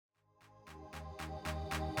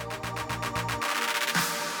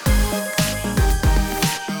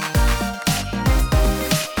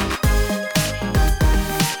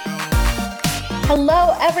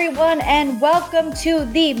everyone, and welcome to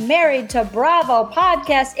the Married to Bravo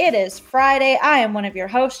podcast. It is Friday. I am one of your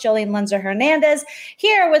hosts, Jolene Lunzer Hernandez,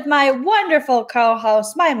 here with my wonderful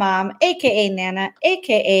co-host, my mom, aka Nana,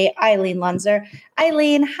 aka Eileen Lunzer.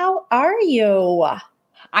 Eileen, how are you?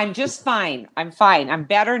 I'm just fine. I'm fine. I'm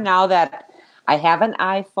better now that I have an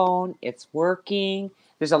iPhone. It's working.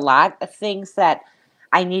 There's a lot of things that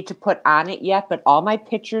I need to put on it yet, but all my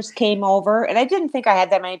pictures came over, and I didn't think I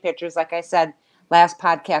had that many pictures. Like I said last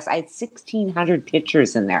podcast, I had 1,600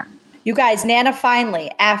 pictures in there. You guys, Nana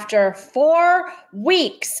finally, after 4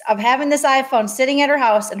 weeks of having this iPhone sitting at her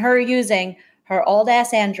house and her using her old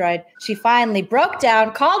ass Android, she finally broke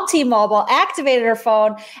down, called T-Mobile, activated her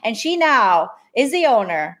phone, and she now is the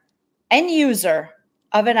owner and user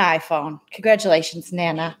of an iPhone. Congratulations,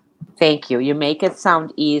 Nana. Thank you. You make it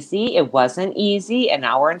sound easy. It wasn't easy. An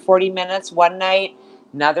hour and 40 minutes one night,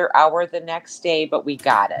 another hour the next day, but we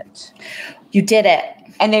got it. You did it.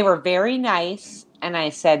 And they were very nice. And I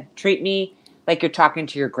said, treat me like you're talking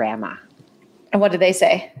to your grandma. And what did they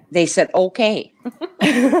say? They said, okay.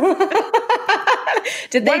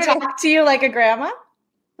 Did they talk to you like a grandma?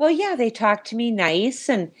 Well, yeah, they talked to me nice.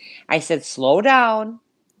 And I said, slow down,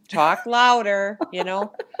 talk louder,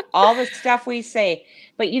 all the stuff we say.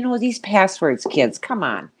 But, these passwords, kids, come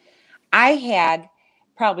on. I had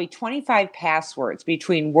probably 25 passwords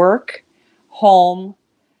between work, home,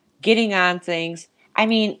 getting on things. I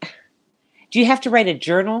mean, do you have to write a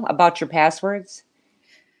journal about your passwords?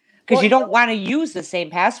 Because you don't want to use the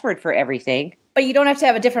same password for everything. But you don't have to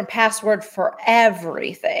have a different password for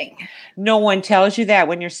everything. No one tells you that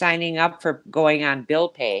when you're signing up for going on bill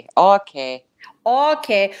pay.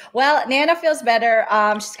 Okay. Well, Nana feels better.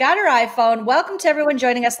 She's got her iPhone. Welcome to everyone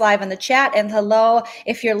joining us live in the chat. And hello,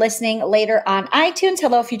 if you're listening later on iTunes.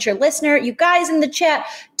 Hello, future listener. You guys in the chat,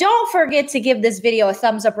 don't forget to give this video a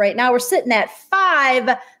thumbs up right now. We're sitting at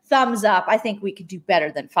 5 thumbs up. I think we could do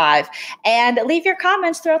better than 5. And leave your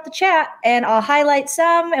comments throughout the chat, and I'll highlight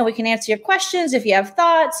some, and we can answer your questions if you have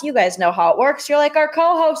thoughts. You guys know how it works. You're like our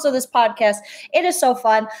co-host of this podcast. It is so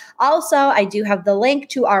fun. Also, I do have the link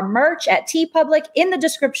to our merch at TeePublic in the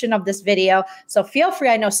description of this video. So feel free.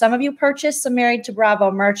 I know some of you purchased some Married to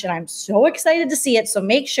Bravo merch, and I'm so excited to see it. So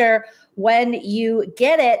make sure when you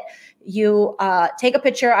get it, you take a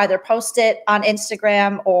picture, either post it on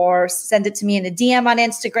Instagram or send it to me in a DM on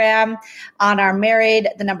Instagram on our Married,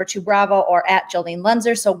 2 Bravo, or at Jolene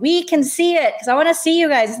Lunzer, so we can see it, because I want to see you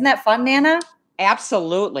guys. Isn't that fun, Nana?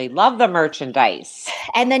 Absolutely. Love the merchandise.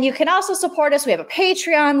 And then you can also support us. We have a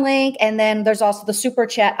Patreon link, and then there's also the super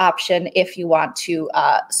chat option if you want to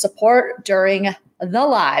support during the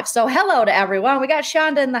live. So hello to everyone. We got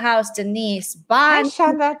Shonda in the house, Denise, Bonnie.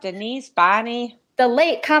 Hi, Shonda, Denise, Bonnie. The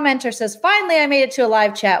late commenter says, finally, I made it to a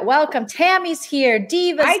live chat. Welcome. Tammy's here.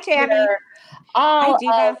 Diva's Hi, Tammy. here. All Hi,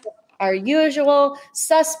 Diva. of our usual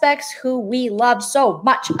suspects who we love so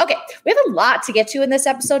much. Okay, we have a lot to get to in this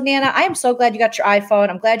episode, Nana. I am so glad you got your iPhone.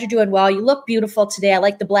 I'm glad you're doing well. You look beautiful today. I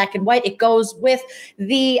like the black and white. It goes with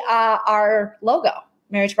the our logo,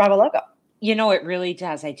 Married to Bravo logo. It really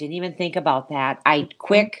does. I didn't even think about that. I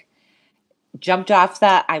jumped off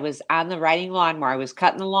I was on the riding lawnmower. I was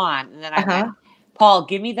cutting the lawn, and then I went, Paul,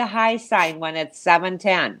 give me the high sign when it's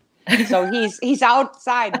 7:10. So he's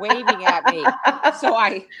outside waving at me. So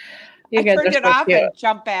I turned it off and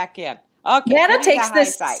jumped back in. Okay. Nana takes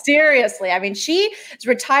this seriously. I mean, she is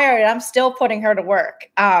retired, and I'm still putting her to work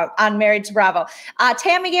on Married to Bravo.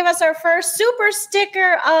 Tammy gave us our first super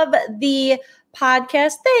sticker of the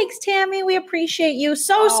podcast. Thanks, Tammy. We appreciate you.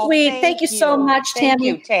 So sweet. Thank you so much,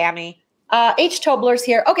 Tammy. Thank you, Tammy. H. Tobler's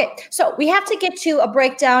here. Okay, so we have to get to a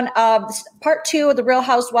breakdown of part 2 of the Real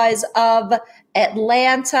Housewives of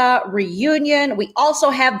Atlanta reunion. We also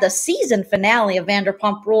have the season finale of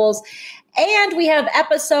Vanderpump Rules, and we have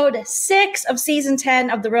episode 6 of season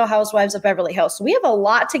 10 of the Real Housewives of Beverly Hills. So we have a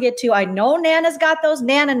lot to get to. I know Nana's got those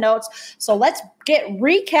Nana notes, so let's get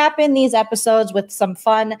recapping these episodes with some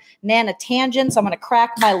fun Nana tangents. I'm going to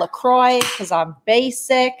crack my LaCroix because I'm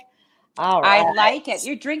basic. All right. I like it.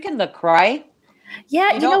 You're drinking LaCroix?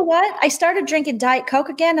 Yeah, you know what? I started drinking Diet Coke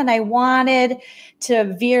again, and I wanted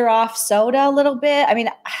to veer off soda a little bit. I mean,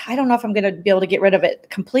 I don't know if I'm going to be able to get rid of it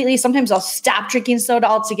completely. Sometimes I'll stop drinking soda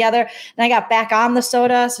altogether. Then I got back on the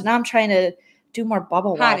soda, so now I'm trying to do more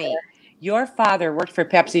bubble water. Honey, your father worked for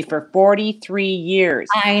Pepsi for 43 years.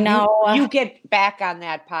 I know. You get back on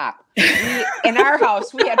that pop. In our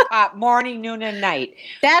house, we had pop morning, noon, and night.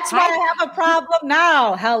 That's why I have a problem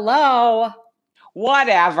now. Hello.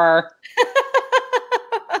 Whatever.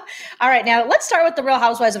 All right, now let's start with the Real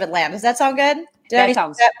Housewives of Atlanta. Does that sound good?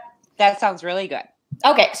 That sounds really good.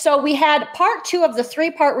 Okay, so we had part 2 of the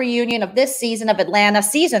 3-part reunion of this season of Atlanta,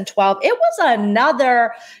 season 12. It was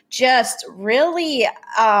another just really,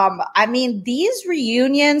 these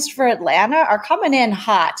reunions for Atlanta are coming in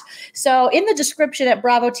hot. So in the description at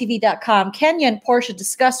bravotv.com, Kenya and Portia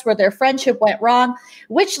discuss where their friendship went wrong,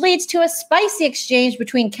 which leads to a spicy exchange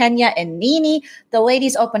between Kenya and NeNe. The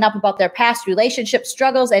ladies open up about their past relationship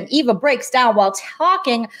struggles, and Eva breaks down while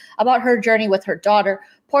talking about her journey with her daughter.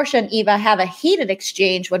 Portia and Eva have a heated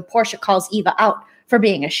exchange when Portia calls Eva out for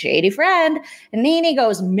being a shady friend. NeNe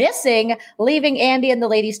goes missing, leaving Andy and the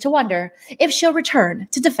ladies to wonder if she'll return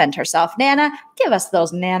to defend herself. Nana, give us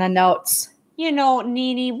those Nana notes.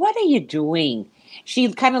 NeNe, what are you doing? She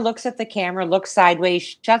kind of looks at the camera, looks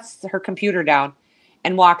sideways, shuts her computer down,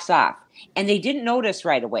 and walks off. And they didn't notice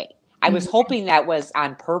right away. I was hoping that was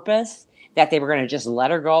on purpose, that they were going to just let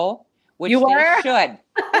her go. Which they should.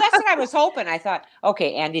 That's what I was hoping. I thought,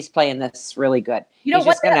 okay, Andy's playing this really good. You know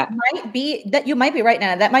what might be, that you might be right,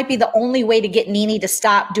 Nana. That might be the only way to get NeNe to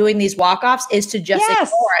stop doing these walk-offs is to just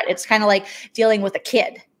ignore it. It's kind of like dealing with a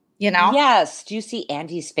kid, Yes. Do you see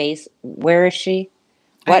Andy's face? Where is she?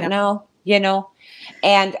 What now?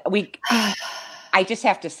 And I just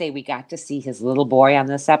have to say, we got to see his little boy on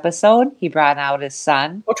this episode. He brought out his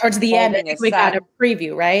son. Well, towards the end, I think we got a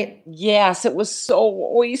preview, right? Yes, it was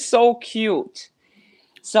he's so cute.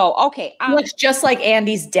 So, okay. He looks just like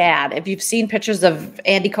Andy's dad. If you've seen pictures of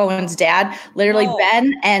Andy Cohen's dad, literally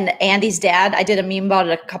Ben and Andy's dad, I did a meme about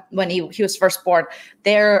it when he was first born.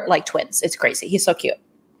 They're like twins. It's crazy. He's so cute.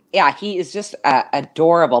 Yeah, he is just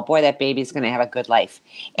adorable. Boy, that baby's going to have a good life.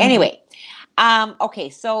 Anyway, okay,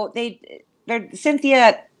 so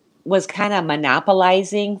Cynthia was kind of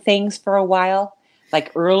monopolizing things for a while.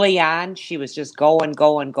 Like early on, she was just going.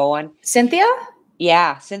 Cynthia?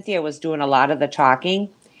 Yeah, Cynthia was doing a lot of the talking.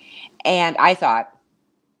 And I thought,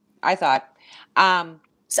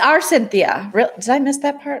 it's our Cynthia. Did I miss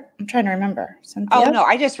that part? I'm trying to remember. Cynthia? Oh, no,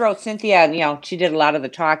 I just wrote Cynthia, and, she did a lot of the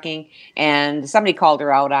talking. And somebody called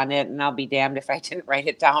her out on it, and I'll be damned if I didn't write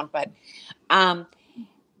it down. But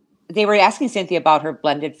they were asking Cynthia about her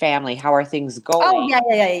blended family. How are things going? Oh,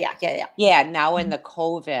 yeah. Yeah, now in the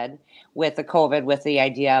COVID, with the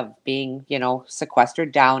idea of being,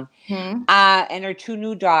 sequestered down. Mm-hmm. And her 2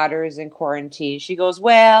 new daughters in quarantine. She goes,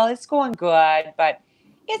 well, it's going good, but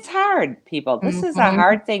it's hard, people. This is a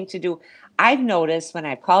hard thing to do. I've noticed when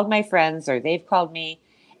I've called my friends or they've called me,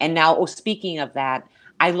 and now, speaking of that,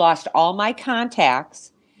 I lost all my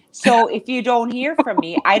contacts. So if you don't hear from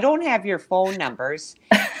me, I don't have your phone numbers,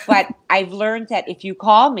 but I've learned that if you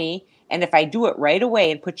call me, and if I do it right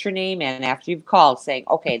away and put your name in after you've called saying,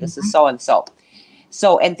 okay, this is so-and-so.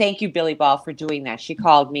 So, and thank you, Billy Ball, for doing that. She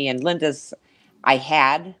called me, and Linda's, I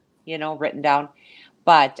had, written down.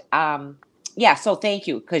 But, so thank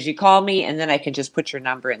you, because you call me, and then I can just put your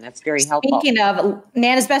number in. That's very helpful. Speaking of,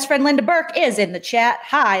 Nana's best friend, Linda Burke, is in the chat.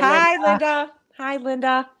 Hi, Linda. Hi,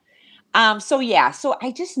 Linda. So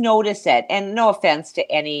I just noticed it, and no offense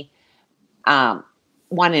to any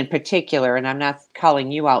one in particular, and I'm not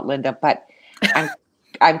calling you out, Linda, but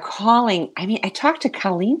I'm calling. I talked to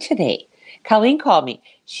Colleen today. Colleen called me.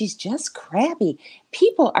 She's just crabby.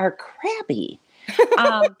 People are crabby.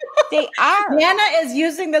 They are. Nana is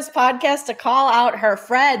using this podcast to call out her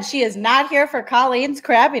friend. She is not here for Colleen's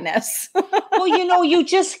crabbiness. Well,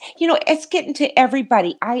 it's getting to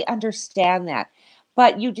everybody. I understand that.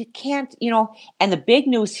 But you can't, and the big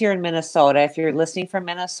news here in Minnesota, if you're listening from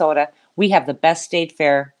Minnesota, we have the best state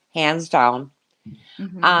fair, hands down.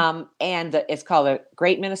 Mm-hmm. It's called a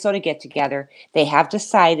Great Minnesota Get Together. They have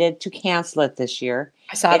decided to cancel it this year.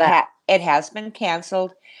 I saw that. It has been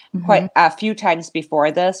canceled quite a few times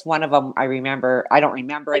before this. One of them, I don't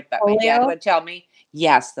remember it, but polio? My dad would tell me.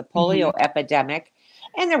 Yes, the polio epidemic.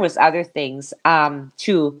 And there was other things,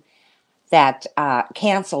 too, that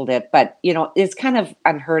canceled it, but it's kind of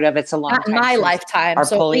unheard of. It's a long time. Not in my lifetime. Our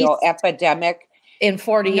polio epidemic in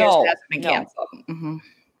 40 years has been canceled. Mm-hmm.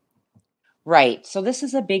 Right. So this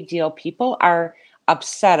is a big deal. People are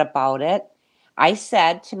upset about it. I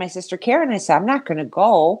said to my sister Karen, I'm not going to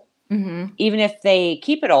go, even if they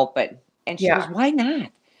keep it open. And she goes, why not?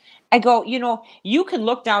 I go, you can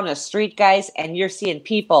look down the street, guys, and you're seeing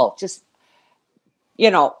people just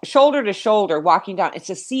shoulder to shoulder walking down. It's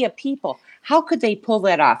a sea of people. How could they pull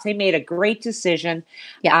that off? They made a great decision.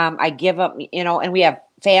 Yeah. I give up, and we have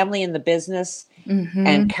family in the business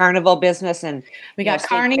and carnival business. And we got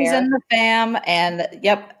carnies in the fam and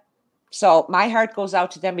So my heart goes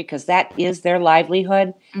out to them because that is their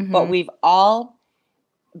livelihood. But we've all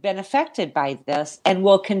been affected by this and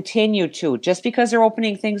will continue to. Just because they're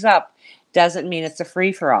opening things up doesn't mean it's a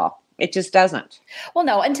free for all. It just doesn't. Well,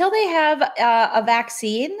 no, until they have a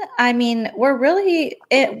vaccine, I mean, we're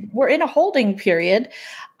in a holding period.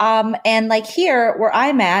 And like here where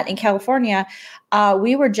I'm at in California,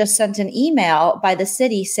 we were just sent an email by the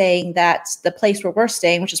city saying that the place where we're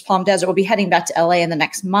staying, which is Palm Desert, will be heading back to LA in the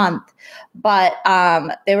next month. But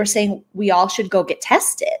they were saying we all should go get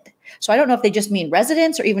tested. So I don't know if they just mean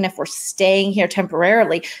residents or even if we're staying here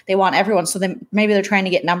temporarily, they want everyone. So then maybe they're trying to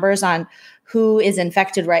get numbers on who is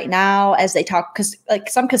infected right now as they talk. Because like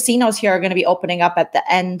some casinos here are going to be opening up at the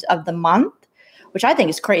end of the month, which I think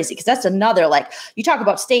is crazy because that's another, like, you talk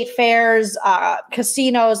about state fairs,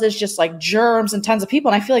 casinos, there's just like germs and tons of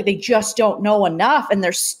people. And I feel like they just don't know enough. And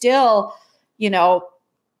there's still,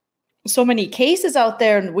 so many cases out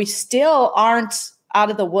there and we still aren't out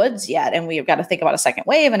of the woods yet. And we've got to think about a second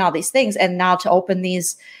wave and all these things. And now to open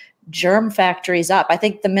these germ factories up. I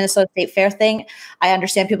think the Minnesota State Fair thing, I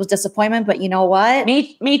understand people's disappointment, but you know what?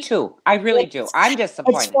 Me too. I really do. I'm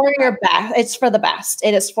disappointed. It's for your best. It's for the best.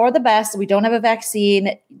 It is for the best. We don't have a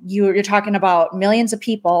vaccine. You're talking about millions of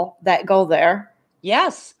people that go there.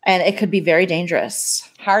 Yes. And it could be very dangerous.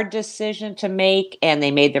 Hard decision to make, and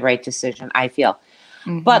they made the right decision, I feel.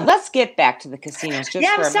 Mm-hmm. But let's get back to the casinos just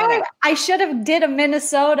for a minute. I should have did a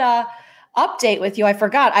Minnesota update with you. I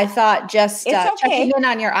forgot. I thought just checking in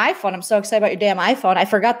on your iPhone. I'm so excited about your damn iPhone. I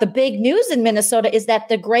forgot the big news in Minnesota is that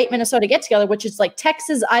the Great Minnesota Get Together, which is like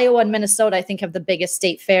Texas, Iowa, and Minnesota, I think have the biggest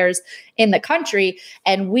state fairs in the country.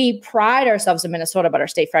 And we pride ourselves in Minnesota about our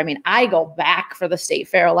state fair. I mean, I go back for the state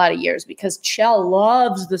fair a lot of years because Chell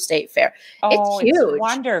loves the state fair. Oh, it's huge. It's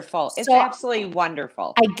wonderful. It's absolutely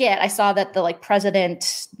wonderful. I saw that the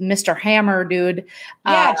president, Mr. Hammer dude.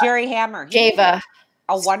 Jerry Hammer. Gave a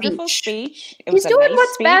wonderful speech. He's doing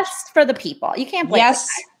what's best for the people. You can't blame him. Yes.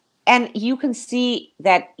 And you can see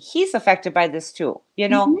that he's affected by this too.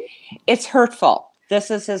 It's hurtful.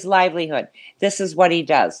 This is his livelihood. This is what he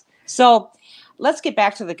does. So let's get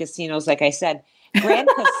back to the casinos. Like I said, Grand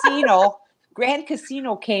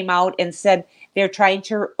Casino came out and said they're trying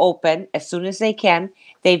to open as soon as they can.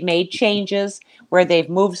 They've made changes where they've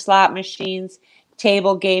moved slot machines.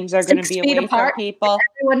 Table games are going to be away from people.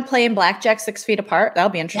 Everyone playing blackjack 6 feet apart.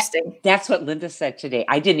 That'll be interesting. That's what Linda said today.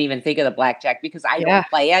 I didn't even think of the blackjack because I don't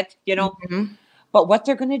play it, Mm-hmm. But what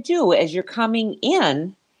they're going to do as you're coming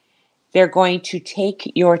in, they're going to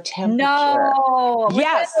take your temperature. No.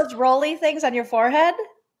 Yes. Those rolly things on your forehead?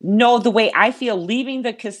 No, the way I feel leaving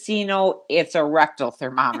the casino, it's a rectal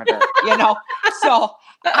thermometer, So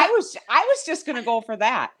I was just going to go for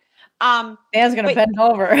that. Dan's going to bend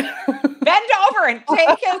over. Bend over and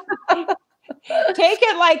take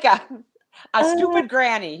it like a stupid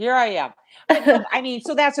granny. Here I am. But,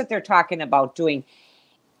 so that's what they're talking about doing.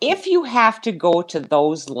 If you have to go to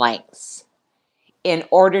those lengths in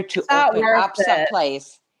order to open up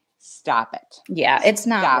someplace, stop it. Yeah, it's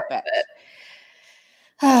not. Stop it.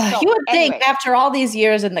 You would think after all these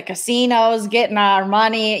years in the casinos, getting our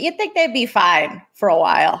money, you'd think they'd be fine for a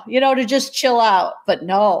while, to just chill out. But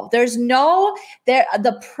no,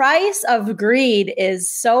 the price of greed is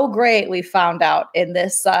so great. We found out in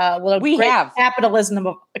this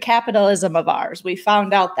capitalism of ours. We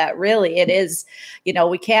found out that really it is,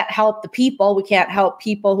 we can't help the people. We can't help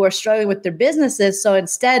people who are struggling with their businesses. So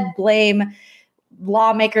instead blame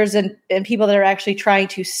lawmakers and people that are actually trying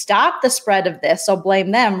to stop the spread of this. So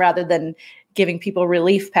blame them rather than giving people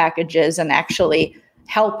relief packages and actually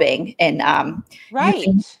helping and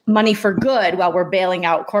using money for good while we're bailing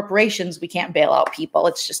out corporations. We can't bail out people.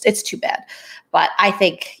 It's too bad. But I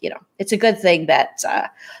think, it's a good thing that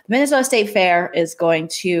the Minnesota State Fair is going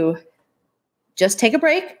to just take a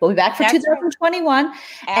break. We'll be back for 2021. Right.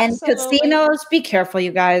 And casinos, be careful,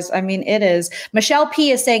 you guys. It is. Michelle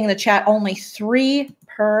P. is saying in the chat, only 3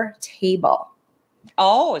 per table.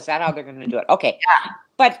 Oh, is that how they're going to do it? Okay. Yeah.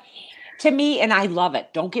 But to me, and I love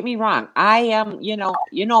it. Don't get me wrong. I am, you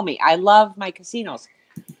know me. I love my casinos.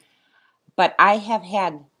 But I have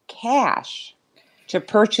had cash to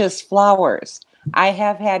purchase flowers. I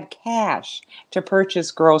have had cash to purchase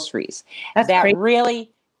groceries. That crazy.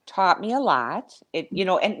 Really taught me a lot. And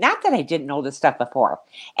not that I didn't know this stuff before.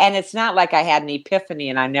 And it's not like I had an epiphany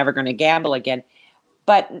and I'm never going to gamble again,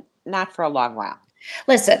 but not for a long while.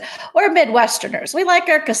 Listen, we're Midwesterners. We like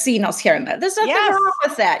our casinos here and there. There's nothing wrong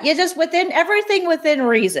with that. You just everything within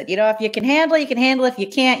reason. If you can handle it, you can handle it. If you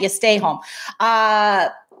can't, you stay home.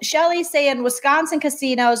 Shelly saying Wisconsin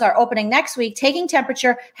casinos are opening next week, taking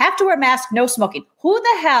temperature, have to wear mask, no smoking. Who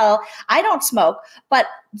the hell? I don't smoke, but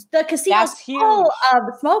the casino's full of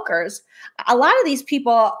smokers. A lot of these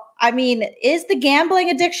people, is the gambling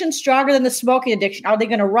addiction stronger than the smoking addiction? Are they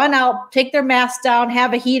going to run out, take their mask down,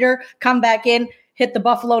 have a heater, come back in, hit the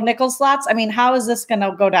Buffalo nickel slots. I mean, how is this going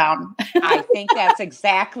to go down? I think that's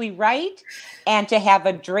exactly right. And to have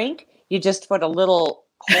a drink, you just put a little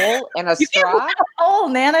hole and a straw. Oh,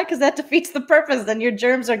 Nana, because that defeats the purpose. Then your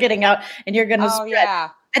germs are getting out and you're going to spread. Yeah.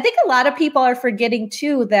 I think a lot of people are forgetting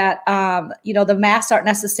too that, the masks aren't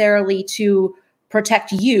necessarily to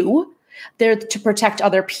protect you. They're to protect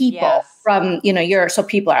other people from, so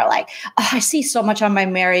people are like, oh, I see so much on my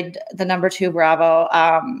Married the Number 2 Bravo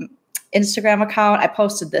Instagram account. I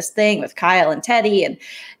posted this thing with Kyle and Teddy, and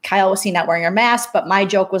Kyle was seen not wearing a mask, but my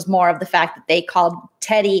joke was more of the fact that they called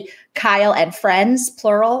Teddy Kyle and friends,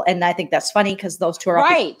 plural. And I think that's funny because those two are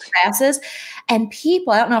right. classes. And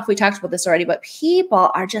people, I don't know if we talked about this already, but people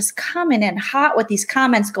are just coming in hot with these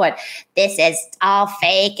comments going, this is all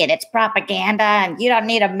fake and it's propaganda and you don't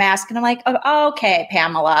need a mask. And I'm like, oh, okay,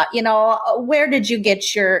 Pamela, where did you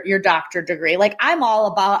get your doctor degree? Like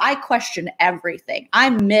I question everything. I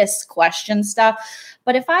question stuff.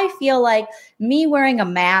 But if I feel like me wearing a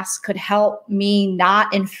mask could help me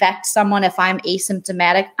not infect someone if I'm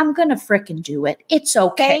asymptomatic, I'm going to fricking do it. It's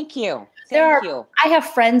okay. Thank you. I have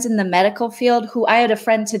friends in the medical field who I had a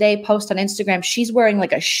friend today post on Instagram. She's wearing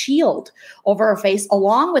like a shield over her face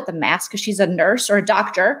along with the mask because she's a nurse or a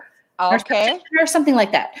doctor. Okay. Or something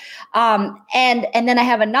like that. And then I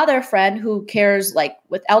have another friend who cares like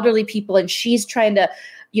with elderly people, and she's trying to,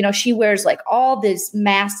 she wears like all this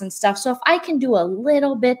masks and stuff. So if I can do a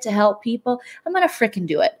little bit to help people, I'm going to freaking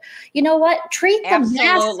do it. You know what? Treat the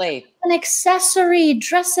mask like an accessory,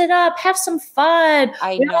 dress it up, have some fun.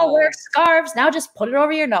 I know. Wear scarves. Now just put it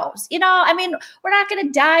over your nose. We're not going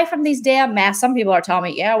to die from these damn masks. Some people are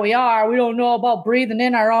telling me, yeah, we are. We don't know about breathing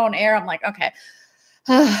in our own air. I'm like, okay,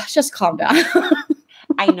 just calm down.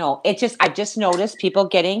 I know. I've just noticed people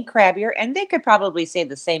getting crabbier, and they could probably say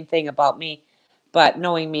the same thing about me. But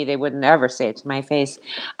knowing me, they wouldn't ever say it to my face.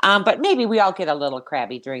 But maybe we all get a little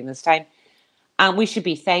crabby during this time. We should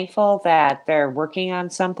be thankful that they're working on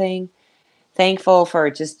something. Thankful for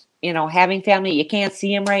just, having family. You can't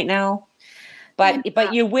see them right now. But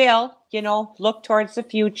you will, look towards the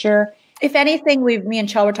future. If anything, me and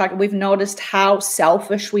Chell were talking, we've noticed how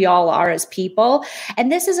selfish we all are as people.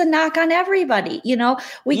 And this is a knock on everybody. We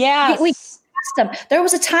them. There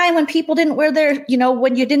was a time when people didn't wear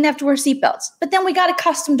when you didn't have to wear seatbelts, but then we got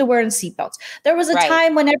accustomed to wearing seatbelts. There was a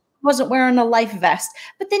time when everyone wasn't wearing a life vest,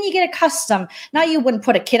 but then you get accustomed. Now you wouldn't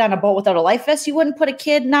put a kid on a boat without a life vest. You wouldn't put a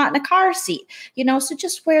kid not in a car seat, so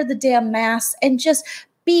just wear the damn mask and just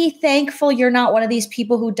be thankful you're not one of these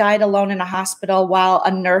people who died alone in a hospital while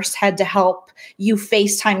a nurse had to help you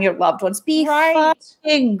FaceTime your loved ones. Be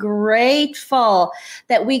fucking grateful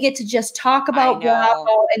that we get to just talk about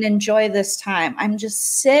Bravo and enjoy this time. I'm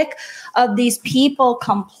just sick of these people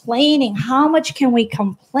complaining. How much can we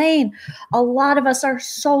complain? A lot of us are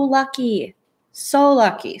so lucky. So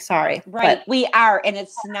lucky. Sorry. Right. We are. And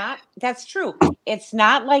that's true. It's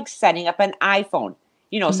not like setting up an iPhone,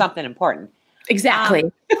 something important. Exactly.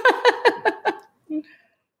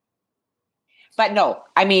 But no,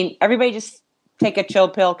 everybody just take a chill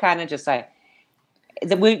pill, kind of just like,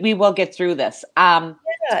 we will get through this. And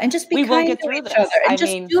just be kind to each other.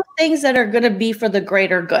 And do things that are going to be for the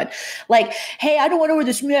greater good. Like, hey, I don't want to wear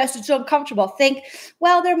this mask. It's so uncomfortable.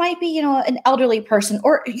 There might be, an elderly person,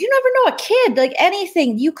 or you never know, a kid, like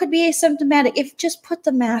anything. You could be asymptomatic. If just put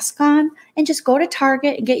the mask on and just go to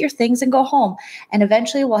Target and get your things and go home. And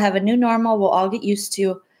eventually we'll have a new normal we'll all get used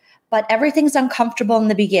to. But everything's uncomfortable in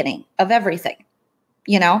the beginning of everything.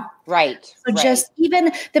 Right. So just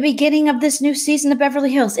even the beginning of this new season of Beverly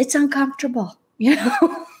Hills, it's uncomfortable,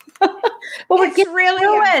 but it's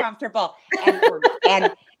really uncomfortable.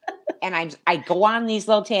 And I go on these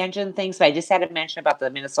little tangent things, but I just had to mention about the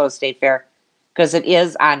Minnesota State Fair because it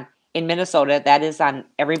is in Minnesota. That is on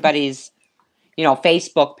everybody's,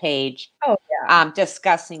 Facebook page. Oh yeah.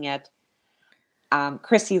 Discussing it.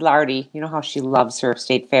 Chrissy Lardy, how she loves her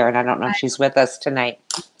state fair, and I don't know if she's with us tonight.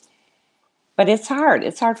 But it's hard.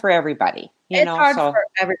 It's hard for everybody. It's hard for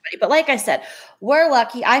everybody. But like I said, we're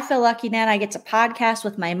lucky. I feel lucky, Nan. I get to podcast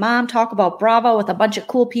with my mom, talk about Bravo with a bunch of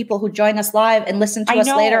cool people who join us live and listen to us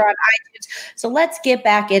later on iTunes. So let's get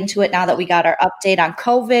back into it now that we got our update on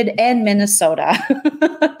COVID and Minnesota.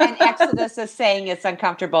 And Exodus is saying it's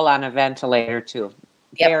uncomfortable on a ventilator too.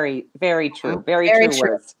 Yep. Very, very true. Very true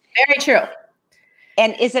words. Very true.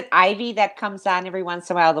 And is it Ivy that comes on every once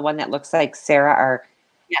in a while, the one that looks like Sarah or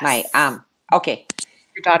my okay.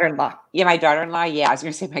 Your daughter-in-law. Yeah, my daughter-in-law. Yeah, I was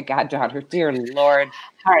going to say my goddaughter. Dear Lord.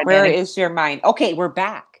 Where is your mind? Okay, we're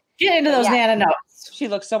back. Get into those Nana notes. She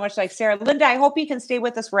looks so much like Sarah. Linda, I hope you can stay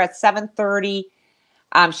with us. We're at 7:30.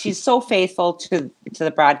 She's so faithful to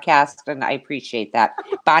the broadcast, and I appreciate that.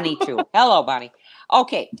 Bonnie, too. Hello, Bonnie.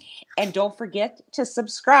 Okay. And don't forget to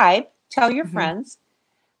subscribe. Tell your friends.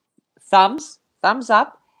 Thumbs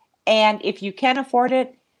up. And if you can afford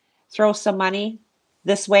it, throw some money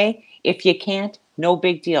this way. If you can't, no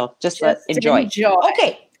big deal. Just enjoy.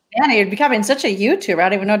 Okay. Anna, you're becoming such a YouTuber. I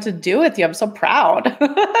don't even know what to do with you. I'm so proud.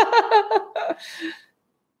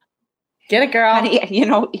 Get it, girl.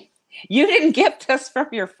 Honey, you didn't get this from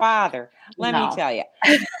your father. Let me tell you.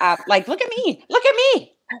 Look at me. Look at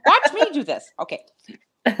me. Watch me do this. Okay.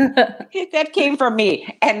 That came from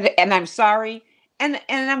me. And I'm sorry. And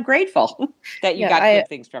I'm grateful that you got good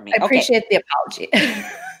things from me. I appreciate the apology.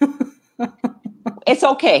 It's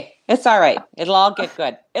okay. It's all right. It'll all get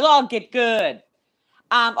good.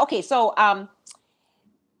 Okay. So,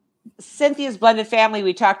 Cynthia's blended family,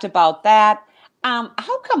 we talked about that.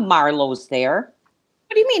 How come Marlo's there?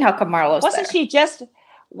 What do you mean? How come Marlo's there?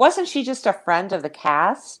 Wasn't she just a friend of the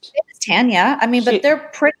cast? It's Tanya. I mean, but they're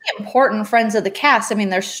pretty important friends of the cast. I mean,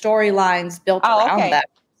 there's storylines built around that.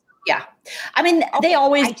 Yeah. I mean, they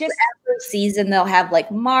always every season they'll have like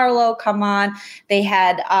Marlo come on. They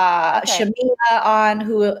had Shamia on,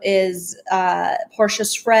 who is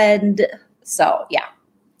Portia's friend. So yeah.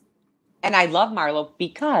 And I love Marlo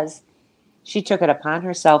because she took it upon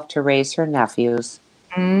herself to raise her nephews.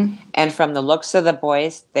 Mm. And from the looks of the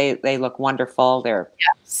boys, they look wonderful. They're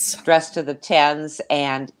dressed to the tens,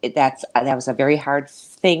 and that was a very hard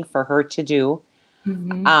thing for her to do.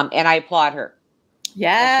 Mm-hmm. And I applaud her.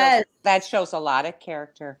 Yes. That shows a lot of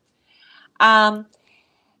character.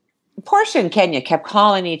 Portia and Kenya kept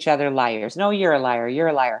calling each other liars. No, you're a liar. You're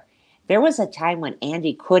a liar. There was a time when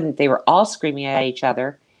Andy couldn't. They were all screaming at each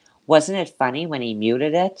other. Wasn't it funny when he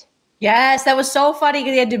muted it? Yes, that was so funny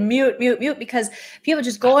because he had to mute because people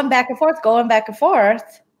just going back and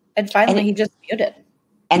forth. And finally he just muted.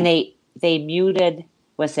 And they muted,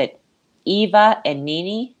 was it Eva and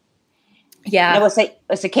Nene? Yeah. No, it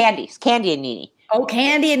was Candy and Nene. Oh,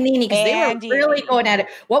 Candy and Nene, because they were really going at it.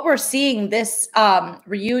 What we're seeing this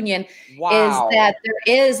reunion is that there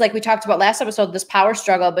is, like we talked about last episode, this power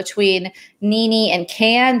struggle between Nene and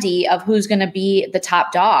Candy of who's going to be the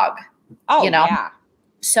top dog. Oh, yeah.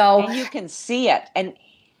 So and you can see it. And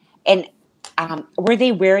were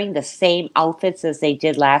they wearing the same outfits as they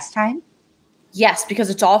did last time? Yes, because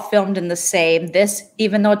it's all filmed in the same. This,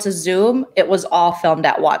 even though it's a Zoom, it was all filmed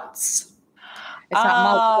at once. It's not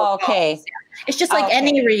multiple. Okay. Films. It's just like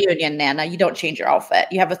any reunion, Nana. You don't change your outfit.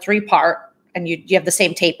 You have a 3-part, and you have the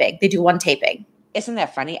same taping. They do one taping. Isn't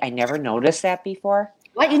that funny? I never noticed that before.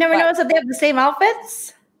 What? You never noticed that they have the same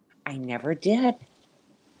outfits? I never did.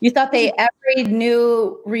 You thought every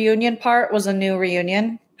new reunion part was a new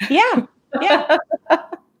reunion? Yeah.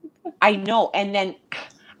 I know. And then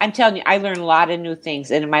I'm telling you, I learned a lot of new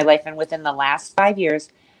things in my life. And within the last 5 years,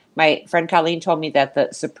 my friend Colleen told me that the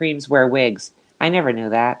Supremes wear wigs. I never knew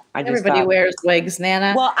that. Everybody wears wigs,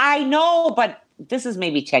 Nana. Well, I know, but this is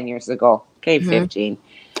maybe 10 years ago. Okay, 15.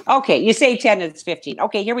 Okay, you say 10, it's 15.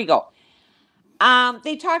 Okay, here we go.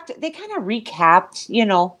 They kind of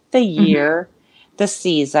recapped, the year, the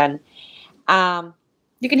season.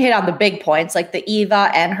 You can hit on the big points like the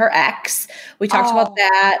Eva and her ex. We talked about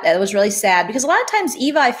that. It was really sad because a lot of times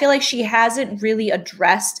Eva, I feel like she hasn't really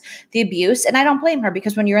addressed the abuse, and I don't blame her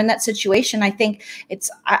because when you're in that situation, I think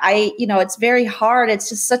it's very hard. It's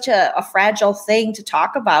just such a fragile thing to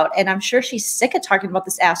talk about, and I'm sure she's sick of talking about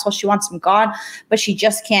this asshole. She wants him gone, but she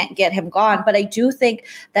just can't get him gone. But I do think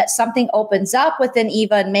that something opens up within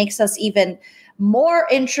Eva and makes us even more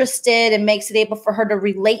interested and makes it able for her to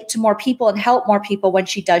relate to more people and help more people when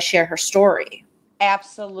she does share her story.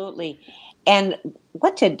 Absolutely. And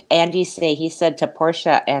what did Andy say? He said to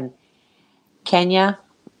Portia and Kenya,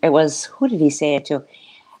 who did he say it to?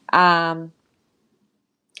 Hang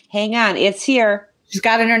on, it's here. She's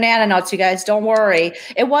got in her Nana notes, you guys. Don't worry.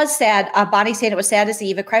 It was sad. Bonnie saying it was sad to see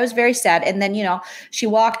Eva cry. It was very sad. And then, she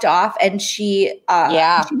walked off and she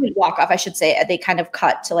didn't walk off, I should say. They kind of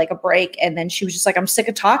cut to like a break. And then she was just like, I'm sick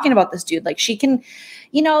of talking about this dude. Like she can,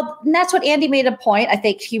 and that's what Andy made a point. I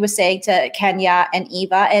think he was saying to Kenya and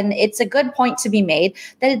Eva. And it's a good point to be made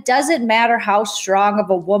that it doesn't matter how strong of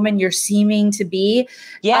a woman you're seeming to be.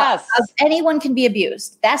 Yes. Anyone can be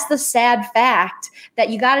abused. That's the sad fact that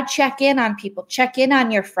you got to check in on people, check in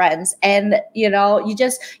on your friends. And, you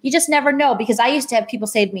just never know, because I used to have people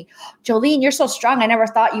say to me, Jolene, you're so strong. I never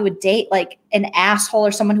thought you would date like an asshole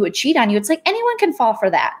or someone who would cheat on you. It's like anyone can fall for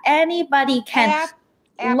that. Anybody can. Absolutely.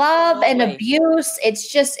 Love and abuse. It's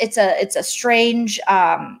just, it's a strange,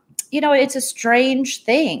 it's a strange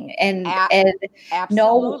thing. And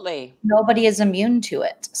absolutely nobody is immune to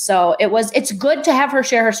it. So it's good to have her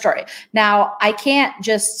share her story. Now I can't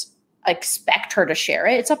just, expect her to share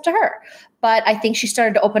it. It's up to her. But I think she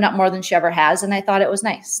started to open up more than she ever has. And I thought it was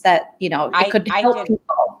nice that, it could help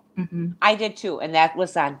people. Mm-hmm. I did too. And that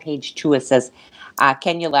was on page 2. It says,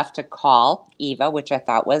 Kenya left to call Eva, which I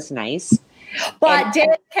thought was nice. But did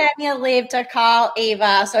Kenya leave to call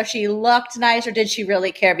Eva so she looked nice, or did she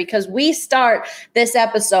really care? Because we start this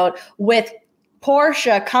episode with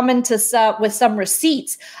Portia coming with some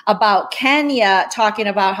receipts about Kenya talking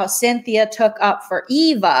about how Cynthia took up for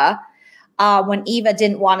Eva when Eva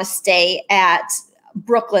didn't want to stay at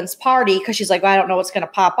Brooklyn's party because she's like, well, I don't know what's going to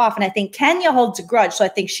pop off. And I think Kenya holds a grudge. So I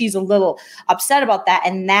think she's a little upset about that.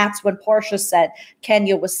 And that's when Portia said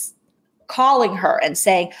Kenya was calling her and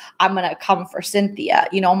saying, I'm going to come for Cynthia,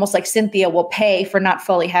 almost like Cynthia will pay for not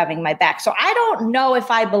fully having my back. So I don't know if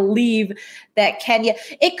I believe that Kenya,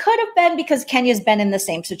 it could have been because Kenya's been in the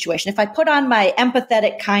same situation. If I put on my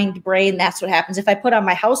empathetic, kind brain, that's what happens. If I put on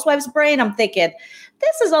my housewife's brain, I'm thinking,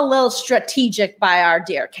 this is a little strategic by our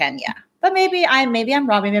dear Kenya. But maybe I'm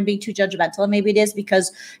wrong. Maybe I'm being too judgmental. And maybe it is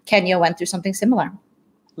because Kenya went through something similar.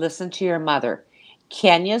 Listen to your mother.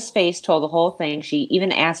 Kenya's face told the whole thing. She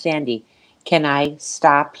even asked Andy, can I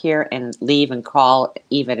stop here and leave and call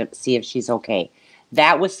Eva to see if she's okay?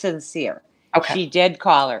 That was sincere. Okay. She did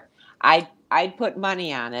call her. I'd put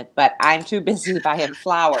money on it, but I'm too busy buying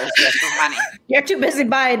flowers with the money. You're too busy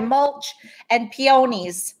buying mulch and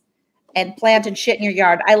peonies and planting shit in your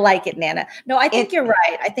yard. I like it, Nana. No, I think you're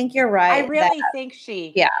right. I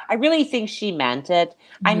really think she meant it.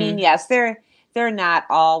 Mm-hmm. I mean, yes, they're not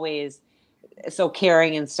always so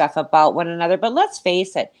caring and stuff about one another, but let's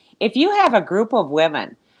face it. If you have a group of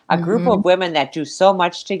women that do so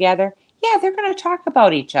much together, yeah, they're going to talk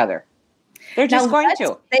about each other. They're just going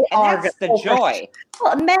to. That's the joy.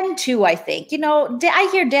 Well, men too, I think. I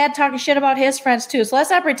hear Dad talking shit about his friends too. So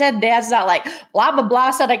let's not pretend Dad's not like, blah, blah,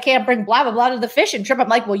 blah said I can't bring blah, blah, blah to the fishing trip. I'm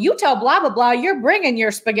like, well, you tell blah, blah, blah, you're bringing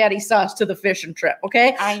your spaghetti sauce to the fishing trip,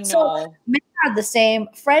 okay? I know. So men are the same.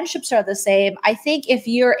 Friendships are the same. I think if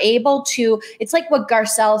you're able to, it's like what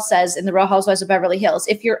Garcelle says in The Real Housewives of Beverly Hills.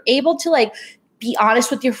 If you're able to be honest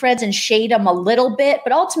with your friends and shade them a little bit,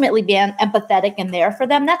 but ultimately be empathetic and there for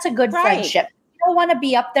them, that's a good friendship. You don't want to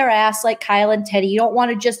be up their ass like Kyle and Teddy. You don't want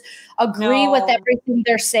to just agree with everything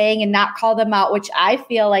they're saying and not call them out, which I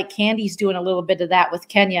feel like Candy's doing a little bit of that with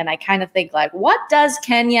Kenya. And I kind of think what does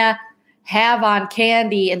Kenya have on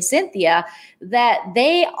Candy and Cynthia that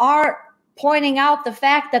they are pointing out the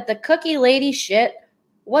fact that the cookie lady shit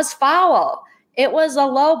was foul. It was a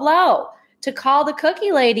low blow to call the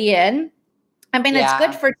cookie lady in. I mean, It's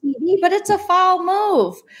good for TV, but it's a foul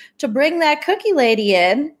move to bring that cookie lady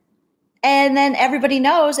in and then everybody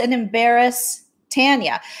knows and embarrass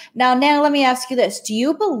Tanya. Now, let me ask you this. Do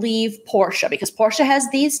you believe Portia? Because Portia has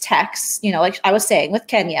these texts, like I was saying with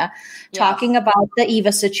Kenya, talking about the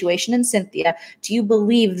Eva situation and Cynthia. Do you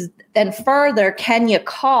believe then further Kenya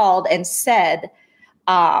called and said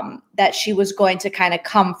that she was going to kind of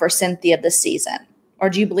come for Cynthia this season? Or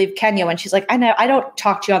do you believe Kenya when she's like, I know I don't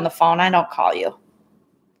talk to you on the phone. I don't call you.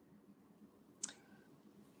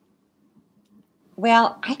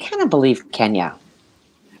 Well, I kind of believe Kenya.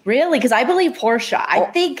 Really? Because I believe Portia. I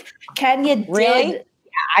think Kenya did. Really? Yeah,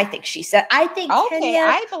 I think she said. I think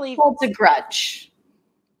Kenya holds a grudge.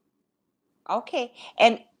 Okay.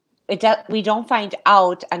 And we don't find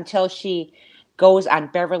out until she goes on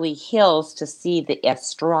Beverly Hills to see the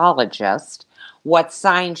astrologist what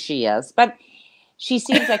sign she is. But she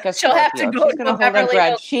seems like a Scorpio. She's going to hold a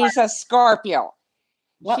grudge. She's a Scorpio.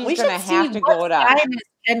 Well, she's going to have to go it up.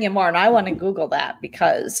 Kenya more, and I want to Google that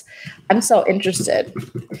because I'm so interested.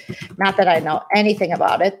 Not that I know anything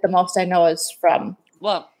about it. The most I know is from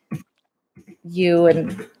you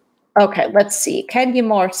and okay, let's see. Kenya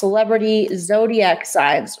Moore, celebrity zodiac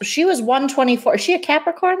signs. She was 124. Is she a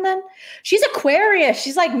Capricorn then? She's Aquarius.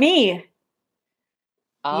 She's like me.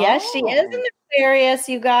 Oh. Yes, she is an Aquarius,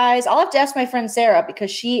 you guys. I'll have to ask my friend Sarah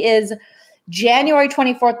because she is January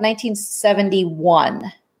 24th, 1971.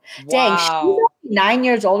 Wow. Dang, she's 9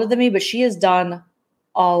 years older than me, but she has done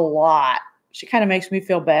a lot. She kind of makes me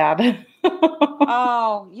feel bad.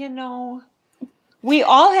 We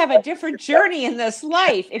all have a different journey in this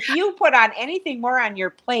life. If you put on anything more on your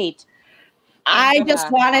plate. I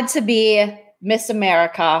just wanted to be Miss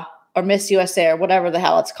America or Miss USA or whatever the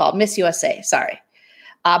hell it's called. Miss USA, sorry.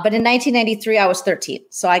 But in 1993, I was 13.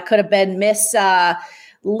 So I could have been Miss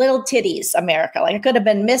Little Titties America. Like I could have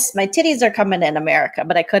been Miss My Titties Are Coming in America,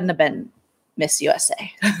 but I couldn't have been Miss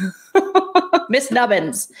USA. Miss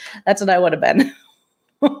Nubbins. That's what I would have been.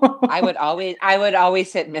 I would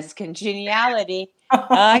always hit Miss Congeniality.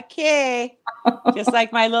 Okay. Just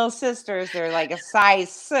like my little sisters, they're like a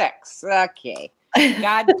size 6. Okay.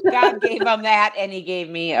 God gave him that, and he gave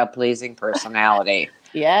me a pleasing personality.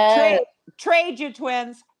 Yeah. Trade you,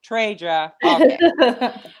 twins. Trade you. Okay.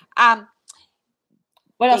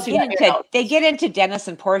 What else you got in your notes? They get into Dennis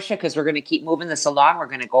and Portia because we're going to keep moving this along. We're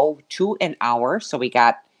going to go to an hour. So we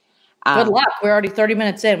got. Good luck. We're already 30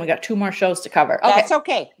 minutes in. We got 2 more shows to cover. Okay. That's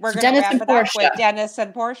okay. We're going to wrap it up with Dennis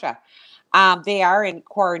and Portia. They are in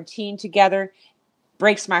quarantine together.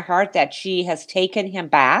 Breaks my heart that she has taken him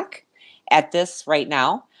back at this right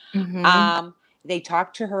now. Mm-hmm. They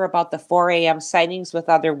talked to her about the 4 a.m. sightings with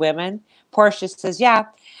other women. Portia says, yeah,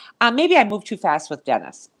 maybe I moved too fast with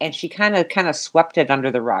Dennis. And she kind of swept it under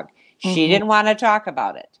the rug. She didn't want to talk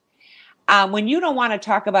about it. When you don't want to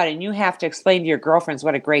talk about it and you have to explain to your girlfriends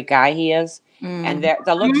what a great guy he is, and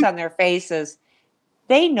the looks on their faces,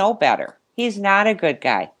 they know better. He's not a good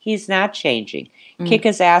guy. He's not changing. Kick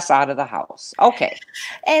his ass out of the house. Okay.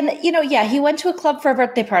 And, he went to a club for a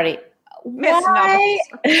birthday party. Why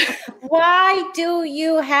do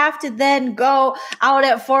you have to then go out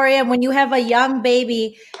at 4 a.m. when you have a young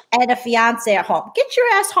baby and a fiance at home? Get your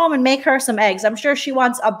ass home and make her some eggs. I'm sure she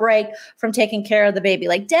wants a break from taking care of the baby.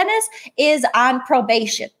 Like, Dennis is on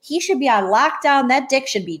probation. He should be on lockdown. That dick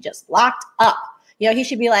should be just locked up. He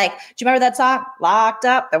should be like, do you remember that song? Locked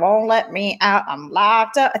up. They won't let me out. I'm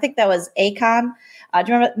locked up. I think that was Akon. Do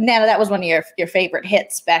you remember, Nana, that was one of your favorite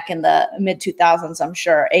hits back in the mid-2000s, I'm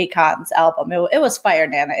sure, Akon's album. It was fire,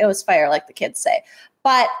 Nana. It was fire, like the kids say.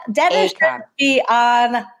 But Dennis should be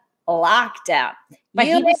on lockdown. But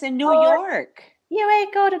he was in New York. You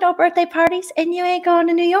ain't going to no birthday parties, and you ain't going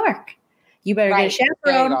to New York. You better get a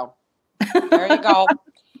chaperone. There you go.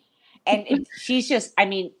 And she's just,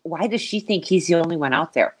 why does she think he's the only one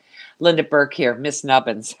out there? Linda Burke here, Miss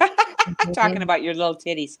Nubbins. Talking about your little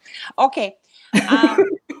titties. Okay. I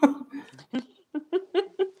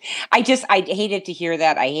hated to hear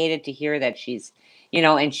that. I hated to hear that she's,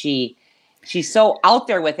 and she's so out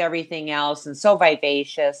there with everything else and so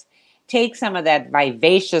vivacious. Take some of that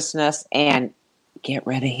vivaciousness and get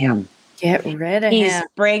rid of him. Get rid of him. He's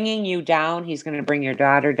bringing you down. He's going to bring your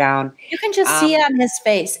daughter down. You can just see it on his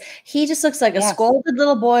face. He just looks like a scolded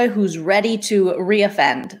little boy who's ready to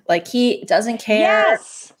reoffend. Like, he doesn't care.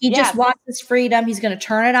 Yes. He just wants his freedom. He's going to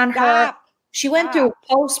turn it on her. She went through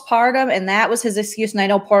postpartum, and that was his excuse. And I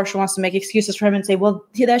know Portia wants to make excuses for him and say, well,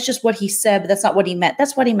 that's just what he said, but that's not what he meant.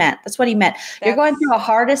 That's what he meant. That's what he meant. You're going through the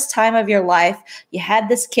hardest time of your life. You had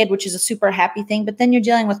this kid, which is a super happy thing, but then you're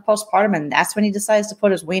dealing with postpartum, and that's when he decides to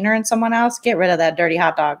put his wiener in someone else. Get rid of that dirty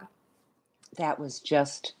hot dog. That was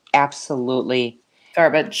just absolutely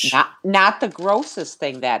garbage. Not the grossest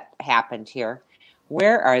thing that happened here.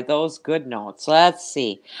 Where are those good notes? Let's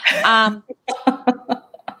see.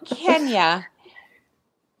 Kenya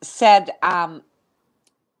said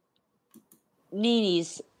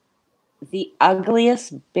Nene's the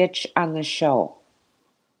ugliest bitch on the show.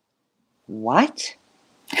 What?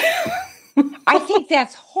 I think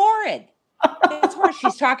that's horrid. That's horrid.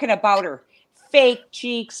 She's talking about her fake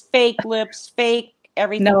cheeks, fake lips, fake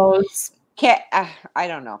everything. Nose. I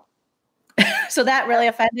don't know. So that really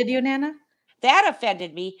offended you, Nana? That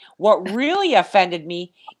offended me. What really offended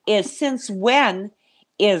me is, since when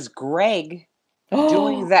is Greg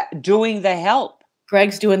doing the help?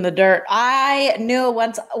 Greg's doing the dirt. I knew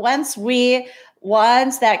once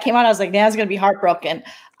that came out, I was like, Nana's going to be heartbroken.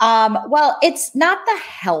 Well, it's not the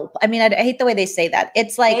help. I hate the way they say that.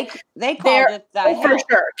 It's like they called it the help. For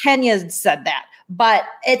sure. Kenya said that. But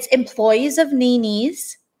it's employees of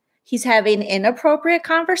Nene's he's having inappropriate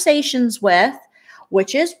conversations with,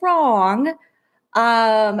 which is wrong.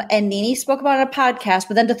 And Nene spoke about it on a podcast,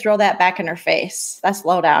 but then to throw that back in her face, that's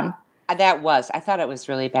low down. I thought it was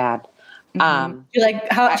really bad. Do you like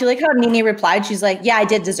how Nene replied? She's like, yeah, I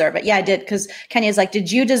did deserve it. Yeah, I did. Because Kenya's like,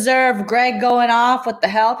 did you deserve Greg going off with the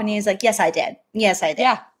help? And he's like, yes, I did. Yes, I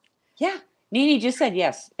did. Yeah. Nene just said,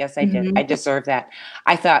 yes, I did. I deserve that.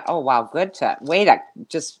 I thought, oh, wow, good way to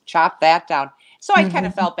just chop that down. So I kind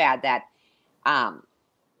of felt bad that,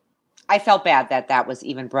 that was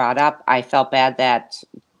even brought up. I felt bad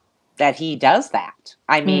that he does that.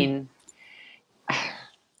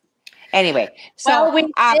 Anyway, so we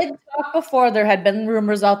did talk before. There had been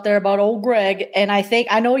rumors out there about old Greg, and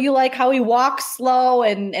I know you like how he walks slow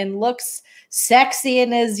and looks sexy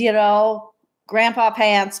in his, grandpa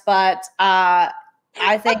pants, but I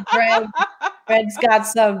think Greg's got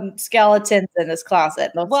some skeletons in his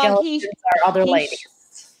closet. Those skeletons are other ladies.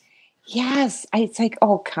 Yes, it's like,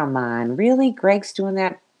 oh, come on, really? Greg's doing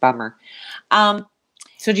that? Bummer.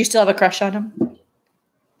 So do you still have a crush on him?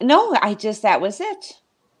 No, that was it.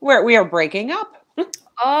 We are breaking up.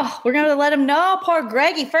 Oh, we're going to let him know. Poor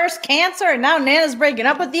Greg, he first cancer, and now Nana's breaking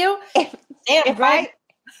up with you. Damn, Greg.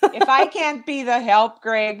 If I can't be the help,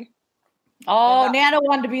 Greg. Oh, Nana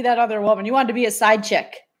wanted to be that other woman. You wanted to be a side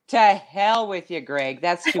chick. To hell with you, Greg.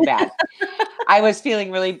 That's too bad. I was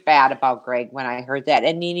feeling really bad about Greg when I heard that.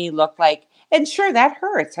 And Nene looked like, and sure, that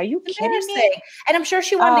hurts. Are you kidding me? And I'm sure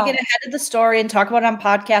she wanted to get ahead of the story and talk about it on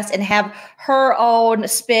podcast and have her own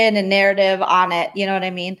spin and narrative on it. You know what I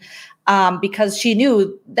mean? Because she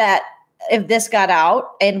knew that if this got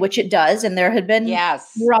out, and which it does, and there had been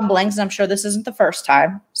rumblings, and I'm sure this isn't the first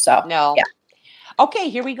time. So, no. Yeah. Okay,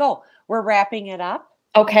 here we go. We're wrapping it up.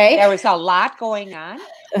 Okay. There was a lot going on.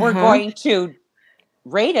 We're going to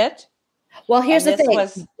rate it. Well, here's the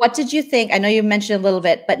thing. What did you think? I know you mentioned a little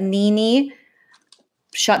bit, but Nene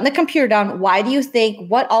shutting the computer down.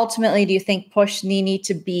 What ultimately do you think pushed Nene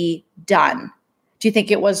to be done? Do you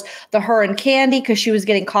think it was her and Candy? Because she was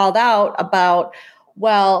getting called out about,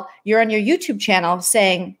 well, you're on your YouTube channel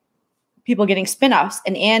saying people getting spinoffs,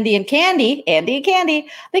 and Andy and Candy, they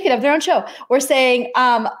could have their own show. We're saying,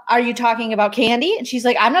 are you talking about Candy? And she's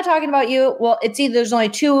like, I'm not talking about you. Well, it's either there's only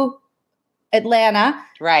two Atlanta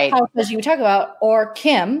houses you would talk about, or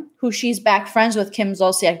Kim, who she's back friends with, Kim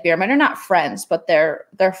Zolciak Biermann. Are not friends, but they're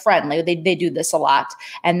friendly. They do this a lot,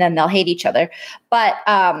 and then they'll hate each other. But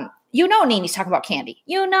Nene's talking about Candy.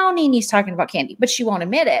 Nene's talking about Candy, but she won't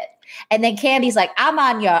admit it. And then Candy's like, I'm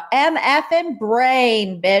on your MFing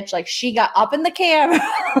brain, bitch. Like, she got up in the camera.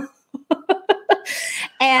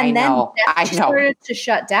 And she started to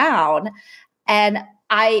shut down. And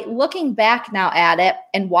looking back now at it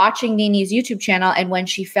and watching Nene's YouTube channel, and when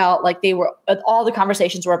she felt like all the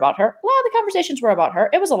conversations were about her. A lot of the conversations were about her.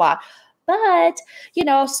 It was a lot. But,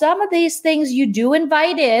 some of these things you do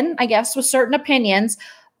invite in, I guess, with certain opinions.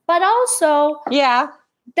 But also,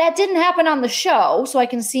 that didn't happen on the show, so I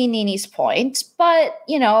can see Nene's point. But,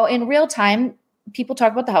 in real time, people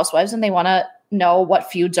talk about the housewives and they want to know what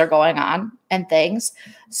feuds are going on and things.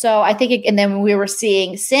 So I think, and then we were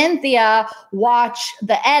seeing Cynthia watch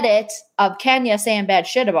the edit of Kenya saying bad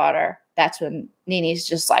shit about her. That's when Nene's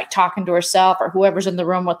just like talking to herself, or whoever's in the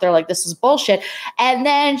room with her, like, this is bullshit. And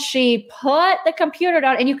then she put the computer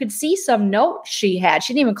down, and you could see some notes she had.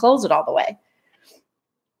 She didn't even close it all the way.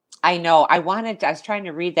 I know. I was trying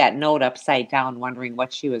to read that note upside down, wondering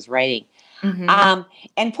what she was writing. Mm-hmm.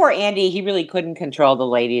 And poor Andy, he really couldn't control the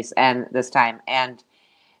ladies this time. And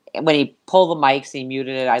when he pulled the mics, he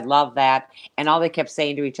muted it. I love that. And all they kept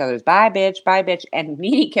saying to each other is, bye, bitch, bye, bitch. And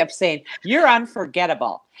Nene kept saying, you're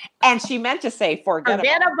unforgettable. And she meant to say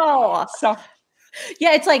forgettable. So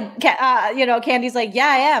yeah, it's like, Candy's like, yeah,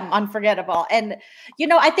 I am unforgettable. And,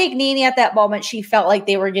 I think Nene at that moment, she felt like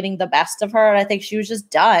they were getting the best of her. And I think she was just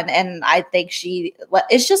done. And I think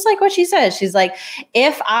it's just like what she says. She's like,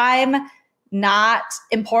 if I'm not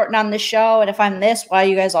important on the show, and if I'm this, why are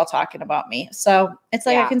you guys all talking about me? So it's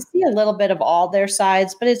like, I can see a little bit of all their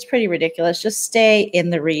sides, but it's pretty ridiculous. Just stay in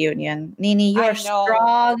the reunion. Nene, you're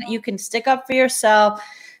strong. You can stick up for yourself.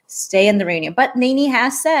 Stay in the reunion. But Nene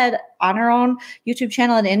has said on her own YouTube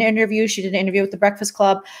channel and in an interview, she did an interview with the Breakfast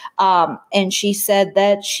Club, and she said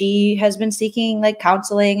that she has been seeking like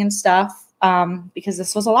counseling and stuff because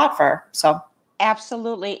this was a lot for her. So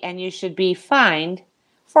absolutely, and you should be fined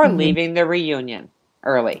for leaving the reunion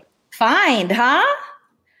early. Fined, huh?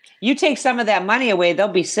 You take some of that money away, they'll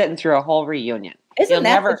be sitting through a whole reunion. Isn't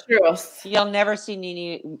that the truth? You'll never see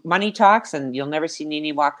Nene money talks, and you'll never see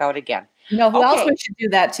Nene walk out again. Who else we should do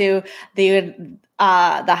that to?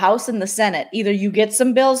 The House and the Senate. Either you get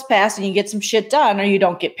some bills passed and you get some shit done, or you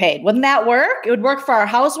don't get paid. Wouldn't that work? It would work for our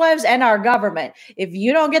housewives and our government. If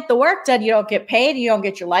you don't get the work done, you don't get paid, and you don't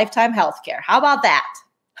get your lifetime health care. How about that?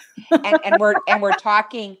 and we're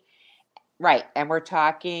talking right, and we're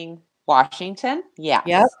talking Washington, yeah.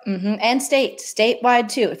 Yep. Mm-hmm. And statewide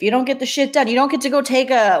too. If you don't get the shit done, you don't get to go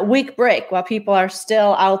take a week break while people are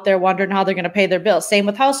still out there wondering how they're going to pay their bills. Same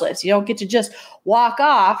with housewives. You don't get to just walk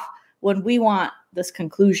off when we want this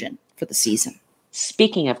conclusion for the season.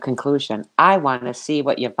 Speaking of conclusion, I want to see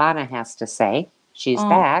what Yvonne has to say. She's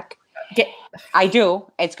back. I do.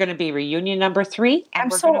 It's going to be reunion number 3.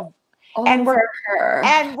 And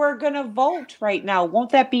we're gonna vote right now. Won't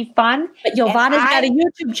that be fun? But Yovanna's got a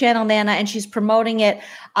YouTube channel, Nana, and she's promoting it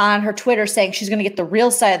on her Twitter, saying she's gonna get the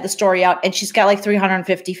real side of the story out. And she's got like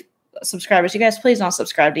 350 subscribers. You guys, please don't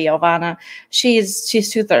subscribe to Yovanna. She's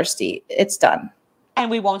too thirsty. It's done.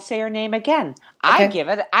 And we won't say her name again. Okay.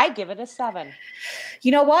 I give it a 7.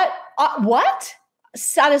 You know what? What?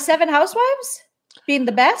 Out of 7 housewives being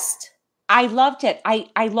the best? I loved it.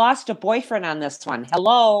 I lost a boyfriend on this one.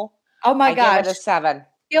 Hello. Oh my gosh. Give it a 7.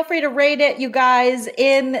 Feel free to rate it, you guys,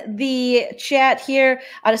 in the chat here.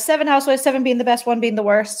 Out of 7 housewives, 7 being the best, 1 being the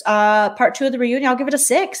worst. Part 2 of the reunion, I'll give it a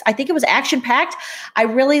 6. I think it was action-packed. I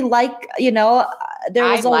really like, there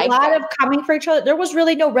was a lot of coming for each other. There was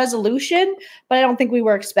really no resolution, but I don't think we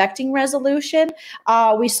were expecting resolution.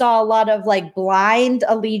 We saw a lot of like blind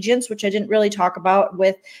allegiance, which I didn't really talk about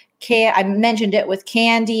with I mentioned it with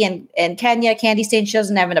Candy and Kenya. Candy saying she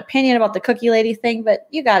doesn't have an opinion about the cookie lady thing, but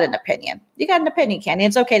you got an opinion. You got an opinion, Candy.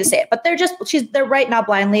 It's okay to say it. But they're right now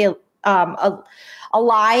blindly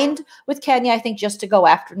aligned with Kenya, I think, just to go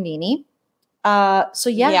after Nene. So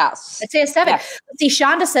yeah, yes. I'd say a 7. Yes. Let's see,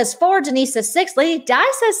 Shonda says 4, Denise says 6, Lady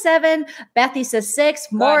Di says 7, Bethy says 6,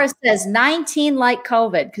 Morris says 19 like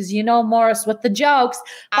COVID, because Morris with the jokes,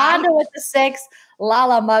 Fonda with the 6,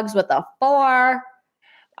 Lala Muggs with a 4.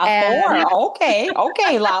 A 4. Okay,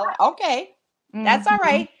 Lala. Okay. That's all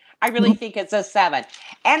right. I really think it's a 7.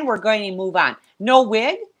 And we're going to move on. No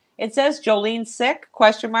wig. It says Jolene sick, ?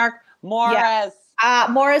 Morris. Yeah.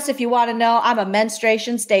 Morris, if you want to know, I'm a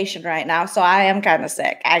menstruation station right now, so I am kind of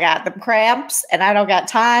sick. I got the cramps, and I don't got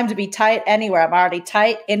time to be tight anywhere. I'm already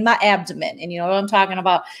tight in my abdomen, and you know what I'm talking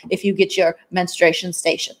about if you get your menstruation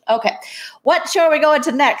station. Okay. What show are we going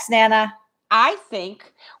to next, Nana? I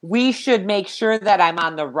think we should make sure that I'm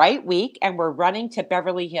on the right week, and we're running to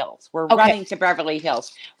Beverly Hills. We're running to Beverly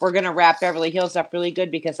Hills. We're going to wrap Beverly Hills up really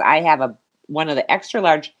good because I have one of the extra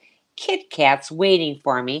large Kit Kats waiting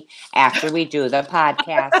for me after we do the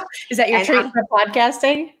podcast. Is that your treat for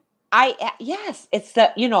podcasting? Yes, it's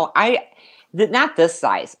not this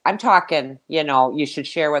size. I'm talking, you should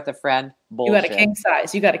share with a friend. Bullshit. You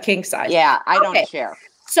got a king size. Yeah, I don't share.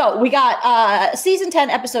 So we got season 10,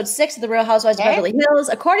 episode 6 of The Real Housewives of Beverly Hills.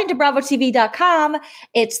 According to BravoTV.com,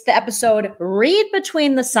 it's the episode Read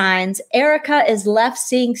Between the Signs. Erica is left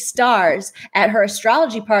seeing stars at her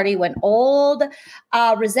astrology party when old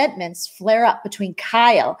resentments flare up between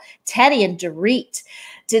Kyle, Teddy, and Dorit.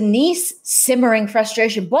 Denise, simmering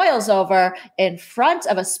frustration, boils over in front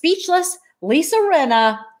of a speechless Lisa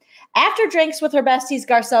Rinna. After drinks with her besties,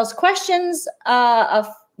 Garcelle's questions of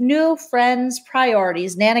new friends'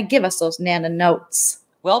 priorities. Nana, give us those Nana notes.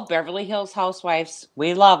 Well, Beverly Hills Housewives,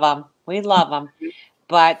 we love them. We love them.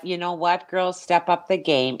 But you know what, girls? Step up the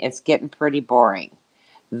game. It's getting pretty boring.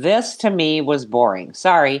 This, to me, was boring.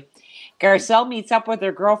 Sorry. Garcelle meets up with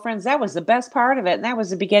her girlfriends. That was the best part of it, and that was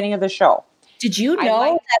the beginning of the show. Did you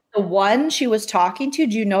know that the one she was talking to,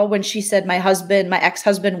 do you know when she said, my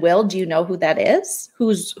ex-husband Will, do you know who that is?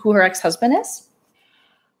 Who her ex-husband is?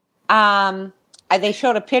 They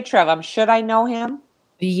showed a picture of him. Should I know him?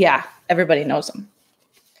 Yeah, everybody knows him.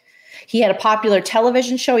 He had a popular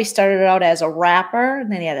television show. He started out as a rapper,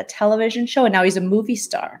 and then he had a television show, and now he's a movie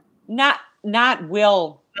star. Not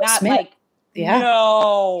Will. Not Smith. Like,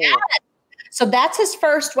 no. Yeah. So that's his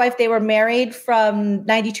first wife. They were married from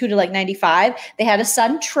 92 to like 95. They had a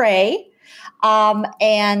son, Trey. Then he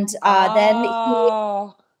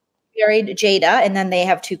married Jada, and then they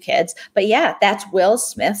have 2 kids. But yeah, that's Will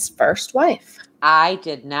Smith's first wife. I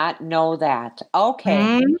did not know that. Okay.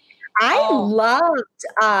 Mm-hmm. I loved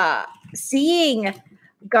seeing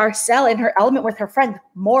Garcelle in her element with her friend.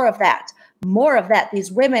 More of that.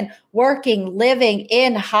 These women working, living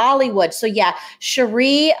in Hollywood. So yeah,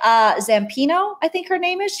 Cherie Zampino, I think her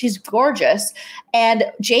name is. She's gorgeous. And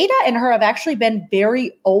Jada and her have actually been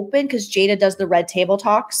very open because Jada does the Red Table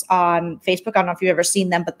Talks on Facebook. I don't know if you've ever seen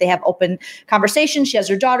them, but they have open conversations. She has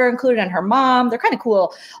her daughter included and her mom. They're kind of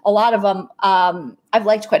cool. A lot of them. I've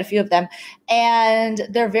liked quite a few of them. And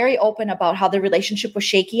they're very open about how their relationship was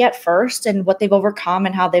shaky at first and what they've overcome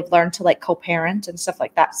and how they've learned to like co-parent and stuff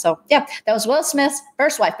like that. So yeah, that was Will Smith's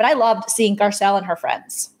first wife, but I loved seeing Garcelle and her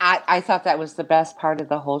friends. I thought that was the best part of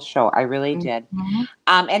the whole show. I really did. Mm-hmm.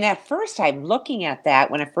 And at first I'm looking at that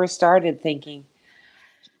when I first started thinking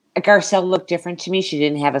Garcelle looked different to me. She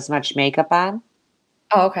didn't have as much makeup on.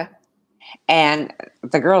 Oh, okay. And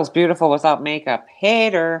the girl's beautiful without makeup.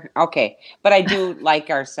 Hate her. Okay. But I do like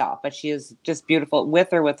Garcelle, but she is just beautiful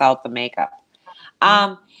with or without the makeup.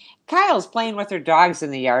 Kyle's playing with her dogs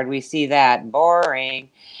in the yard. We see that. Boring.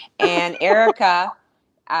 And Erica,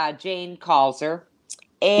 Jane calls her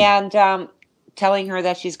and telling her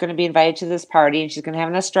that she's going to be invited to this party and she's going to have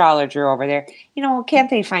an astrologer over there. Can't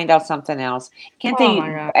they find out something else? Can't they?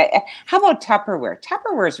 How about Tupperware?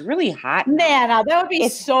 Tupperware is really hot. Nana, that would be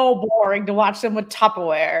so boring to watch them with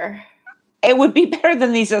Tupperware. It would be better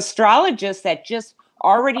than these astrologists that just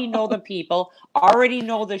already know the people, already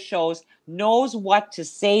know the shows, knows what to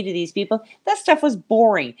say to these people. That stuff was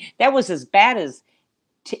boring. That was as bad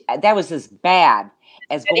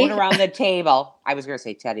as going around the table. I was going to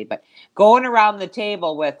say Teddy, but going around the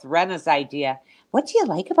table with Rena's idea. what do you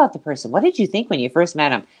like about the person? What did you think when you first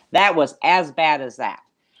met him? That was as bad as that.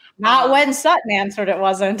 Not when Sutton answered, it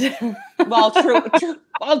wasn't. Well,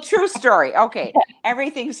 true story. Okay.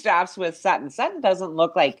 Everything stops with Sutton. Sutton doesn't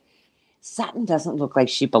look like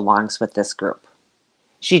she belongs with this group.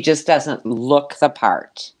 She just doesn't look the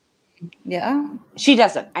part. Yeah. She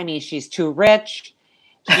doesn't. I mean, she's too rich.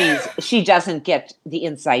 She doesn't get the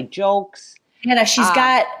inside jokes. She's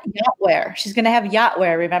got yacht wear. She's going to have yacht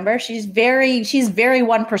wear. Remember, she's very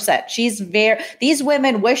 1%. These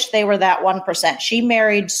women wish they were that 1%. She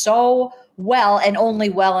married so well, and only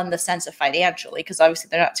well in the sense of financially, because obviously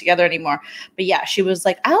they're not together anymore. But yeah, she was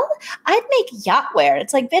like, I'd make yacht wear.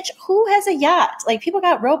 It's like, bitch, who has a yacht? Like, people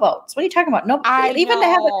got rowboats. What are you talking about? No, to have a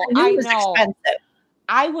canoe is expensive.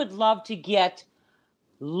 I would love to get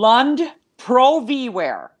Lund Pro V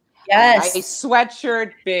wear. Yes. A nice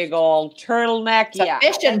sweatshirt, big old turtleneck. It's a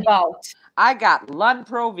fishing boat. I got Lund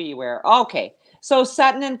Pro V wear. Okay. So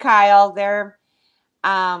Sutton and Kyle, they're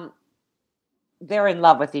in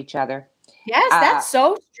love with each other. Yes, that's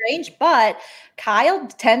so strange. But Kyle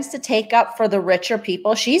tends to take up for the richer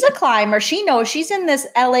people. She's a climber. She knows she's in this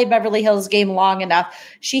LA Beverly Hills game long enough.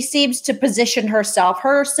 She seems to position herself.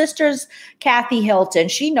 Her sister's Kathy Hilton.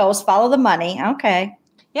 She knows follow the money. Okay.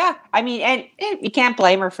 Yeah. I mean, and you can't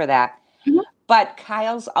blame her for that. Mm-hmm. But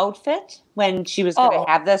Kyle's outfit when she was going to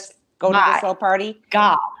have to this little party.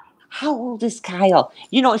 God. How old is Kyle?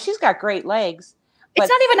 You know, she's got great legs. It's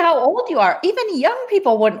not even how old you are. Even young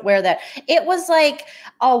people wouldn't wear that. It was like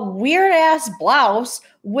a weird ass blouse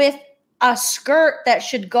with a skirt that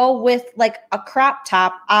should go with like a crop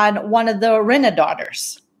top on one of the Rinna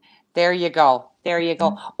daughters. There you go.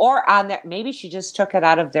 Mm-hmm. Or on that, maybe she just took it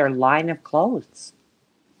out of their line of clothes.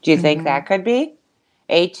 Do you think that could be?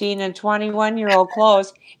 18 and 21-year-old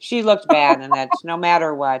clothes. She looked bad in that no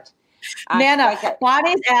matter what. Nana,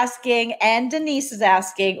 Bonnie's asking and Denise is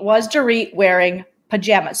asking, was Dorit wearing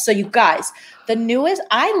pajamas? So you guys, the newest,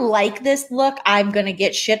 I like this look. I'm going to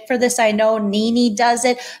get shit for this. I know Nene does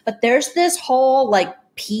it, but there's this whole like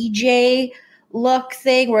PJ look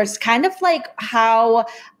thing where it's kind of like how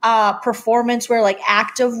performance wear, like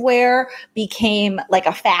active wear became like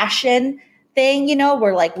a fashion thing, you know,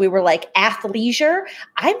 where like we were like athleisure.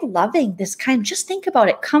 I'm loving this kind. Just think about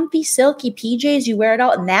it. Comfy, silky PJs. You wear it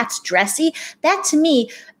out and that's dressy. That to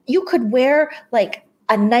me, you could wear like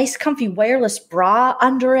a nice comfy wireless bra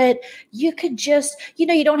under it. You could just, you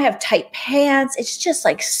know, you don't have tight pants. It's just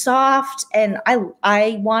like soft. And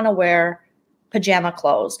I want to wear pajama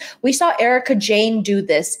clothes. We saw Erica Jane do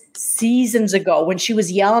this seasons ago when she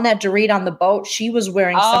was yelling at Dorit on the boat. She was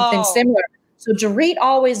wearing something similar. So Dorit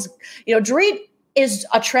always, you know, Dorit is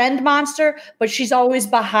a trend monster, but she's always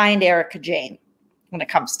behind Erica Jane when it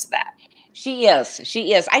comes to that. She is.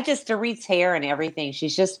 Dorit's hair and everything.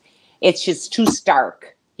 It's just too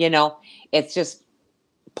stark, you know. It's just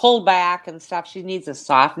pulled back and stuff. She needs a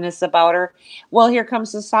softness about her. Well, here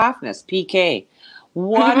comes the softness. PK.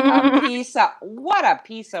 What a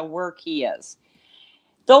piece of work he is.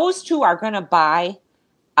 Those two are going to buy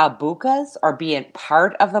Abukas or be a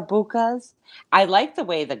part of Abukas. I like the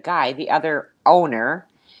way the other owner,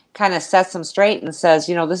 kind of sets them straight and says,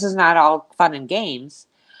 you know, this is not all fun and games.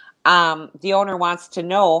 The owner wants to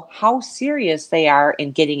know how serious they are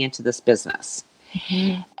in getting into this business.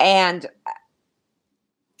 Mm-hmm. And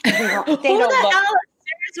they don't look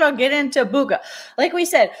serious about getting into Buka. Like we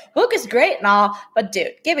said, Buka's great and all, but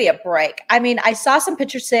dude, give me a break. I mean, I saw some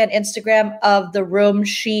pictures today on Instagram of the room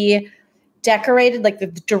she decorated, like the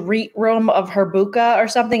Dorit room of her Buka or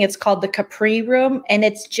something. It's called the Capri room, and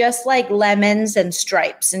it's just like lemons and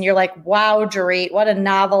stripes. And you're like, wow, Dorit, what a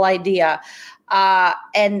novel idea.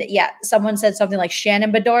 And yeah, someone said something like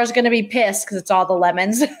Shannon Bedore is going to be pissed because it's all the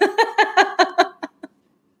lemons.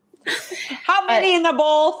 How many in the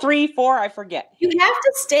bowl? 3, 4? I forget. You have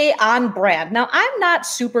to stay on brand. Now, I'm not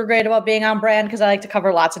super great about being on brand because I like to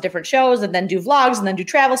cover lots of different shows and then do vlogs and then do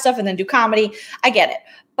travel stuff and then do comedy. I get it.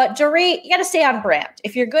 But Dorit, you got to stay on brand.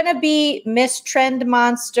 If you're going to be Miss Trend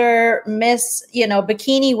Monster, Miss, you know,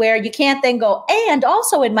 bikini wear, you can't then go, and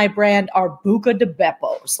also in my brand are Buca de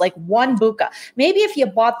Beppos, like one Buca. Maybe if you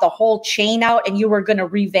bought the whole chain out and you were going to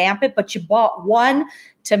revamp it, but you bought one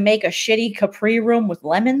to make a shitty Capri room with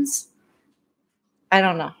lemons. I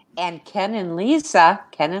don't know. And Ken and Lisa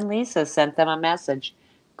sent them a message.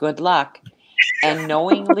 Good luck. And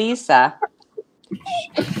knowing Lisa,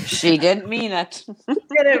 she didn't mean it.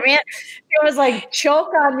 It was like,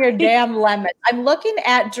 choke on your damn lemon. I'm looking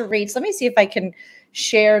at Dorit's. Let me see if I can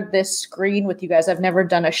share this screen with you guys. I've never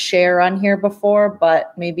done a share on here before,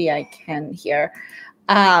 but maybe I can here.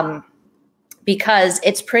 because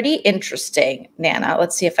it's pretty interesting. Nana,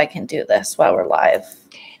 let's see if I can do this while we're live.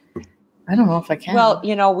 I don't know if I can. Well,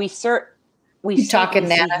 we talking,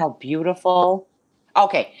 see Nana. how beautiful.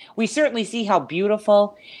 Okay, we certainly see how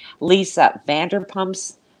beautiful Lisa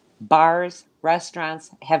Vanderpump's bars,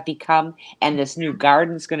 restaurants have become, and this new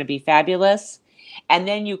garden's going to be fabulous. And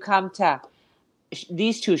then you come to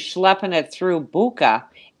these two schlepping it through Buka.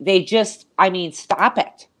 They just, stop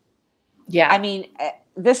it. Yeah.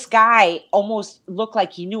 This guy almost looked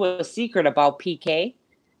like he knew a secret about PK.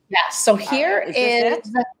 Yeah. So here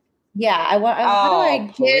is yeah. How do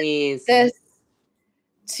I get this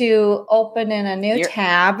to open in a new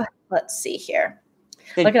tab? Let's see here.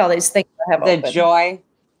 Look at all these things I have open. The joy.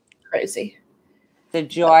 Crazy. The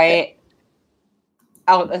joy. Okay.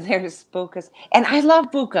 Oh, there's Buka's. And I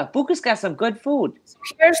love Buka. Buka's got some good food.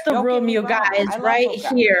 Here's the room, you guys, right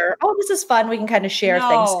here. Oh, this is fun. We can kind of share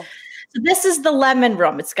things. So this is the lemon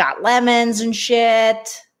room. It's got lemons and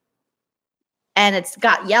shit. And it's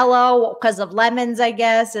got yellow because of lemons, I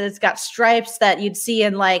guess. And it's got stripes that you'd see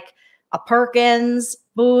in like a Perkins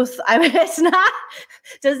booth. It's not.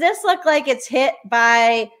 Does this look like it's hit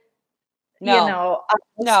by, no.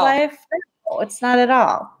 Life? No, it's not at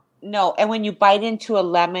all. No, and when you bite into a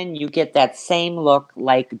lemon, you get that same look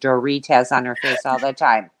like Dorit has on her face all the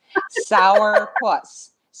time. Sour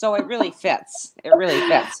puss. So it really fits. It really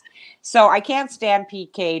fits. So I can't stand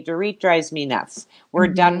PK. Dorit drives me nuts. We're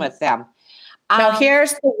done with them. Now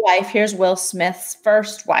here's the wife. Here's Will Smith's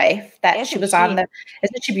first wife that she was on.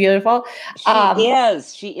 Isn't she beautiful? She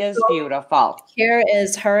is. She is beautiful. Here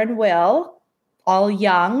is her and Will, all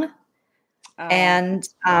young. And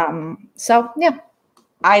so, yeah.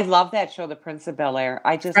 I love that show, The Prince of Bel-Air.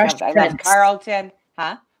 I just love that. And Carlton,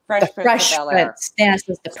 Fresh Prince of Bel-Air. Yes,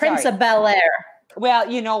 the Prince of Bel-Air. Well,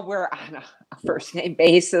 we're on a first name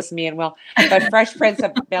basis, me and Will. But Fresh Prince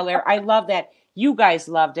of Bel-Air, I love that. You guys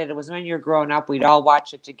loved it. It was when you were growing up. We'd all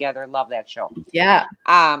watch it together. Love that show. Yeah.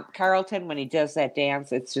 Carlton, when he does that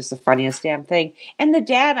dance, it's just the funniest damn thing. And the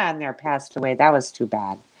dad on there passed away. That was too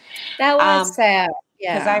bad. That was sad.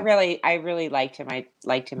 Yeah. Because I really liked him. I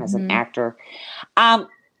liked him as an actor.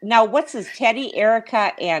 Now, what's his Teddy,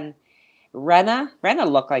 Erica, and Renna? Renna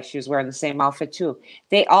looked like she was wearing the same outfit too.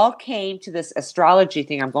 They all came to this astrology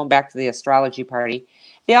thing. I'm going back to the astrology party.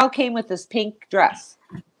 They all came with this pink dress.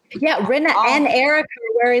 Yeah, Renna and Erica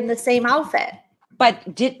were wearing the same outfit.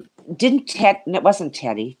 But didn't Ted? It wasn't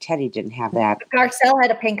Teddy. Teddy didn't have that. Garcelle had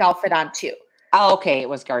a pink outfit on too. Oh, okay. It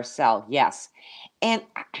was Garcelle. Yes, and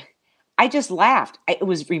I just laughed. It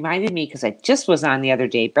was reminded me because I just was on the other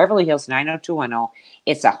day, Beverly Hills 90210.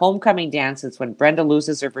 It's a homecoming dance. It's when Brenda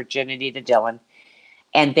loses her virginity to Dylan.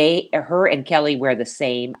 And her and Kelly wear the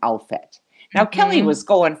same outfit. Now, Kelly was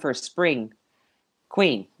going for spring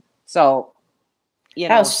queen. So,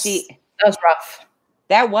 that was rough.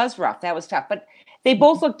 That was rough. That was tough. But they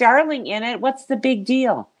both look darling in it. What's the big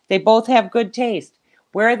deal? They both have good taste.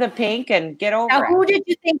 Wear the pink and get over it. Now, who did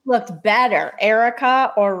you think looked better,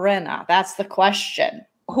 Erica or Renna? That's the question.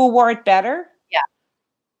 Who wore it better? Yeah.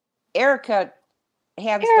 Erica,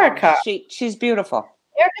 hands down. She's beautiful.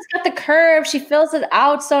 Erica's got the curve. She fills it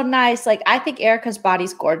out so nice. Like, I think Erica's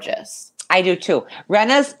body's gorgeous. I do too.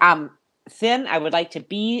 Renna's thin. I would like to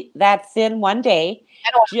be that thin one day.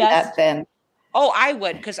 I don't want to be that thin. Oh, I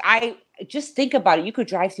would, because I just think about it. You could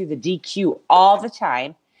drive through the DQ all the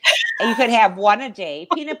time. And you could have one a day.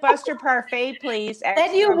 Peanut butter parfait, please.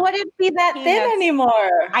 Then you wouldn't be that thin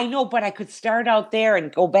anymore. I know, but I could start out there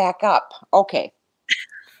and go back up. Okay.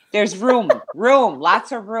 There's room,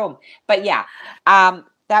 lots of room. But yeah,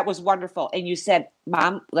 that was wonderful. And you said,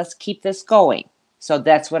 Mom, let's keep this going. So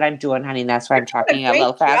that's what I'm doing, honey. That's why I'm talking a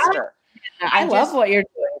little faster. I love what you're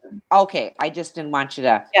doing. Okay. I just didn't want you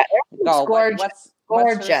to go. Gorgeous.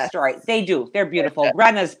 What's her story? They do. They're beautiful.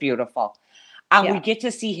 Renna's beautiful. We get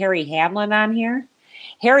to see Harry Hamlin on here.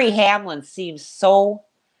 Harry Hamlin seems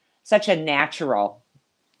such a natural,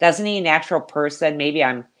 doesn't he? A natural person.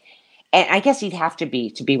 And I guess he'd have to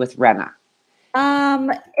be with Renna.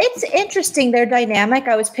 It's interesting. Their dynamic.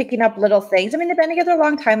 I was picking up little things. I mean, they've been together a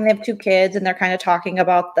long time. They have 2 kids, and they're kind of talking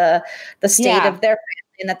about the state of their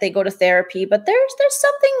family and that they go to therapy. But there's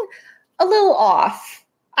something a little off,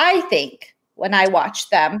 I think, when I watch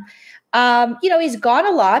them. He's gone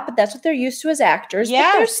a lot, but that's what they're used to as actors.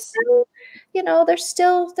 Yes. But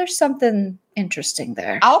there's something interesting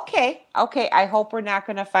there. Okay. I hope we're not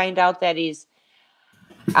going to find out that he's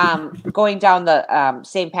going down the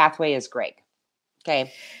same pathway as Greg.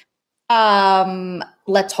 Okay.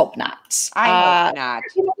 Let's hope not. I hope not.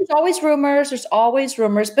 There's always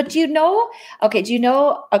rumors. But do you know?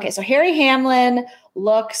 Okay, so Harry Hamlin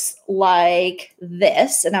looks like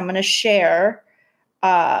this. And I'm going to share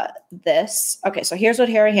this. Okay, so here's what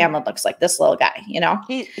Harry Hamlin looks like, this little guy,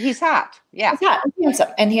 He's hot. Yeah. He's hot, he's handsome.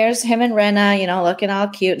 And here's him and Renna, looking all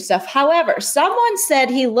cute and stuff. However, someone said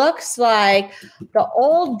he looks like the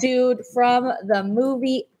old dude from the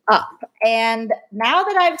movie Up. And now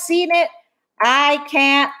that I've seen it, I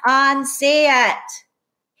can't unsee it.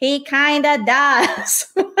 He kind of does.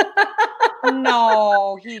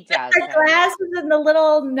 No, he doesn't. The glasses and the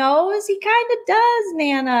little nose, he kind of does,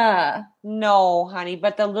 Nana. No, honey,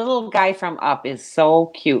 but the little guy from Up is so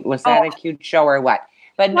cute. Was that a cute show or what?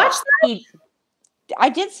 But no, I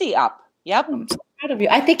did see Up. Yep. I'm so proud of you.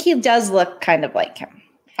 I think he does look kind of like him.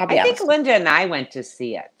 I think Linda and I went to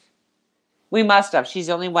see it. We must have. She's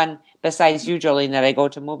the only one besides you, Jolene, that I go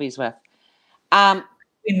to movies with.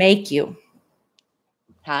 We make you.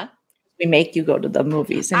 Huh? We make you go to the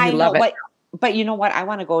movies and you love it. But you know what? I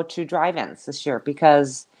want to go to drive-ins this year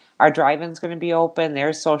because our drive-in's going to be open.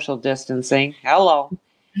 There's social distancing. Hello.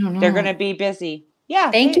 They're going to be busy.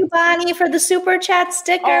 Yeah. Thank you, Bonnie, for the super chat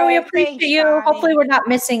sticker. We appreciate you. Bonnie. Hopefully we're not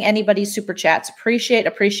missing anybody's super chats. Appreciate.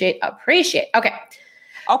 Okay.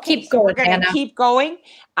 Keep going. We're going to keep going.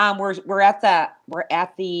 We're at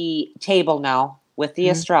the table now with the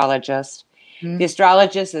astrologist. Mm-hmm. The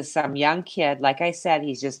astrologist is some young kid. Like I said,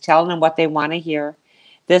 he's just telling them what they want to hear.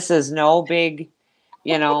 This is no big,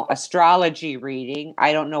 astrology reading.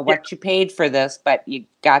 I don't know what you paid for this, but you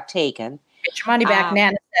got taken. Get your money back,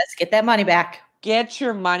 Nana says. Get that money back. Get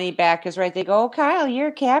your money back is right. They go, Kyle, you're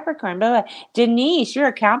a Capricorn. Blah, blah. Denise, you're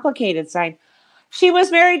a complicated sign. She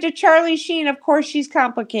was married to Charlie Sheen. Of course she's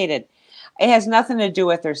complicated. It has nothing to do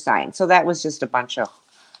with her sign. So that was just a bunch of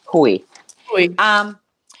hooey. Do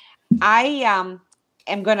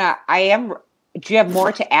you have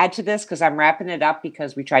more to add to this? Because I'm wrapping it up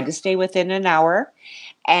because we tried to stay within an hour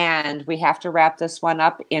and we have to wrap this one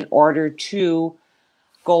up in order to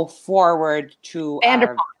go forward to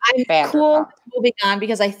Vanderpump. I'm cool moving on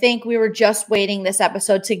because I think we were just waiting this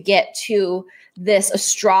episode to get to this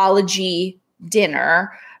astrology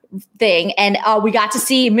dinner thing. And we got to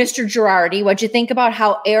see Mr. Girardi. What'd you think about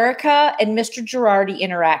how Erica and Mr. Girardi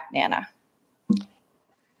interact, Nana?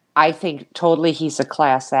 I think totally he's a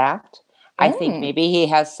class act. I think maybe he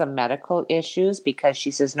has some medical issues because she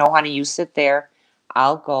says, no, honey, you sit there.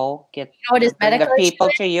 I'll go get his medical the people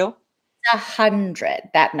to you. 100.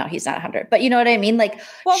 No, he's not 100. But you know what I mean? Like,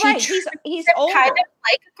 right. He's older. Kind of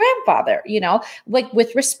like a grandfather, like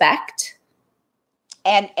with respect.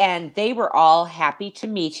 And they were all happy to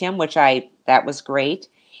meet him, that was great.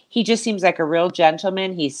 He just seems like a real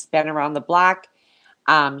gentleman. He's been around the block.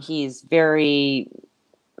 He's very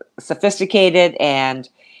sophisticated and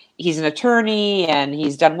he's an attorney and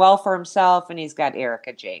he's done well for himself and he's got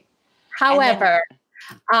Erica Jane. However,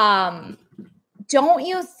 don't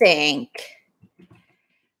you think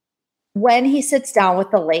when he sits down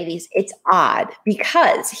with the ladies, it's odd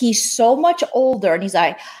because he's so much older and he's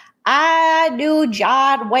like, I knew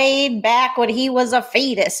John Wayne back when he was a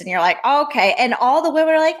fetus. And you're like, okay. And all the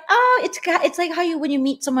women are like, oh, it's like how when you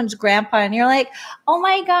meet someone's grandpa and you're like, oh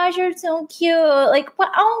my gosh, you're so cute. Like,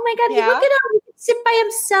 what? Oh my God, look at him. He can sit by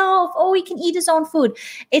himself. Oh, he can eat his own food.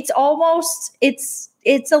 It's almost, it's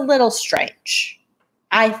a little strange,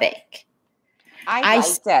 I think. I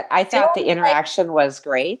liked it. I thought the interaction was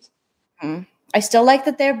great. I still like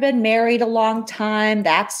that they've been married a long time.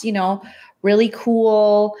 That's, really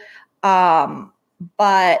cool.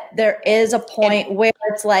 But there is a point where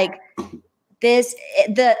it's like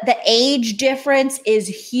the age difference is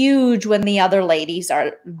huge when the other ladies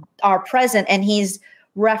are present and he's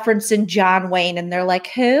referencing John Wayne and they're like,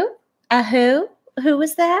 who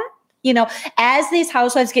was that? As these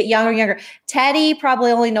housewives get younger and younger, Teddy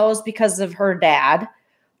probably only knows because of her dad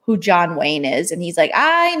who John Wayne is. And he's like,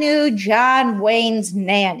 I knew John Wayne's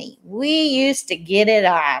nanny. We used to get it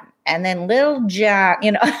on. And then little John,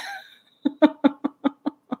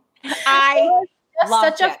 I love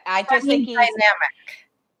such it. I just think he's dynamic.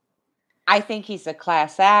 I think he's a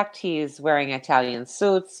class act. He's wearing Italian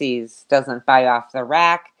suits. He doesn't buy off the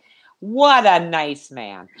rack. What a nice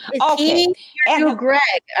man. Okay. Greg,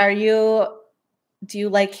 do you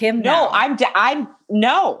like him no,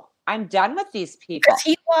 now? I'm done with these people. Because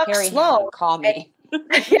he walks Harry slow. Call me.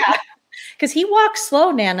 Yeah. Because he walks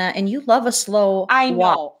slow, Nana, and you love a slow I know.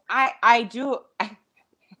 Walk. I do.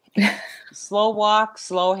 Slow walk,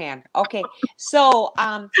 slow hand. Okay. So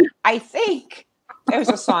I think there's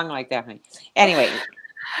a song like that. Anyway,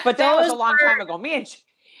 but that was a long time ago.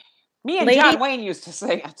 Me and Lady, John Wayne used to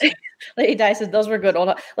sing it. Lady Di says those were good old.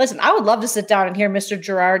 Listen, I would love to sit down and hear Mr.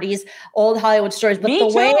 Girardi's old Hollywood stories, but Me the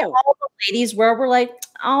way too. all the ladies were like,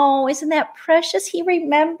 oh, isn't that precious? He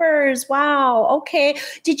remembers. Wow. Okay.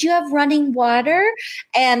 Did you have running water?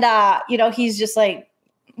 And he's just like,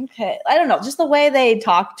 okay. I don't know. Just the way they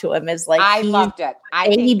talk to him is like I he's loved it. I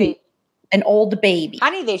baby, think an old baby.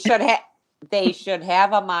 honey, they should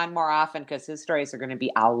have him on more often because his stories are going to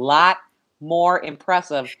be a lot more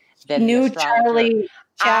impressive than New the astrologer. Charlie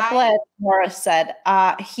Chaplin, Morris said.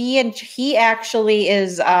 He actually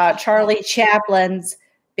is Charlie Chaplin's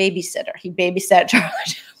babysitter. He babysat Charlie.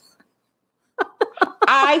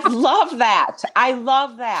 I love that. I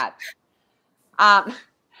love that.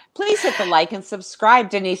 Please hit the like and subscribe.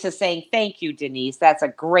 Denise is saying, thank you, Denise. That's a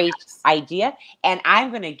great idea. And I'm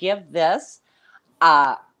going to give this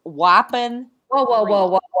whopping.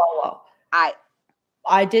 Whoa.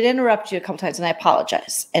 I did interrupt you a couple times and I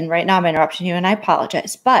apologize. And right now I'm interrupting you and I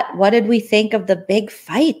apologize. But what did we think of the big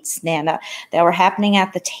fights, Nana, that were happening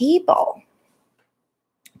at the table?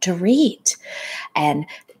 Dorit and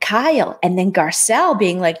Kyle, and then Garcelle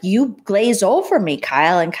being like, you glaze over me,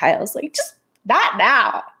 Kyle. And Kyle's like, just not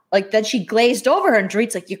now. Like, then she glazed over her, and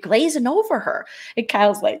Dorit's like, you're glazing over her. And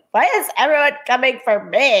Kyle's like, why is everyone coming for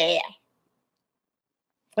me?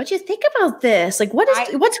 What do you think about this? Like, what's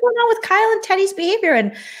going on with Kyle and Teddy's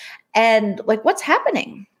behavior, and like, what's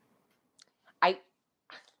happening? I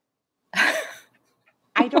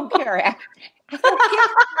don't care. I don't care.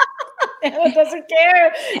 Anna doesn't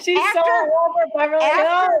care. She's so over Beverly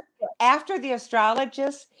Hills. After the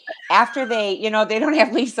astrologist, after they don't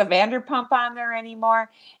have Lisa Vanderpump on there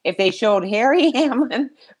anymore. If they showed Harry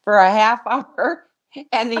Hamlin for a half hour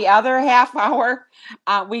and the other half hour,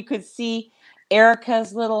 we could see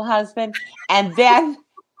Erica's little husband, and then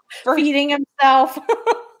feeding himself.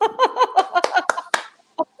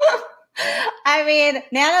 I mean,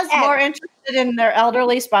 Nana's more interested in their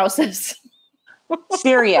elderly spouses.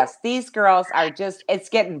 Serious. These girls are it's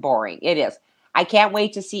getting boring. It is. I can't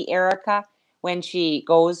wait to see Erica when she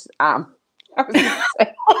goes. What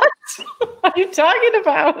are you talking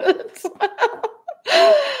about?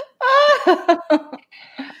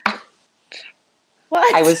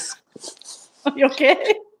 What? I was. Are you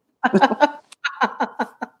okay?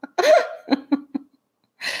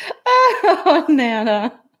 Oh,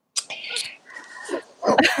 Nana.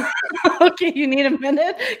 Okay, you need a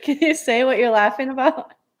minute? Can you say what you're laughing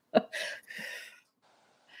about?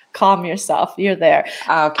 Calm yourself. You're there. Okay.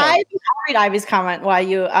 I'll read Ivy's comment while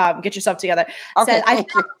you get yourself together. Okay, Said, I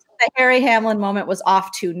thought the Harry Hamlin moment was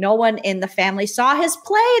off too. No one in the family saw his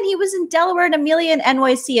play, and he was in Delaware and Amelia in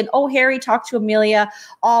NYC. And Harry talked to Amelia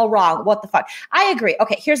all wrong. What the fuck? I agree.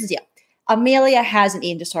 Okay, here's the deal. Amelia has an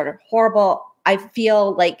eating disorder. Horrible. I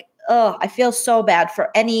feel like I feel so bad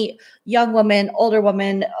for any young woman,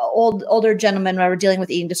 older gentleman who are dealing with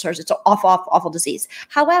eating disorders. It's an awful disease.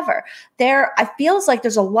 However, I feels like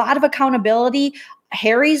there's a lot of accountability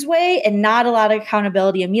Harry's way and not a lot of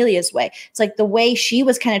accountability Amelia's way. It's like the way she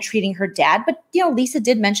was kind of treating her dad. But, Lisa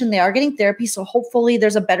did mention they are getting therapy, so hopefully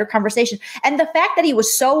there's a better conversation. And the fact that he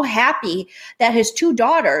was so happy that his two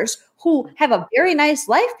daughters, who have a very nice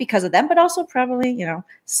life because of them, but also probably,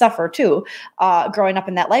 suffer too, growing up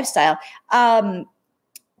in that lifestyle,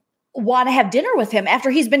 want to have dinner with him after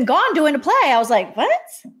he's been gone doing a play. I was like,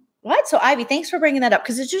 what? So Ivy, thanks for bringing that up.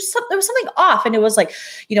 Cause it's just, there was something off. And it was like,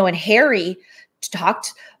 when Harry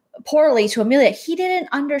talked poorly to Amelia, he didn't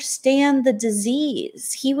understand the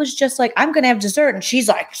disease. He was just like, I'm going to have dessert. And she's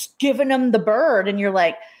like giving him the bird. And you're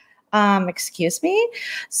like, excuse me.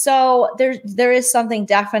 So there is something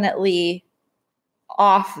definitely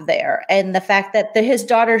off there. And the fact that his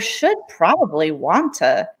daughter should probably want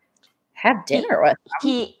to have dinner with him.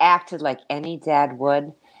 He acted like any dad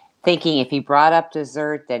would, thinking if he brought up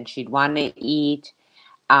dessert, then she'd want to eat.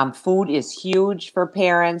 Food is huge for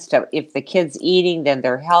parents. If the kid's eating, then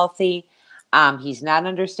they're healthy. He's not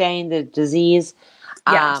understanding the disease.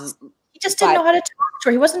 Yes. He just didn't know how to talk to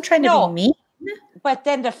her. He wasn't trying to be mean. But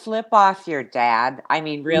then to flip off your dad, I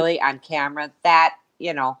mean, really on camera, that,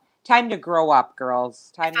 time to grow up,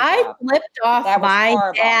 girls. I flipped off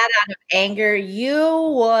my dad out of anger.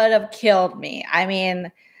 You would have killed me. I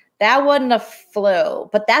mean, that wouldn't have flew.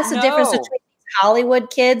 But that's the difference between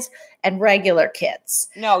Hollywood kids and regular kids.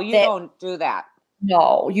 No, you don't do that.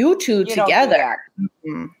 No, you two together.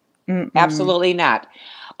 Absolutely not.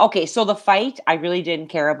 Okay, so the fight, I really didn't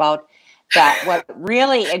care about. That what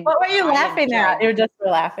really? What were you laughing at? You just were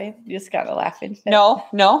laughing. You just got to laughing. No.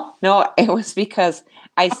 It was because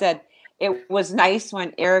I said it was nice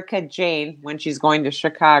when Erica Jane, when she's going to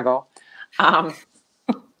Chicago,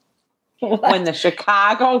 when the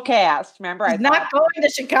Chicago cast, remember? She's not going to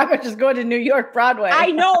Chicago, she's going to New York Broadway.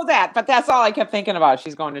 I know that, but that's all I kept thinking about.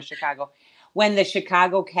 She's going to Chicago. When the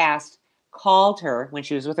Chicago cast called her when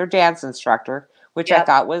she was with her dance instructor, which I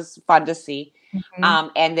thought was fun to see. Mm-hmm.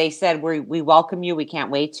 And they said, we welcome you. We can't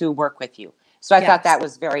wait to work with you. So I thought that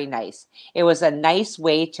was very nice. It was a nice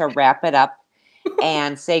way to wrap it up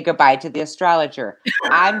and say goodbye to the astrologer.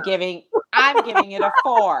 I'm giving it a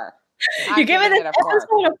 4. You're giving it a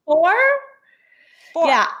 4? 4?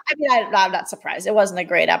 Yeah, I mean, I'm not surprised. It wasn't a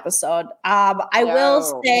great episode. I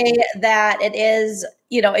will say that it is,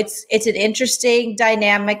 it's an interesting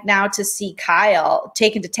dynamic now to see Kyle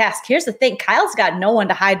taken to task. Here's the thing. Kyle's got no one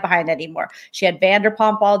to hide behind anymore. She had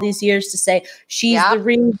Vanderpump all these years to say she's the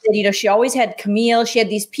reason, she always had Camille. She had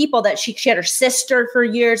these people that she had her sister for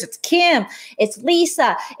years. It's Kim. It's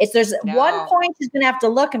Lisa. There's one point she's going to have to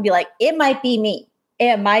look and be like, it might be me.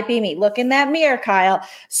 It might be me. Look in that mirror, Kyle.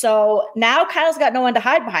 So now Kyle's got no one to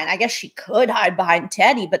hide behind. I guess she could hide behind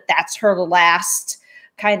Teddy, but that's her last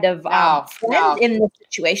kind of friend in the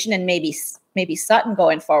situation, and maybe Sutton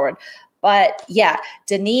going forward. But yeah,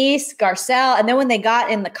 Denise, Garcelle, and then when they got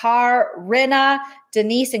in the car, Rinna,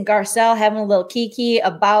 Denise, and Garcelle having a little kiki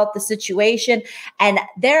about the situation, and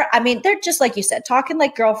they're just like you said, talking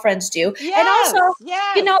like girlfriends do. Yes, and also,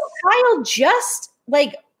 Kyle just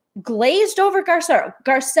glazed over Garcelle.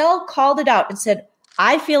 Garcelle called it out and said,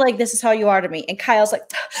 I feel like this is how you are to me. And Kyle's like,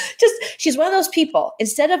 she's one of those people.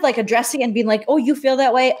 Instead of like addressing and being like, oh, you feel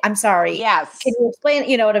that way? I'm sorry. Yes. Can you explain?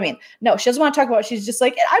 You know what I mean? No, she doesn't want to talk about it. She's just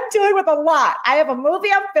like, I'm dealing with a lot. I have a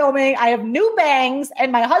movie I'm filming. I have new bangs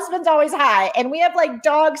and my husband's always high. And we have like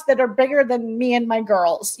dogs that are bigger than me and my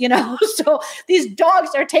girls, So these dogs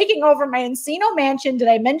are taking over my Encino mansion. Did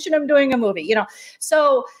I mention I'm doing a movie?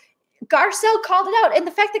 So Garcelle called it out. And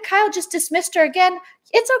the fact that Kyle just dismissed her again,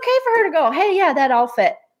 it's okay for her to go, hey, yeah, that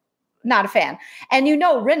outfit, not a fan. And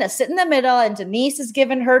Rinna's sitting in the middle and Denise is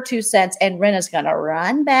giving her 2 cents and Rinna's going to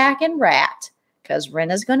run back and rat because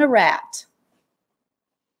Rinna's going to rat.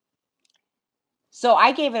 So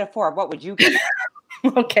I gave it a 4. What would you give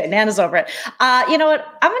it? Okay, Nana's over it. You know what?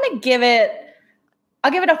 I'll give it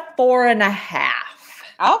a 4.5.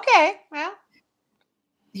 Okay, well.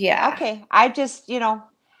 Yeah. Okay, I just,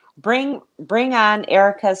 bring on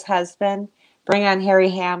Erica's husband. Bring on Harry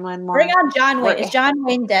Hamlin more. Bring on John Wayne. Is John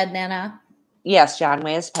Wayne dead, Nana? Yes, John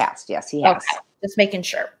Wayne has passed. Yes, he has. Okay. Just making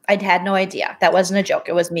sure. I had no idea. That wasn't a joke.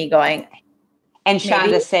 It was me going. And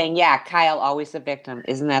Shonda's saying, yeah, Kyle always the victim.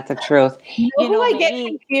 Isn't that the truth? I get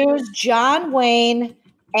confused? John Wayne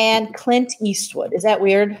and Clint Eastwood. Is that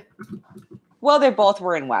weird? Well, they both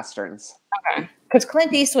were in Westerns. Okay. Because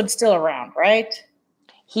Clint Eastwood's still around, right?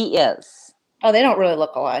 He is. Oh, they don't really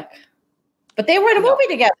look alike. But they were in a movie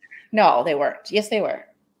together. No, they weren't. Yes, they were.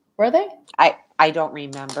 Were they? I don't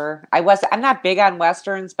remember. I'm not big on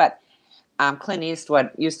Westerns, but Clint Eastwood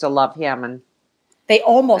used to love him, and they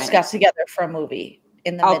almost got together for a movie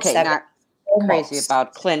in the mid-70s. Not crazy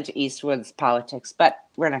about Clint Eastwood's politics, but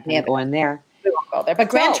we're not going to go in there. We won't go there. But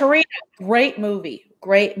Gran Torino, great movie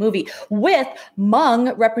with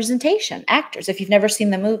Hmong representation, actors. If you've never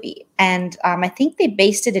seen the movie, and I think they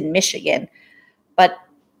based it in Michigan, but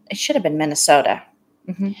it should have been Minnesota.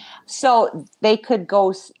 Mm-hmm. So Erica could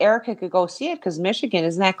go see it because Michigan,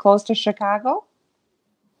 isn't that close to Chicago?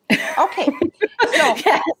 Okay. So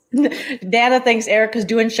yes. Dana thinks Erica's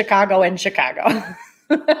doing Chicago in Chicago.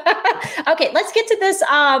 Okay, let's get to this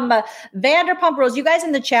Vanderpump Rules. You guys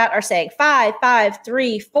in the chat are saying 5, 5,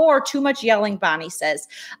 3, 4. Too much yelling, Bonnie says.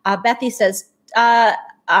 Bethy says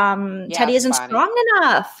Teddy isn't Bonnie. Strong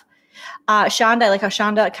enough. Shonda, I like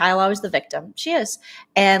how Kyle always the victim. She is.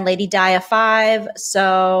 And Lady Di 5.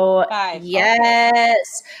 So 5.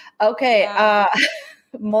 yes. Okay. Yeah.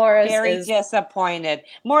 Morris very is disappointed.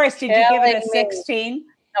 Morris, did you give it a 16?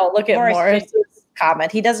 No, look at Morris's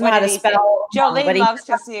comment. He doesn't know how to spell. Jolene loves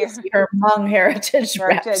to see her Hmong heritage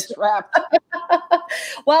rep.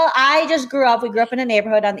 Well, we grew up in a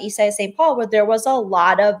neighborhood on the east side of St. Paul where there was a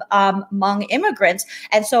lot of Hmong immigrants.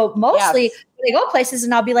 And so mostly they go places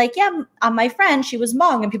and I'll be like, yeah, my friend, she was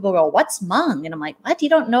Hmong. And people go, what's Hmong? And I'm like, what? You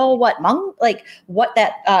don't know what Hmong, like what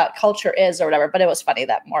that culture is or whatever. But it was funny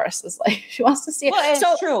that Morris is like, she wants to see it. Well,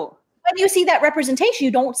 it's true. When you see that representation,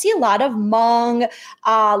 you don't see a lot of Hmong,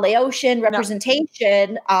 Laotian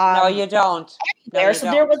representation. No, you don't. There was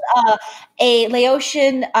a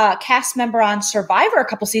Laotian cast member on Survivor a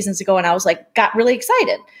couple seasons ago, and I was like, got really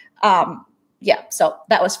excited. So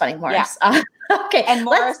that was funny, Morris. Yeah. Okay, and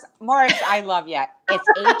Morris, I love you. It's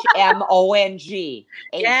HMONG.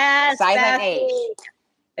 Yes, silent H.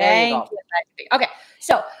 Thank you. Okay,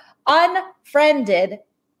 so unfriended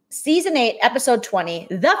season 8, episode 20,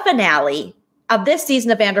 the finale of this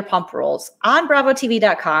season of Vanderpump Rules on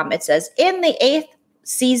BravoTV.com. It says, in the 8th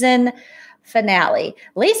season finale,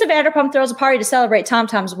 Lisa Vanderpump throws a party to celebrate Tom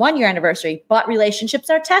Tom's 1-year anniversary, but relationships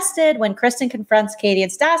are tested when Kristen confronts Katie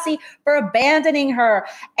and Stassi for abandoning her,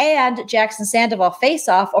 and Jackson Sandoval face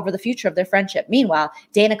off over the future of their friendship. Meanwhile,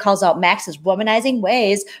 Dana calls out Max's womanizing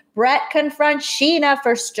ways, Brett confronts Sheena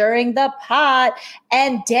for stirring the pot,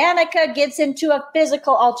 and Danica gets into a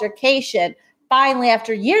physical altercation. Finally,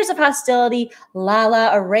 after years of hostility,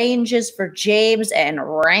 Lala arranges for James and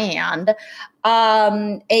Rand,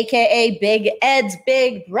 aka Big Ed's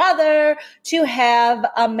big brother, to have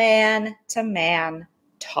a man-to-man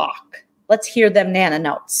talk. Let's hear them Nana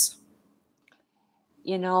notes.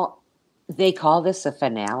 You know, they call this a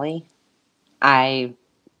finale. They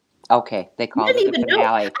called it the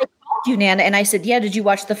finale. I called you, Nana, and I said, yeah, did you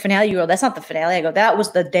watch the finale? You go, that's not the finale. I go, that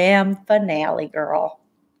was the damn finale, girl.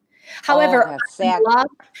 However, I love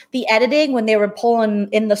the editing when they were pulling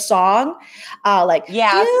in the song, like,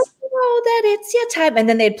 yes. You know that it's your time. And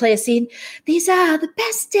then they'd play a scene. These are the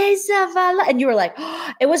best days of our life. And you were like,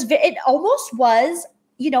 oh, it almost was,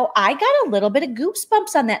 I got a little bit of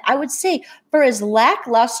goosebumps on that. I would say for as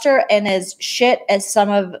lackluster and as shit as some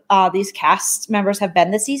of these cast members have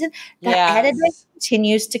been this season, the editing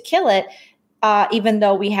continues to kill it. Even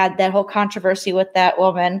though we had that whole controversy with that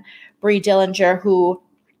woman, Brie Dillinger, who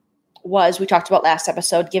we talked about last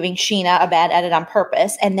episode, giving Sheena a bad edit on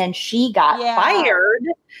purpose, and then she got fired.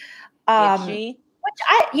 Did she? Which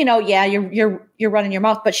you're running your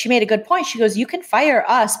mouth, but she made a good point. She goes, "You can fire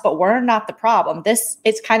us, but we're not the problem.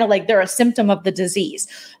 It's kind of like they're a symptom of the disease.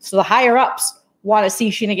 So the higher ups want to see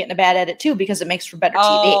Sheena getting a bad edit too because it makes for better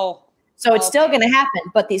TV. So it's still going to happen.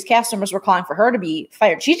 But these cast members were calling for her to be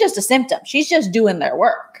fired. She's just a symptom. She's just doing their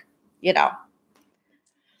work,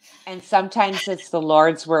 And sometimes it's the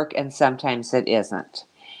Lord's work and sometimes it isn't.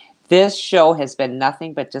 This show has been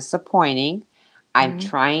nothing but disappointing. I'm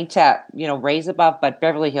trying to, raise above, but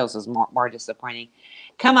Beverly Hills is more disappointing.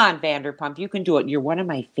 Come on, Vanderpump. You can do it. You're one of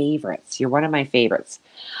my favorites.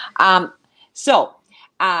 So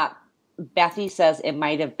Bethy says it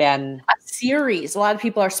might have been a series. A lot of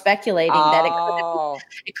people are speculating that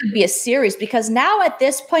it could be a series because now at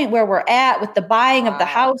this point where we're at with the buying of the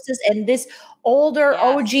houses and this older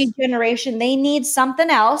OG generation, they need something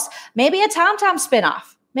else. Maybe a Tom Tom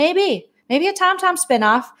spinoff. Maybe a Tom Tom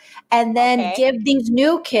spinoff, and then give these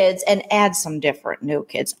new kids and add some different new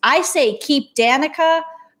kids. I say keep Danica,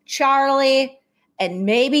 Charlie, and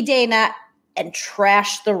maybe Dana, and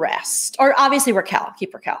trash the rest. Or obviously Raquel.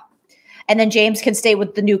 Keep Raquel. And then James can stay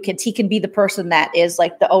with the new kids. He can be the person that is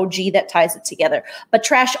like the OG that ties it together. But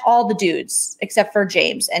trash all the dudes except for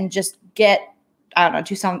James and just get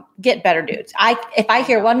better dudes. If I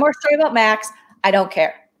hear one more story about Max, I don't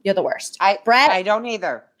care. You're the worst. Brett, I don't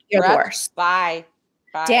either. You're the worst. Bye.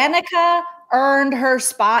 Danica earned her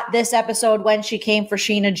spot this episode when she came for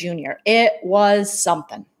Sheena Jr. It was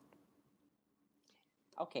something.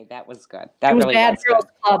 Okay, that was good. It was Bad Girls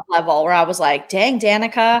Club level where I was like, dang,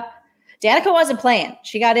 Danica. Danica wasn't playing.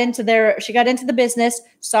 She got into the business,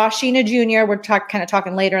 saw Sheena Jr. We're kind of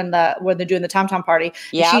talking later when they're doing the Tom Tom party.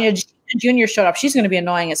 Yeah. Sheena Jr. showed up. She's going to be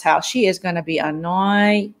annoying as hell. She is going to be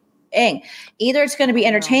annoying. Either it's going to be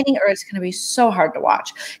entertaining or it's going to be so hard to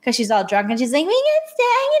watch because she's all drunk and she's like, we can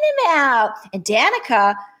stand him out. And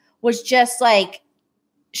Danica was just like,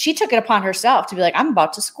 she took it upon herself to be like, I'm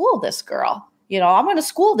about to school this girl. I'm going to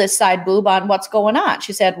school this side boob on what's going on.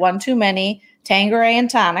 She's had one too many Tanqueray and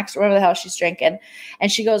tonics, whatever the hell she's drinking. And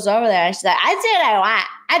she goes over there and she's like, I did what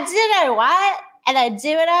I want. And I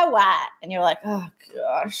do what I want. And you're like, oh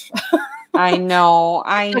gosh. I know.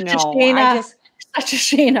 Such a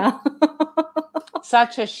Sheena.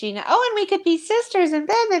 Such a Sheena. Oh, and we could be sisters and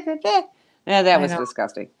blah, blah, blah, blah. Yeah, that was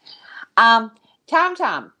disgusting. Tom,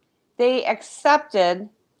 they accepted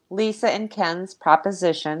Lisa and Ken's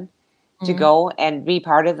proposition to go and be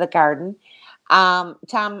part of the garden.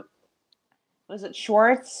 Tom, was it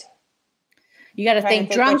Schwartz? You got to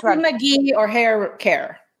think Drunky McGee or hair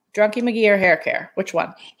care. Drunky McGee or hair care. Which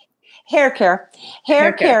one? Hair care.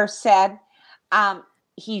 Hair care said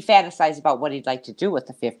he fantasized about what he'd like to do with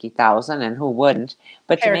the $50,000 and who wouldn't.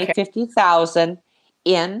 But to make $50,000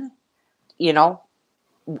 in,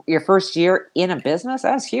 your first year in a business,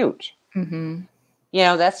 that's huge. Mm-hmm.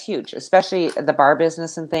 That's huge, especially the bar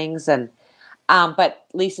business and things. And but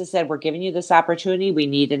Lisa said, we're giving you this opportunity. We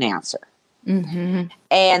need an answer. Mm-hmm.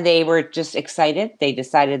 And they were just excited. They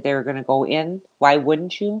decided they were going to go in. Why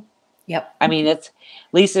wouldn't you? Yep. I mean,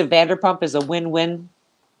 Lisa Vanderpump is a win-win.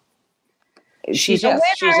 She's a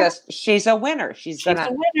winner. She's a winner. She's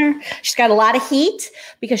got a lot of heat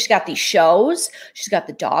because she's got these shows. She's got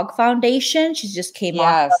the Dog Foundation. She just came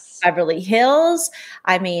off of Beverly Hills.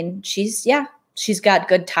 I mean, she's got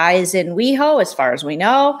good ties in WeHo as far as we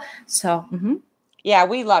know. So, yeah,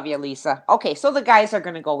 we love you, Lisa. Okay, so the guys are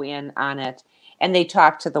going to go in on it, and they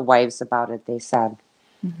talked to the wives about it. They said,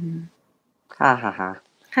 "Ha ha ha,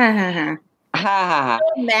 ha ha ha."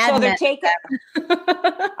 So they're taking.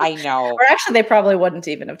 I know. Or actually, they probably wouldn't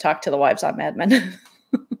even have talked to the wives on Mad Men.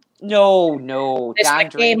 No. They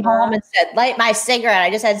just came home and said, "Light my cigarette.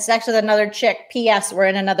 I just had sex with another chick. P.S. We're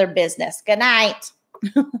in another business. Good night."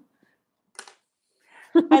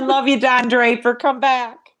 I love you, Don Draper. Come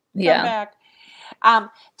back. Come back.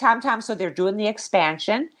 Tom. So they're doing the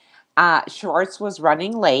expansion. Schwartz was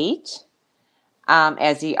running late,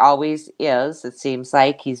 as he always is. It seems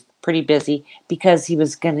like he's pretty busy because he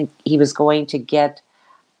was going to get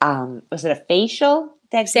was it a facial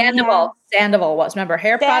that Sandoval was, remember,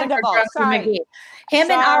 hair product McGee. And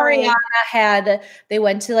Ariana they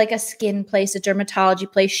went to like a skin place, a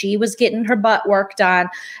dermatology place. She was getting her butt worked on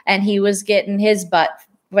and he was getting his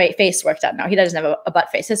face worked on. No, he doesn't have a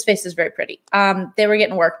butt face. His face is very pretty. They were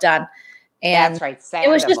getting work done. And that's right.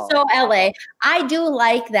 Sandoval. It was just so LA. I do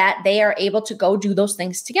like that they are able to go do those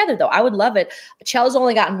things together, though. I would love it. Chel's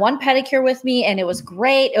only gotten one pedicure with me, and it was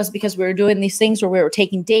great. It was because we were doing these things where we were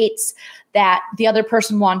taking dates that the other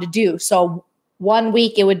person wanted to do. So one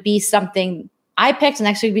week it would be something I picked, and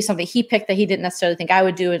next week would be something he picked that he didn't necessarily think I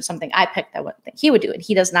would do, and something I picked that I wouldn't think he would do. And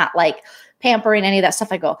he does not like pampering, any of that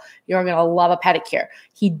stuff. I go, "You're going to love a pedicure."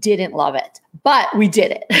 He didn't love it, but we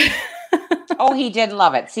did it. Oh, he did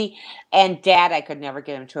love it. See, and Dad, I could never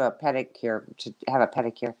get him to have a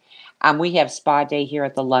pedicure. We have spa day here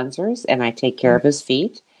at the Lunzers, and I take care of his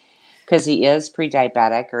feet because he is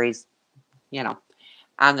pre-diabetic, or he's,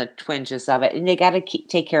 on the twinges of it, and they got to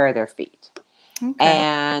take care of their feet. Okay.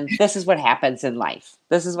 And this is what happens in life.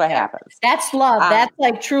 This is what happens. That's love. That's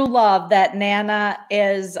like true love. That Nana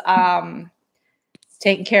is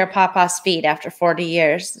taking care of Papa's feet after 40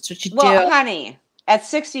 years. That's what you do. Well, honey. At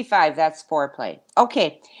 65, that's foreplay.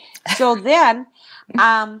 Okay, so then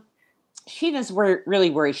Sheena's really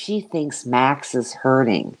worried. She thinks Max is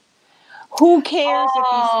hurting. Who cares if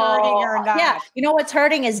he's hurting or not? Yeah, you know what's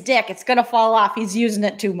hurting? His dick. It's going to fall off. He's using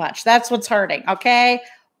it too much. That's what's hurting, okay?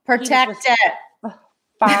 Protect it.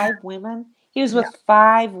 5 women? He was with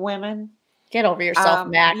 5 women. Get over yourself,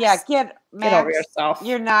 Max. Yeah, Max, get over yourself.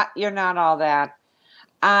 You're not all that.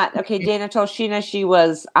 Okay, Dana told Sheena she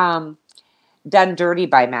was done dirty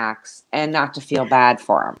by Max and not to feel bad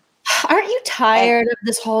for him. Aren't you tired of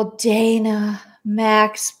this whole Dana,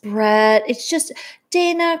 Max, Brett? It's just,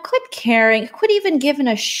 Dana, quit caring. Quit even giving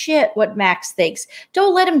a shit what Max thinks.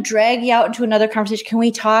 Don't let him drag you out into another conversation. Can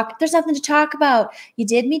we talk? There's nothing to talk about. You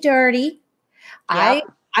did me dirty. Yep.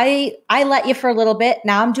 I let you for a little bit.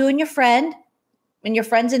 Now I'm doing your friend, and your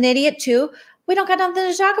friend's an idiot too. We don't got nothing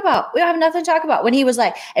to talk about. We don't have nothing to talk about. When he was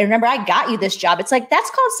like, and remember, I got you this job. It's like, that's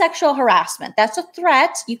called sexual harassment. That's a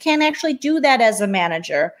threat. You can't actually do that as a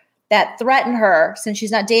manager. That threaten her since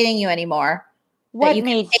she's not dating you anymore. What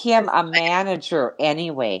made him a manager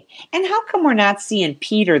anyway? And how come we're not seeing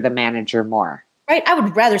Peter, the manager, more? Right? I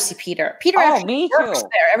would rather see Peter. Peter actually works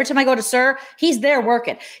there. Every time I go to Sir, he's there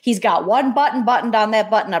working. He's got one button buttoned on that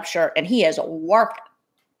button-up shirt, and he is working.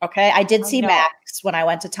 Okay, I did see Max when I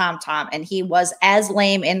went to Tom Tom, and he was as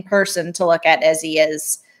lame in person to look at as he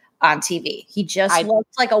is on TV. He just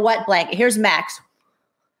looks like a wet blanket. Here's Max.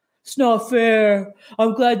 It's not fair.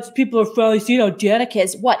 I'm glad people are finally seeing how Danica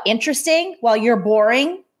is. What, interesting? While you're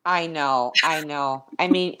boring? I know. I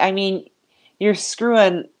mean, you're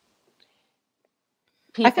screwing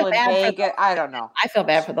people in Vegas. I don't know. I feel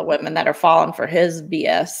bad for the women that are falling for his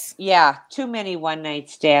BS. Yeah, too many one-night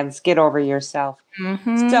stands. Get over yourself.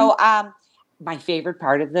 Mm-hmm. So, my favorite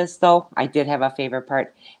part of this, though, I did have a favorite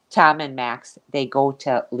part. Tom and Max, they go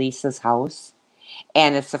to Lisa's house,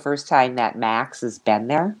 and it's the first time that Max has been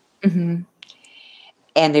there. Mm-hmm.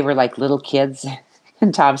 And they were like little kids,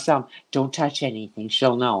 and Tom's telling them, "Don't touch anything;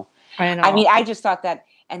 she'll know." I know. I mean, I just thought that,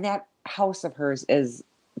 and that house of hers is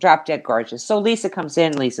drop dead gorgeous. So Lisa comes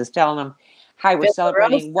in. Lisa's telling them, "Hi, we're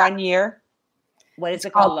celebrating 1 year. What is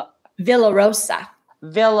it called? Villa Rosa."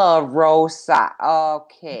 Villa Rosa.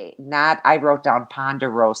 Okay. I wrote down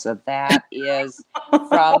Ponderosa. That is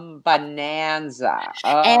from Bonanza.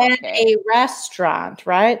 Okay. And a restaurant,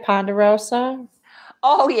 right? Ponderosa?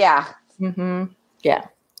 Oh, yeah. Mm-hmm. Yeah.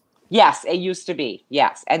 Yes, it used to be.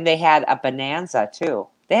 Yes. And they had a Bonanza, too.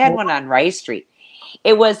 They had one on Rice Street.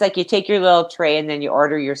 It was like you take your little tray and then you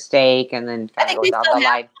order your steak and then kind of go down the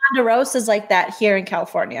line. Ponderosas like that here in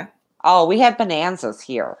California. Oh, we had Bonanzas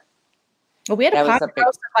here. Well, we had a That was a big.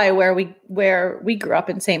 Ponderosa by where we grew up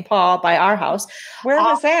in St. Paul by our house. Where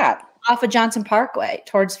was that? Off of Johnson Parkway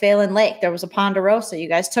towards Phelan Lake. There was a Ponderosa. You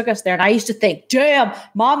guys took us there. And I used to think, damn,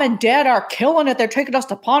 mom and dad are killing it. They're taking us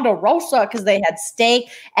to Ponderosa because they had steak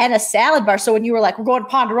and a salad bar. So when you were like, we're going to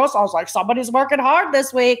Ponderosa, I was like, somebody's working hard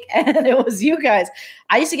this week. And it was you guys.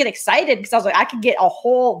 I used to get excited because I was like, I could get a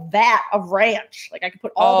whole vat of ranch. Like I could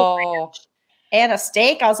put all the ranch and a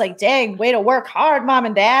steak. I was like, dang, way to work hard, mom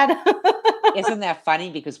and dad. Isn't that funny?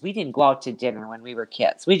 Because we didn't go out to dinner when we were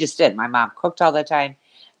kids. We just did. My mom cooked all the time,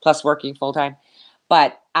 plus working full time.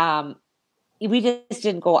 But we just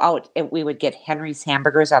didn't go out. We would get Henry's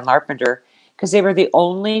Hamburgers on Larpenteur because they were the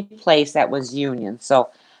only place that was union. So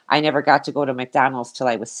I never got to go to McDonald's till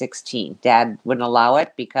I was 16. Dad wouldn't allow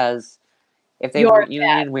it because if they weren't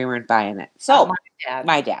union, we weren't buying it. So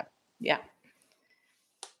my dad. Yeah.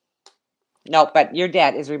 No, but your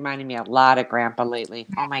dad is reminding me a lot of Grandpa lately.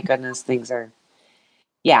 Oh my goodness, things are.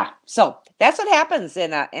 Yeah, so that's what happens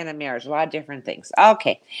in a marriage. A lot of different things.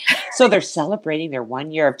 Okay, so they're celebrating their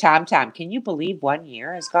 1 year of Tom Tom. Can you believe 1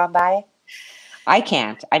 year has gone by? I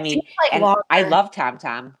can't. I mean, and I love Tom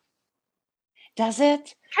Tom. Does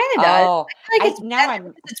it? Kind of does. Oh,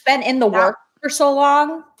 it's been in the work for so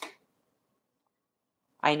long.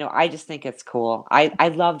 I know. I just think it's cool. I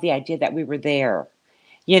love the idea that we were there.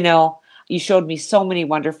 You know, you showed me so many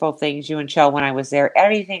wonderful things, you and Chell, when I was there.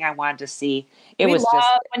 Everything I wanted to see. We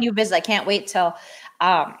love when you visit. I can't wait till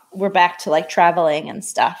we're back to like traveling and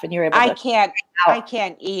stuff, and you're able to. I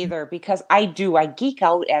can't either because I geek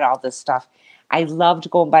out at all this stuff. I loved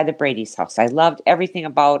going by the Brady's house. I loved everything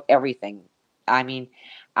about everything. I mean,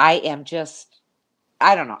 I am just,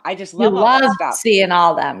 I don't know. I just love all that stuff. Seeing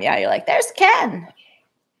all them. Yeah, you're like, there's Ken.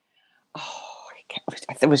 Oh,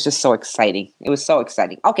 it was just so exciting. It was so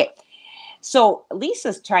exciting. Okay. So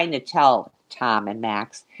Lisa's trying to tell Tom and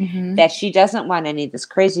Max that she doesn't want any of this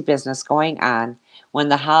crazy business going on when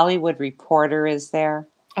the Hollywood Reporter is there.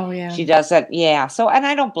 Oh, yeah. She doesn't. Yeah. So, and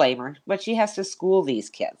I don't blame her, but she has to school these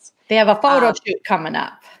kids. They have a photo shoot coming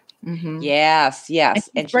up. Yes.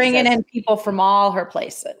 And bringing in people from all her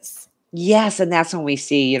places. Yes. And that's when we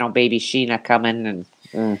see, baby Sheena coming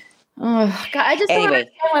and. Oh, God, I just don't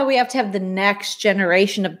understand why we have to have the next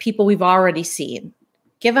generation of people we've already seen.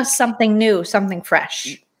 Give us something new, something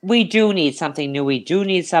fresh. We do need something new. We do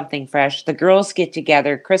need something fresh. The girls get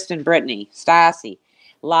together. Kristen, Brittany, Stassi,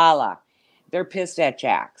 Lala. They're pissed at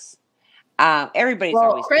Jax. Everybody's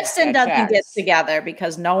always Kristen doesn't get together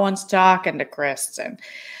because no one's talking to Kristen.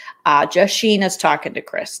 Just Sheena's talking to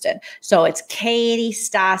Kristen. So it's Katie,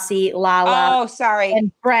 Stassi, Lala,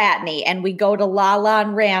 and Brittany. And we go to Lala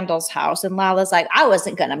and Randall's house. And Lala's like, I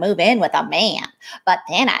wasn't going to move in with a man. But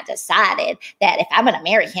then I decided that if I'm going to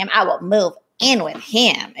marry him, I will move in with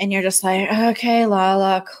him. And you're just like, okay,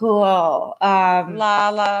 Lala, cool.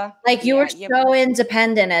 Lala. Like you were so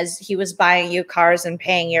independent as he was buying you cars and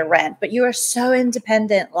paying your rent. But you were so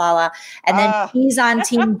independent, Lala. And then he's on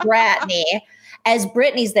Team Brittany. As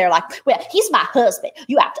Brittany's there, like, well, he's my husband.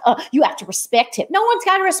 You have to respect him. No one's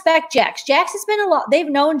got to respect Jax. Jax has been they've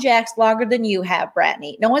known Jax longer than you have,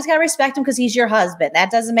 Brittany. No one's got to respect him because he's your husband. That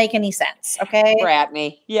doesn't make any sense, okay?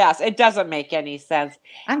 Brittany. Yes, it doesn't make any sense.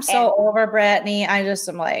 I'm so over Brittany. I just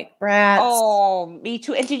am like, Brats. Oh, me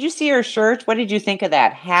too. And did you see her shirt? What did you think of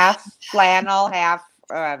that? Half flannel, half,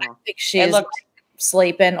 I don't know. I think she's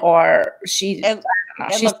sleeping or she...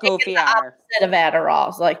 It looked goofy on her. Instead of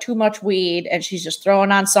Adderall, like too much weed, and she's just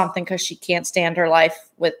throwing on something because she can't stand her life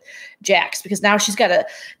with Jax because now she's got to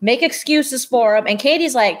make excuses for him. And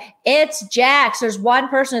Katie's like, it's Jax. There's one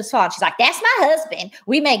person that's fun. She's like, that's my husband.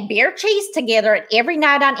 We make beer cheese together, and every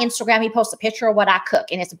night on Instagram he posts a picture of what I cook,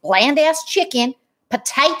 and it's bland ass chicken,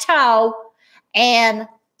 potato, and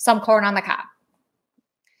some corn on the cob.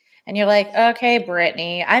 And you're like, okay,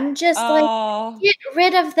 Brittany, I'm just like, get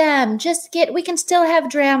rid of them. We can still have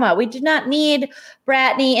drama. We do not need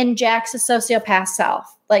Brittany and Jax's sociopath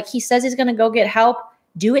self. Like he says he's going to go get help.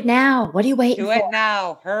 Do it now. What are you waiting for? Do it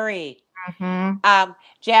now. Hurry.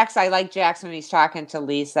 Jax, I like Jax when he's talking to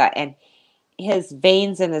Lisa and his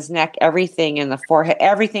veins in his neck, everything in the forehead,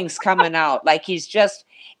 everything's coming out. Like he's just,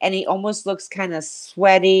 and he almost looks kind of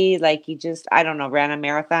sweaty. Like he just, I don't know, ran a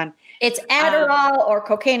marathon. It's Adderall or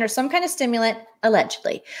cocaine or some kind of stimulant,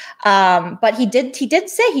 allegedly. But he did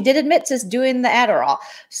admit to doing the Adderall.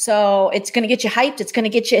 So it's going to get you hyped. It's going to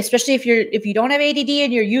get you, especially if you don't have ADD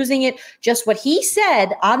and you're using it, just what he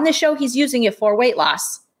said on the show, he's using it for weight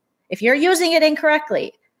loss. If you're using it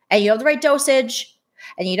incorrectly and you have the right dosage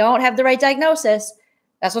and you don't have the right diagnosis,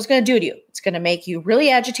 that's what's going to do to you. It's going to make you really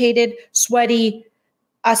agitated, sweaty,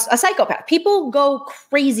 a psychopath. People go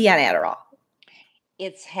crazy on Adderall.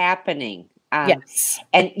 It's happening. Yes.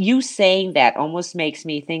 And you saying that almost makes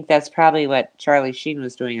me think that's probably what Charlie Sheen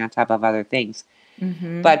was doing on top of other things.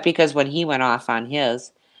 Mm-hmm. But because when he went off on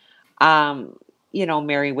his,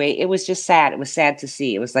 Mary Way, it was just sad. It was sad to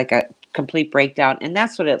see. It was like a complete breakdown. And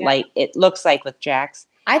that's what it looks like with Jax.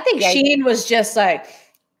 I think Sheen was just like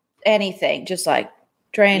anything, just like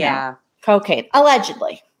Drano, cocaine,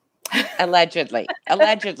 allegedly. Allegedly.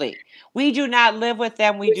 We do not live with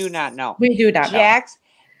them. We do not know. We do not know.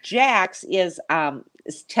 Jax is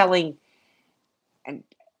telling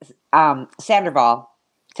Tom Sandoval,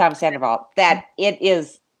 that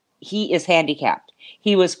he is handicapped.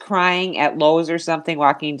 He was crying at Lowe's or something,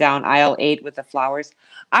 walking down aisle 8 with the flowers.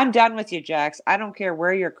 I'm done with you, Jax. I don't care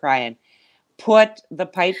where you're crying. Put the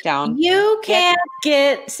pipe down. You can't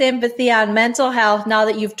get sympathy on mental health now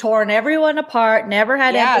that you've torn everyone apart, never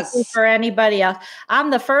had empathy for anybody else.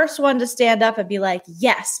 I'm the first one to stand up and be like,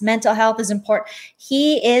 yes, mental health is important.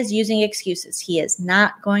 He is using excuses. He is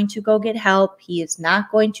not going to go get help. He is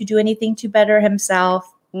not going to do anything to better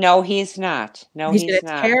himself. No, he's not. He's going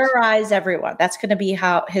to terrorize everyone. That's going to be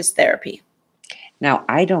his therapy. Now,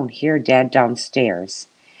 I don't hear Dad downstairs,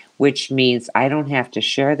 which means I don't have to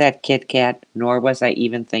share that Kit Kat, nor was I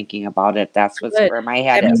even thinking about it. That's where my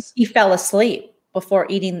head is. He fell asleep before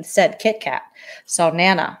eating said Kit Kat. So,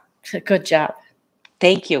 Nana, good job.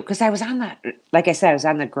 Thank you. Because I was on the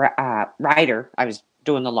rider. I was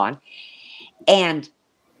doing the lawn. And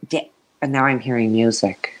now I'm hearing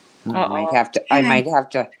music. I might have to share. I might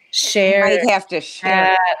have to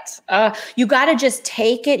share. You got to just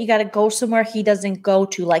take it. You got to go somewhere he doesn't go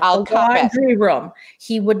to, like the laundry room.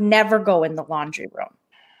 He would never go in the laundry room.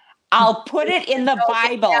 I'll put it in the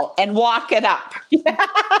Bible and walk it up.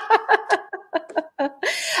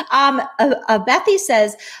 Bethy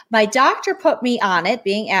says, my doctor put me on it,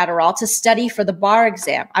 being Adderall, to study for the bar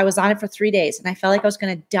exam. I was on it for 3 days and I felt like I was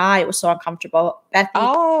going to die. It was so uncomfortable. Bethy,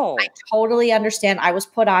 I totally understand. I was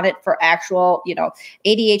put on it for actual,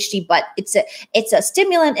 ADHD, but it's a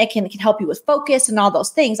stimulant. It can help you with focus and all those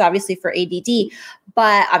things, obviously for ADD.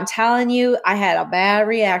 But I'm telling you, I had a bad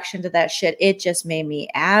reaction to that shit. It just made me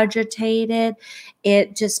agitated.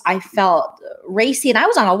 I felt racy, and I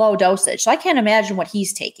was on a low dosage. So I can't imagine what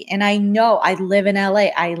he's taking. And I know I live in LA.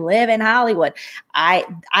 I live in Hollywood. I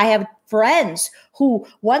have friends who,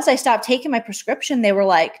 once I stopped taking my prescription, they were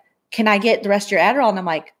like, can I get the rest of your Adderall? And I'm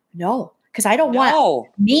like, no, because I don't want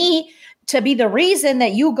me to be the reason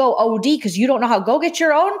that you go OD because you don't know how. Go get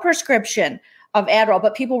your own prescription of Adderall.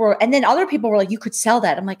 But other people were like, you could sell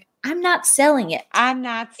that. I'm like, I'm not selling it. I'm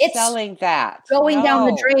not selling that. Going down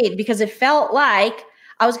the drain because it felt like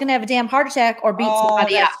I was going to have a damn heart attack or beat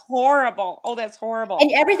somebody up. Horrible. Oh, that's horrible.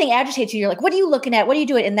 And everything agitates you. You're like, what are you looking at? What are you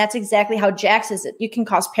doing? And that's exactly how Jax is. You can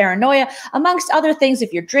cause paranoia, amongst other things,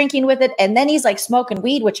 if you're drinking with it. And then he's like smoking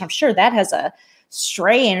weed, which I'm sure that has a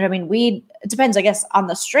strain. I mean, weed, it depends, I guess, on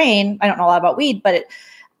the strain. I don't know a lot about weed, but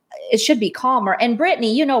it should be calmer. And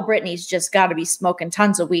Brittany, Brittany's just got to be smoking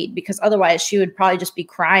tons of weed because otherwise she would probably just be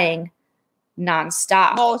crying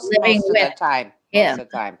nonstop. Most of the time.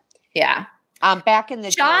 Yeah. Back in the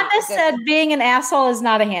Shonda said being an asshole is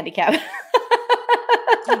not a handicap.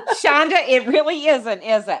 Shonda, it really isn't,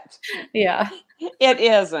 is it? Yeah. It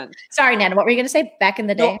isn't. Sorry, Nana, what were you going to say? Back in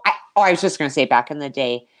the day? I was just going to say back in the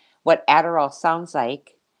day, what Adderall sounds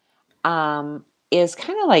like is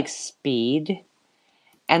kind of like speed.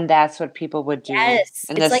 And that's what people would do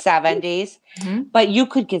in the 70s. Mm-hmm. But you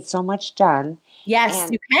could get so much done. Yes,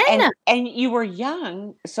 you can. And you were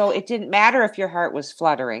young, so it didn't matter if your heart was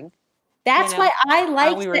fluttering. That's why I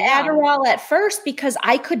liked the Adderall at first, because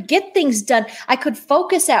I could get things done. I could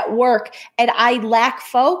focus at work, and I lack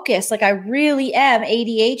focus. Like, I really am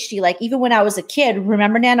ADHD. Like, even when I was a kid,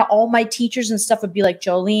 remember, Nana, all my teachers and stuff would be like,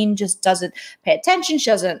 Jolene just doesn't pay attention. She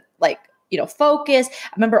doesn't focus.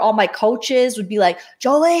 I remember all my coaches would be like,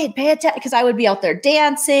 Jolene, pay attention, because I would be out there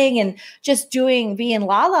dancing and just being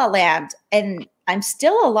La La Land. And I'm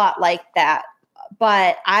still a lot like that,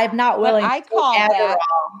 but I'm not willing to call Adderall.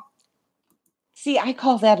 See, I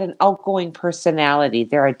call that an outgoing personality.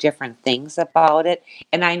 There are different things about it.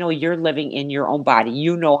 And I know you're living in your own body.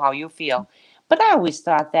 You know how you feel. But I always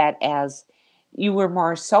thought that as you were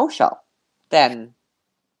more social than...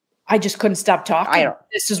 I just couldn't stop talking.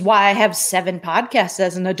 This is why I have 7 podcasts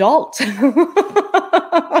as an adult.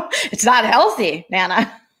 It's not healthy, Nana.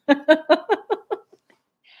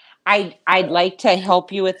 I'd like to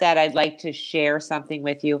help you with that. I'd like to share something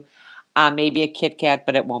with you. Maybe a Kit Kat,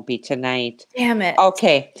 but it won't be tonight. Damn it.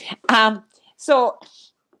 Okay. So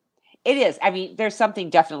It is. I mean, there's something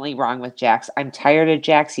definitely wrong with Jax. I'm tired of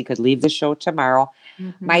Jax. He could leave the show tomorrow.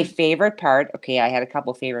 My favorite part, okay, I had a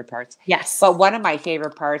couple favorite parts. Yes. But one of my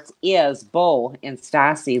favorite parts is Bo and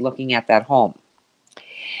Stassi looking at that home.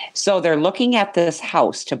 So they're looking at this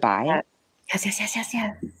house to buy. Yes.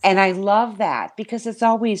 And I love that because it's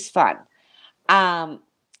always fun. And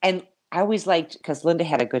I always liked, because Linda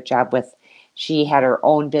had a good job she had her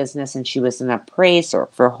own business and she was an appraiser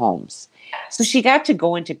for homes. So she got to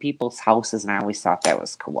go into people's houses, and I always thought that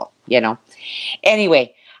was cool,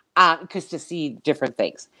 Anyway, because to see different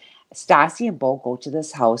things. Stassi and Bo go to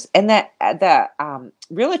this house, and the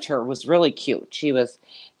realtor was really cute. She was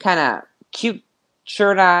kind of cute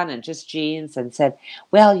shirt on and just jeans, and said,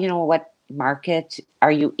 well, what market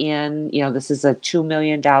are you in? This is a $2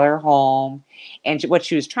 million home. And what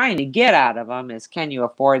she was trying to get out of them is, can you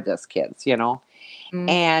afford this, kids,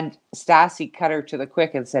 And Stassi cut her to the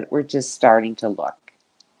quick and said, we're just starting to look.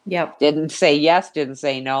 Yep. Didn't say yes, didn't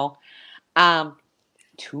say no. $2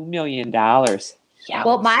 million. Yeah.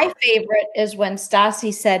 Well, my favorite is when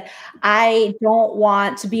Stassi said, I don't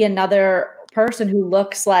want to be another person who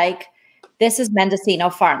looks like this is Mendocino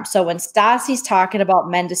Farms. So when Stassi's talking about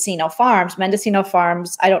Mendocino Farms,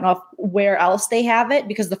 I don't know where else they have it,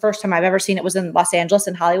 because the first time I've ever seen it was in Los Angeles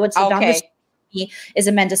and Hollywood. So down this is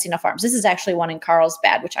in Mendocino Farms. This is actually one in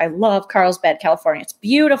Carlsbad, which I love. Carlsbad, California. It's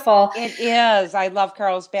beautiful. It is. I love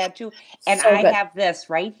Carlsbad too. And so I have this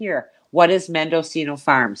right here. What is Mendocino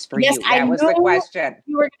Farms for you? That was the question.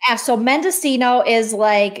 You were asked. So Mendocino is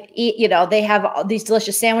like, they have these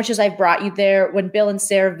delicious sandwiches. I've brought you there. When Bill and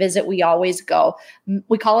Sarah visit, we always go.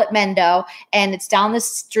 We call it Mendo, and it's down the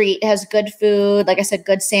street. It has good food. Like I said,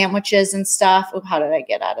 good sandwiches and stuff. Oh, how did I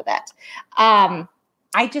get out of that?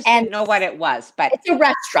 I just didn't know what it was, but it's a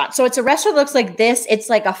restaurant. So it's a restaurant that looks like this. It's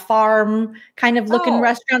like a farm kind of looking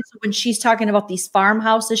restaurant. So when she's talking about these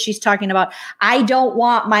farmhouses, she's talking about, I don't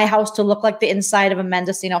want my house to look like the inside of a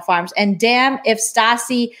Mendocino Farms. And damn, if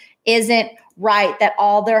Stassi isn't right that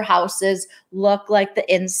all their houses look like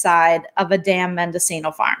the inside of a damn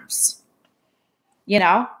Mendocino Farms.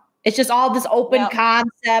 It's just all this open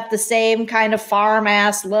concept, the same kind of farm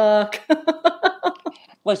ass look.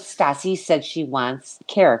 Well, Stassi said she wants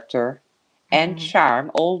character and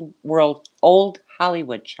charm, old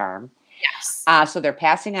Hollywood charm. Yes. So they're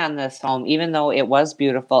passing on this home, even though it was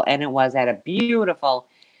beautiful, and it was at a beautiful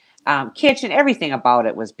kitchen. Everything about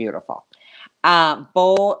it was beautiful.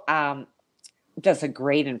 Bo does a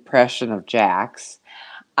great impression of Jax.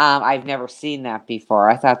 I've never seen that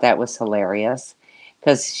before. I thought that was hilarious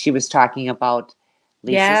because she was talking about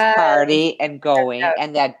Lisa's party and going,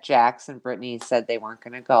 and that Jax and Brittany said they weren't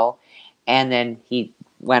going to go. And then he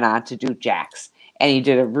went on to do Jax, and he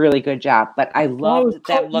did a really good job. But I loved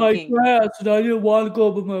them looking. My grass, and I didn't want to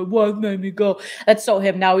go, but my wife made me go. That's so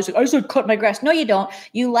him now. He's like, I said cut my grass. No, you don't.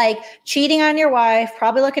 You like cheating on your wife,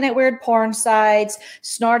 probably looking at weird porn sites,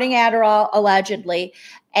 snorting Adderall allegedly,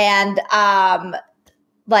 and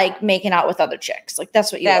like making out with other chicks. Like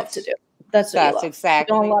that's what you love to do. That's what you love.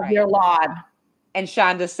 Exactly. You don't love your lawn. And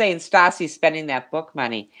Shonda's saying Stassi's spending that book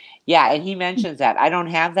money. Yeah, and he mentions that. I don't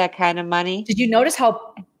have that kind of money. Did you notice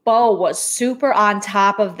how Bo was super on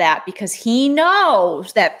top of that? Because he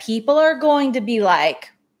knows that people are going to be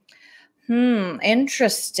like,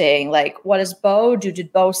 interesting. Like, what does Bo do?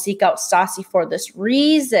 Did Bo seek out Stassi for this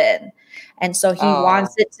reason? And so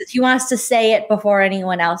he wants to say it before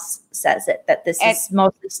anyone else says it, that this is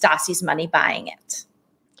mostly Stassi's money buying it.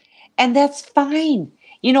 And that's fine.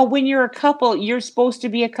 When you're a couple, you're supposed to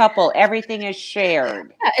be a couple. Everything is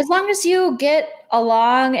shared. Yeah, as long as you get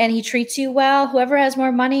along and he treats you well, whoever has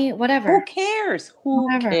more money, whatever. Who cares? Who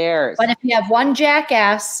cares? But if you have one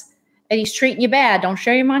jackass and he's treating you bad, don't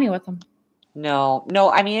share your money with him. No.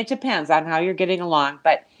 I mean, it depends on how you're getting along.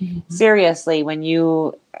 But seriously, when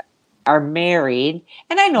you are married,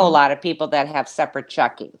 and I know a lot of people that have separate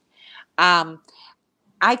checking,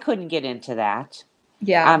 I couldn't get into that.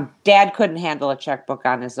 Yeah. Dad couldn't handle a checkbook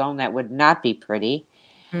on his own. That would not be pretty.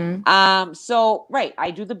 So, right. I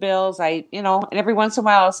do the bills. And every once in a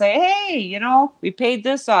while I'll say, hey, we paid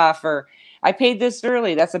this off, or I paid this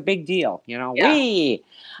early. That's a big deal.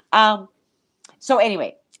 So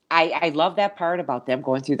anyway, I love that part about them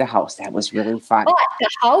going through the house. That was really fun. But the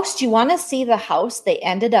house, do you want to see the house they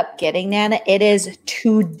ended up getting, Nana? It is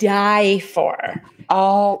to die for.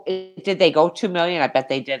 Oh, did they go 2 million? I bet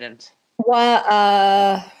they didn't. Maybe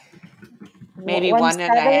 1.5.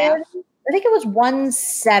 I think it was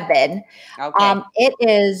 1.7. Okay. It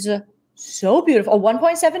is so beautiful.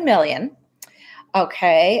 1.7 million.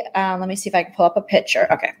 Okay. Let me see if I can pull up a picture.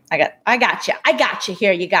 Okay. I got you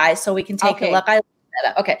here, you guys, so we can take a look.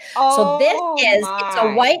 Okay. So this is, it's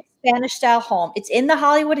a white Spanish style home. It's in the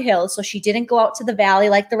Hollywood Hills, so she didn't go out to the valley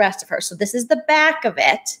like the rest of her. So this is the back of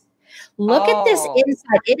it. Look at this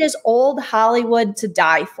inside. It is old Hollywood to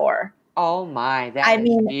die for. Oh my, that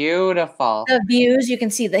is beautiful. The views, you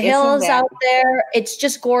can see the hills out there. It's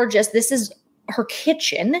just gorgeous. This is her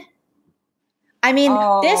kitchen. I mean,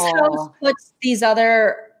 this house puts these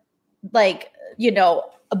other, like,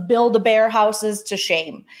 Build-A-Bear houses to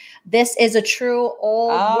shame. This is a true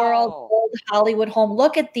old world, old Hollywood home.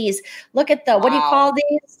 Look at these. Look at what do you call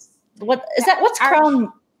these? What is that? What's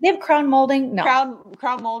crown? They have crown molding? No.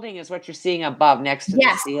 Crown molding is what you're seeing above next to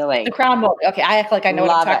the ceiling. The crown molding. Okay, I act like I know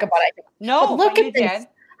what I'm talking about. No, but look at this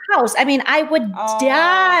house. I mean, I would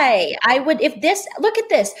die. I would look at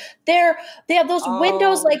this. They have those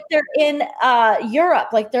windows like they're in Europe,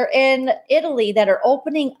 like they're in Italy, that are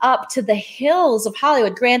opening up to the hills of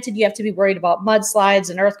Hollywood. Granted, you have to be worried about mudslides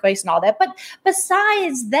and earthquakes and all that. But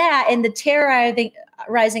besides that, and the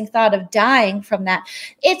terrorizing thought of dying from that,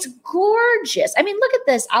 it's gorgeous. I mean, look at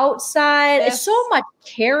this outside. It's so much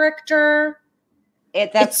character.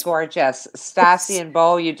 That's gorgeous. Stassi and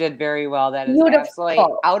Bo, you did very well. That is absolutely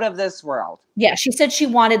out of this world. Yeah, she said she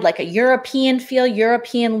wanted like a European feel,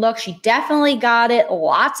 European look. She definitely got it.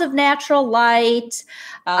 Lots of natural light.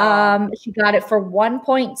 She got it for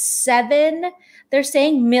 1.7, they're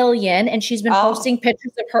saying, million. And she's been posting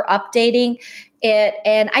pictures of her updating it.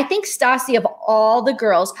 And I think Stassi, of all the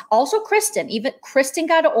girls, also Kristen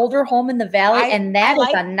got an older home in the valley, and that is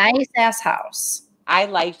a nice ass house. I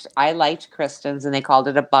liked Kristen's, and they called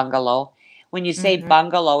it a bungalow. When you say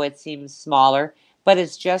bungalow, it seems smaller, but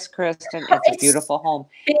it's just Kristen. It's a beautiful home.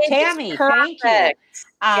 Tammy, thank you.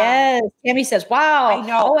 Yes, Tammy says, "Wow, I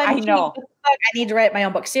know. I need to write my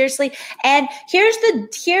own book, seriously." And here's the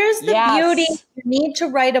beauty: you need to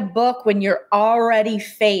write a book when you're already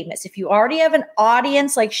famous. If you already have an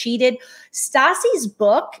audience, like she did, Stassi's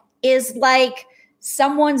book is like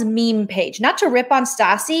someone's meme page. Not to rip on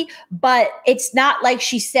Stassi, but it's not like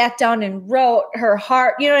she sat down and wrote her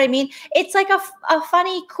heart. You know what I mean? It's like a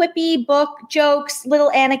funny, quippy book, jokes,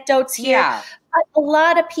 little anecdotes here. Yeah. A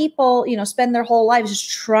lot of people, spend their whole lives just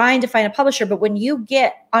trying to find a publisher. But when you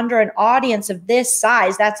get under an audience of this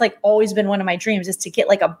size, that's like always been one of my dreams, is to get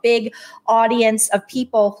like a big audience of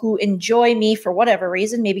people who enjoy me for whatever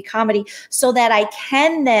reason, maybe comedy, so that I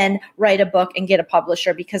can then write a book and get a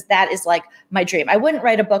publisher, because that is like my dream. I wouldn't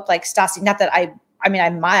write a book like Stassi. Not that I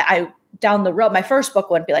down the road, my first book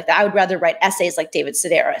wouldn't be like that. I would rather write essays like David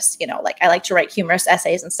Sedaris, like I like to write humorous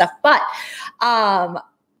essays and stuff. But,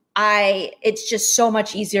 it's just so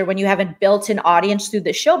much easier when you have a built-in audience through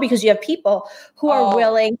the show, because you have people who are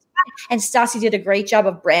willing. And Stassi did a great job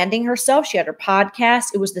of branding herself. She had her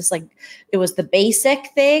podcast. It was the basic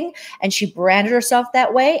thing, and she branded herself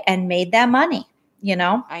that way and made that money,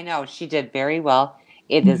 I know she did very well.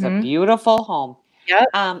 It is a beautiful home.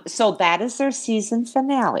 Yep. So that is their season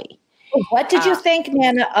finale. What did you think,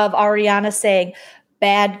 Nana, of Ariana saying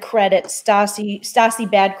bad credit,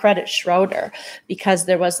 Stassi bad credit Schroeder? Because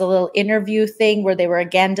there was a little interview thing where they were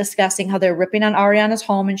again discussing how they're ripping on Ariana's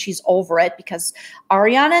home, and she's over it because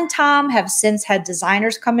Ariana and Tom have since had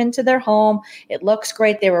designers come into their home. It looks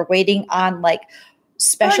great. They were waiting on like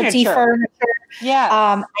specialty furniture.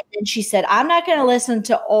 Yeah. And then she said, I'm not going to listen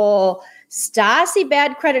to all Stassi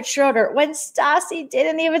bad credit Schroeder, when Stassi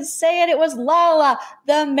didn't even say it. It was Lala.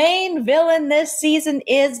 The main villain this season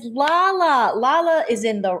is Lala. Lala is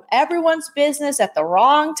in everyone's business at the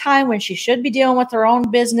wrong time when she should be dealing with her own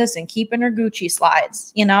business and keeping her Gucci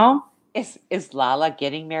slides, Is Lala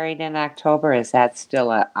getting married in October? Is that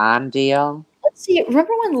still an on deal? Let's see.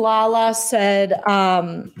 Remember when Lala said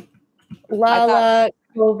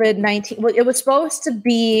COVID-19? Well, it was supposed to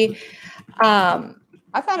be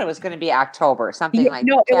I thought it was going to be October, something like that.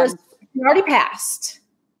 No, it already passed.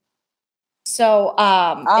 So it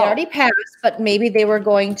already passed, but maybe they were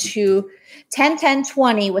going to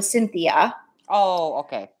 10-10-20 with Cynthia. Oh,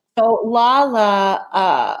 okay. So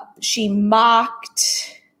Lala, she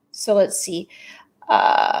mocked. So let's see.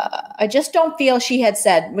 I just don't feel she had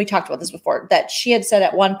said, we talked about this before, that she had said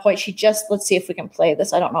at one point, let's see if we can play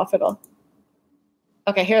this. I don't know if it'll.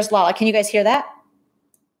 Okay, here's Lala. Can you guys hear that?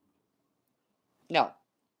 No.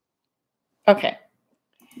 Okay.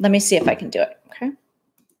 Let me see if I can do it. Okay.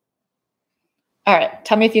 All right.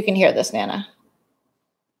 Tell me if you can hear this, Nana.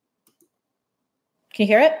 Can you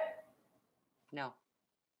hear it? No.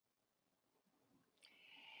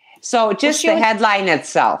 So just the headline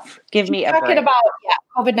itself. Give me a break. Talking about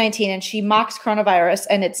COVID-19, and she mocks coronavirus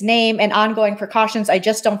and its name and ongoing precautions. I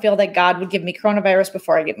just don't feel that God would give me coronavirus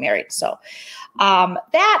before I get married. So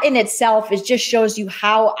that in itself just shows you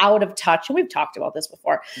how out of touch, and we've talked about this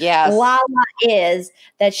before. Yes. Lala is,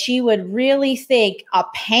 that she would really think a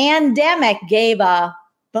pandemic gave a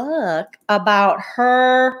fuck about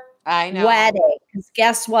her wedding. Because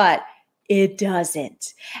guess what? It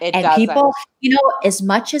doesn't. People, as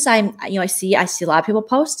much as I see a lot of people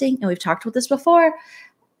posting, and we've talked about this before,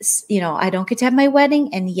 I don't get to have my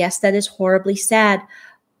wedding. And yes, that is horribly sad,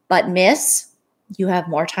 but miss, you have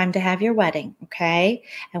more time to have your wedding. Okay.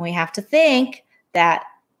 And we have to think that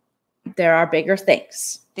there are bigger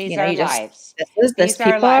things. These are lives. These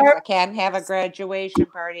are lives. I can't have a graduation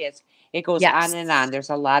party. It goes on and on. There's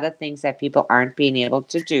a lot of things that people aren't able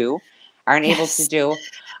to do.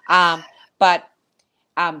 But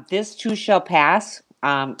this too shall pass.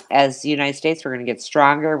 As the United States, we're going to get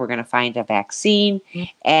stronger. We're going to find a vaccine.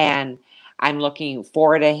 And I'm looking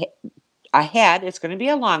forward ahead. It's going to be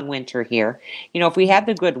a long winter here. If we had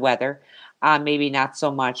the good weather, maybe not so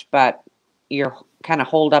much, but you're kind of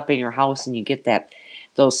holed up in your house and you get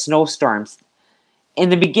those snowstorms. In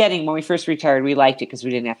the beginning, when we first retired, we liked it because we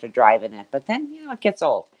didn't have to drive in it. But then, it gets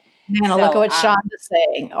old. Man, look at what Sean is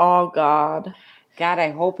saying. Oh, God. God,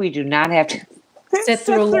 I hope we do not have to sit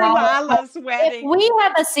through Lala's wedding. If we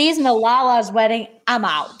have a season of Lala's wedding, I'm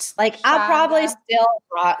out. I'll probably still,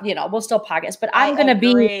 we'll still podcast, but I'm going to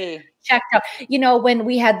be checked out. When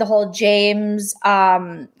we had the whole James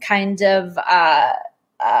having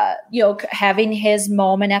his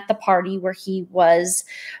moment at the party where he was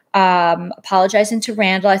apologizing to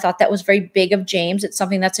Randall. I thought that was very big of James. It's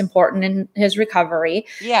something that's important in his recovery.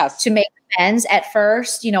 Yes. To make amends. At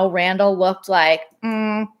first, Randall looked like,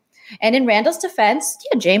 and in Randall's defense,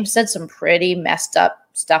 James said some pretty messed up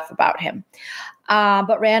stuff about him.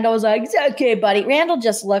 But Randall was like, okay, buddy. Randall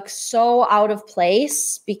just looks so out of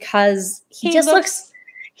place because he's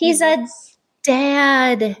a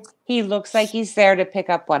dad. He looks like he's there to pick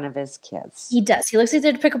up one of his kids. He does. He looks like he's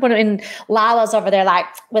there to pick up one. And Lala's over there,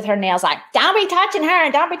 with her nails, don't be touching her.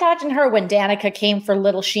 Don't be touching her. When Danica came for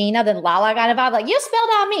little Sheena, then Lala got involved. You spilled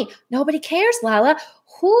on me. Nobody cares, Lala.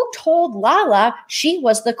 Who told Lala she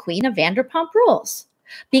was the queen of Vanderpump Rules?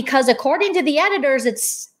 Because according to the editors,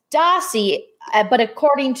 it's Stassi, but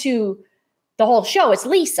according to the whole show, it's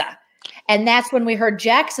Lisa. And that's when we heard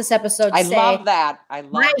Jax this episode say, I love that.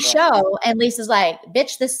 My show. And Lisa's like,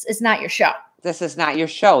 bitch, this is not your show. This is not your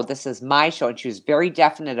show. This is my show. And she was very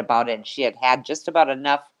definite about it. And she had just about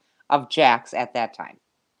enough of Jax at that time.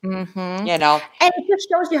 Mm-hmm. And it just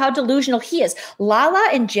shows you how delusional he is. Lala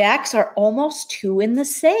and Jax are almost two in the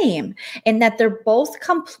same, in that they're both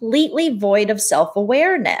completely void of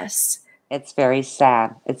self-awareness. It's very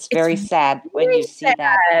sad. It's very sad when you see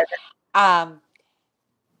that.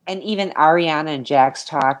 And even Ariana and Jax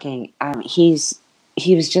talking, he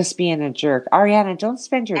was just being a jerk. Ariana, don't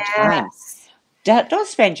spend your time. Don't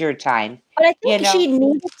spend your time. But I think she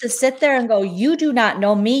needed to sit there and go, you do not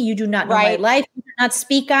know me. You do not know my life. You do not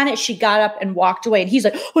speak on it. She got up and walked away. And he's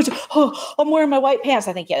like, I'm wearing my white pants.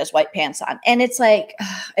 I think he had his white pants on. And it's like,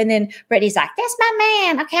 and then Brittany's like, that's my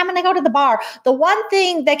man. Okay, I'm going to go to the bar. The one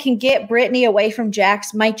thing that can get Brittany away from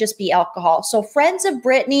Jax might just be alcohol. So friends of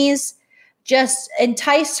Brittany's, just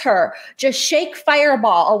entice her, just shake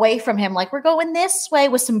Fireball away from him. Like, we're going this way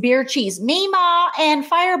with some beer cheese. Mima and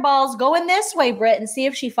Fireball's going this way, Britt, and see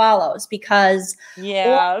if she follows, because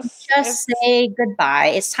just say goodbye.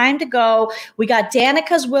 It's time to go. We got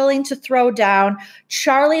Danica's willing to throw down.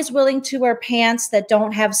 Charlie's willing to wear pants that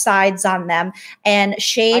don't have sides on them and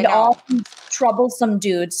shade all troublesome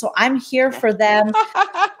dudes. So I'm here for them.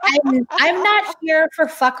 I'm not here for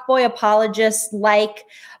fuckboy apologists like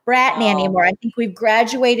Bratney anymore. I think we've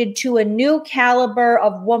graduated to a new caliber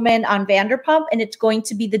of woman on Vanderpump, and it's going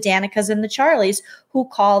to be the Danicas and the Charlies who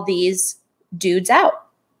call these dudes out.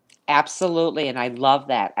 Absolutely. And I love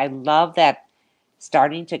that. I love that,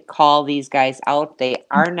 starting to call these guys out. They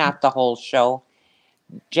are not the whole show.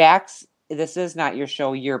 Jax, this is not your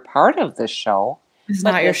show. You're part of the show. It's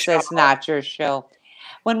not your show. This is not your show.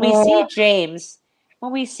 When we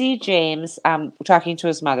see James talking to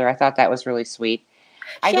his mother, I thought that was really sweet.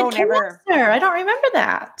 I don't remember that.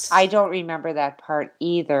 I don't remember that part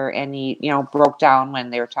either. And he, broke down when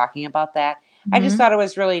they were talking about that. Mm-hmm. I just thought it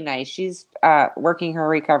was really nice. She's working her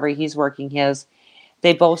recovery. He's working his.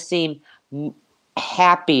 They both seem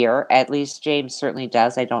happier. At least James certainly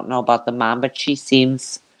does. I don't know about the mom, but she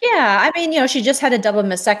seems. Yeah. I mean, she just had a double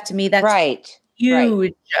mastectomy. That's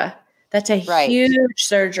huge. Right. That's a huge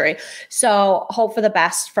surgery. So hope for the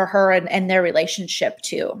best for her and their relationship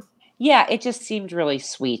too. Yeah, it just seemed really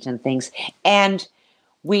sweet and things. And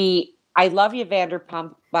I love you,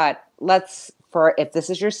 Vanderpump, but if this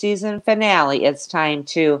is your season finale, it's time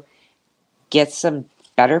to get some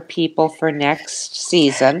better people for next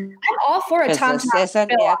season. I'm all for a Tom This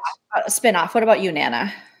isn't it. spinoff. What about you,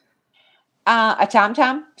 Nana? A Tom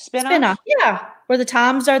spinoff? Yeah, where the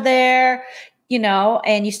Toms are there,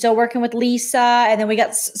 and you're still working with Lisa, and then we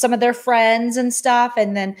got some of their friends and stuff,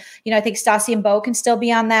 and then I think Stassi and Bo can still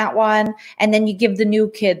be on that one, and then you give the new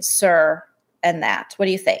kids Sir and that. What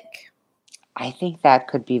do you think? I think that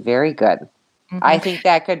could be very good. Mm-hmm. I think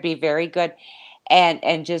that could be very good,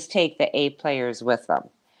 and just take the A players with them.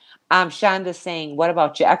 Shonda's saying, what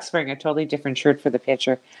about Jack's wearing a totally different shirt for the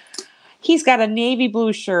picture? He's got a navy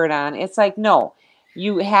blue shirt on. It's like, no,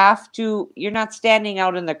 you're not standing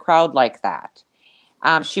out in the crowd like that.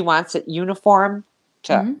 She wants it uniform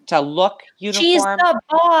to look uniform. She's the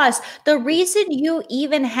boss. The reason you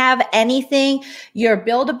even have anything, your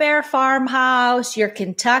Build-A-Bear farmhouse, your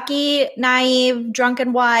Kentucky naive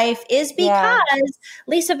drunken wife, is because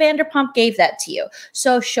Lisa Vanderpump gave that to you.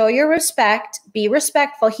 So show your respect, be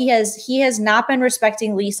respectful. He has not been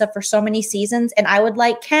respecting Lisa for so many seasons, and I would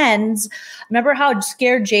like Ken's. Remember how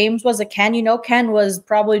scared James was of Ken? Ken was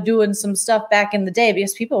probably doing some stuff back in the day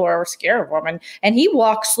because people were scared of him, and he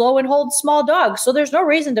walks slow and holds small dogs. So there's no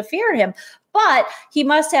reason to fear him, but he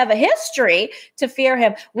must have a history to fear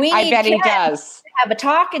him. I bet he does. Have a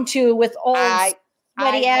talking to with old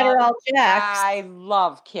sweaty Adderall Jax. I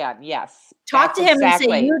love Ken. Yes. Talk to him and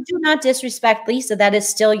say, you do not disrespect Lisa. That is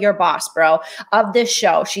still your boss, bro, of this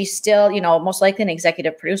show. She's still, most likely an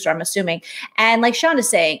executive producer, I'm assuming. And like Sean is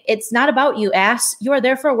saying, it's not about you, ass. You are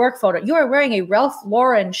there for a work photo. You are wearing a Ralph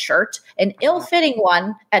Lauren shirt, an ill-fitting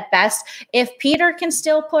one at best. If Peter can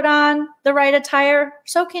still put on the right attire,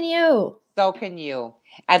 so can you. So can you.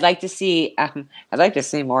 I'd like to see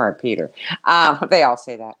more of Peter. They all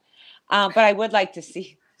say that. But I would like to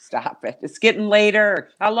see. Stop it. It's getting later.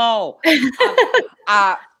 Hello.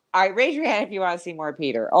 All right. Raise your hand if you want to see more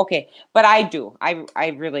Peter. Okay. But I do. I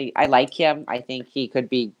like him. I think he could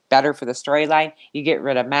be better for the storyline. You get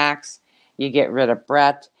rid of Max. You get rid of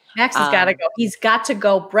Brett. Max has got to go. He's got to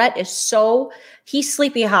go. Brett he's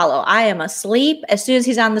Sleepy Hollow. I am asleep as soon as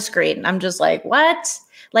he's on the screen. I'm just like, what?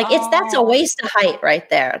 Like that's a waste of height right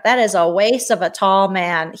there. That is a waste of a tall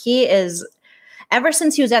man. He is, ever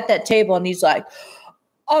since he was at that table and he's like,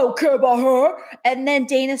 I don't care about her. And then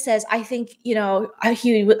Dana says, I think, he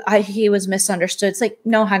was misunderstood. It's like,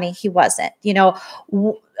 no, honey, he wasn't.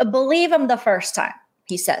 Believe him the first time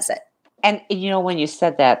he says it. And, when you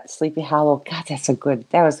said that, Sleepy Hollow, God, that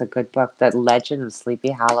was a good book, The Legend of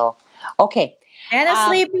Sleepy Hollow. Okay. Anna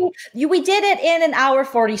Sleepy, we did it in an hour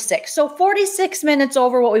 46. So 46 minutes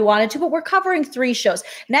over what we wanted to, but we're covering 3 shows.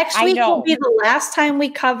 Next week will be the last time we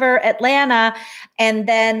cover Atlanta. And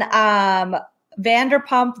then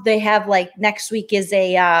Vanderpump, they have next week is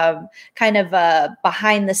a kind of a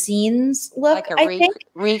behind the scenes look, like a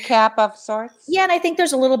recap of sorts. Yeah, and I think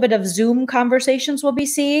there's a little bit of Zoom conversations we'll be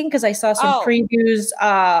seeing because I saw some previews,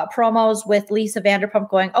 promos with Lisa Vanderpump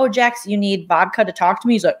going, "Oh, Jax, you need vodka to talk to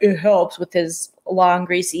me." He's like, "It helps," with his long,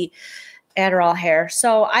 greasy Adderall hair.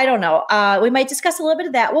 So I don't know. We might discuss a little bit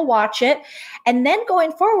of that. We'll watch it. And then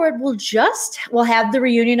going forward, we'll have the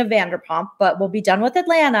reunion of Vanderpump, but we'll be done with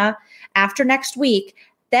Atlanta after next week.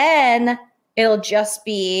 Then it'll just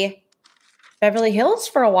be Beverly Hills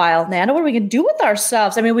for a while. Nana, what are we going to do with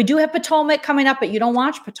ourselves? I mean, we do have Potomac coming up, but you don't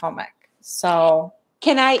watch Potomac. So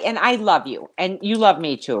can I, and I love you and you love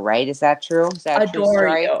me too, right? Is that true? Is that adore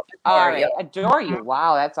true? You. All right. Adore you.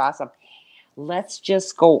 Wow. That's awesome. Let's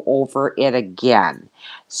just go over it again.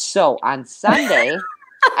 So on Sunday,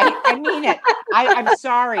 I mean it. I'm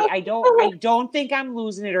sorry. I don't think I'm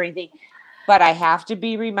losing it or anything, but I have to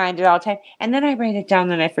be reminded all the time. And then I write it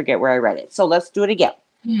down and I forget where I read it. So let's do it again.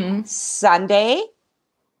 Mm-hmm. Sunday,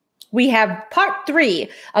 we have part 3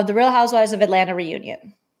 of the Real Housewives of Atlanta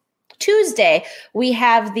reunion. Tuesday, we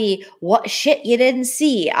have the what shit you didn't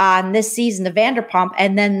see on this season of Vanderpump.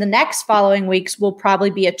 And then the next following weeks will probably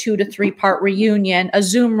be a 2 to 3 part reunion, a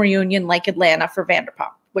Zoom reunion like Atlanta for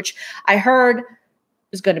Vanderpump, which I heard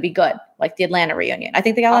is going to be good, like the Atlanta reunion. I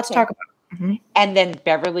think they got a lot to talk about. Mm-hmm. And then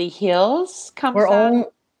Beverly Hills comes on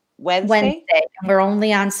Wednesday. And we're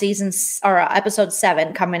only on episode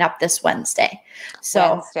 7 coming up this Wednesday.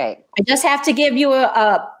 So Wednesday. I just have to give you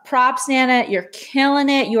a props, Nana. You're killing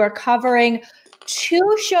it. You are covering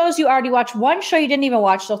 2 shows you already watched, 1 show you didn't even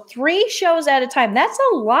watch. So 3 shows at a time. That's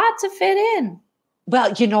a lot to fit in.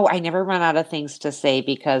 Well, I never run out of things to say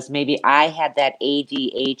because maybe I had that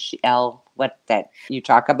ADHL, what that you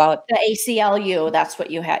talk about. The ACLU, that's what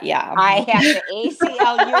you had. Yeah. I had the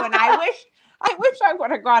ACLU, and I wish I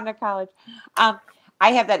would have gone to college.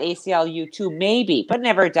 I have that ACLU too, maybe, but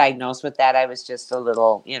never diagnosed with that. I was just a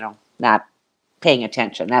little, not paying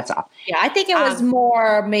attention. That's all. Yeah, I think it was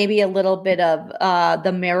more maybe a little bit of the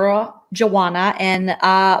marijuana and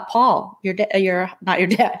Paul, not your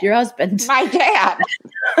dad, your husband. My dad.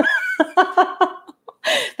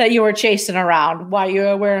 That you were chasing around while you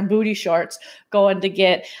were wearing booty shorts going to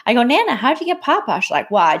get. I go, Nana, how'd you get Papa? She's like,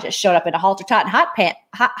 well, I just showed up in a halter top and hot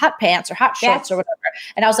pants or hot shorts or whatever.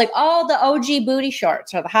 And I was like, oh, the OG booty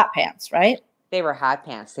shorts are the hot pants, right? They were hot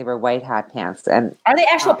pants. They were white hot pants. And are they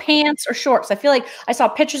actual pants or shorts? I feel like I saw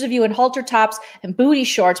pictures of you in halter tops and booty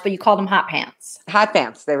shorts, but you called them hot pants. Hot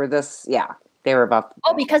pants. They were this, yeah. They were about.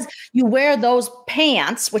 Oh, because you wear those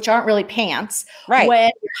pants, which aren't really pants, right,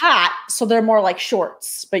 when you're hot. So they're more like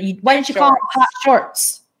shorts. But why didn't you call them hot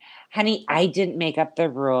shorts? Honey, I didn't make up the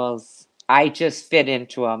rules. I just fit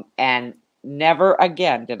into them. And never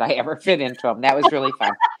again did I ever fit into them. That was really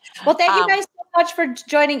fun. Well, thank you guys so much for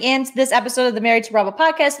joining in to this episode of the Married to Bravo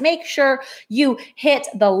podcast. Make sure you hit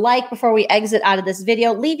the like before we exit out of this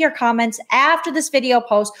video. Leave your comments after this video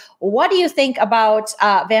post. What do you think about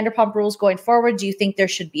Vanderpump Rules going forward? Do you think there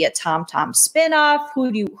should be a Tom spinoff?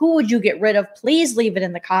 Who would you get rid of? Please leave it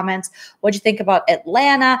in the comments. What do you think about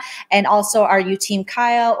Atlanta? And also, are you Team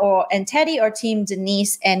Kyle and Teddy or Team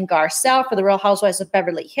Denise and Garcelle for the Real Housewives of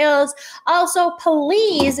Beverly Hills? Also,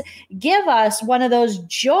 please give us one of those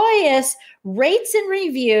joyous rates and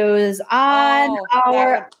reviews on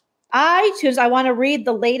our iTunes. I want to read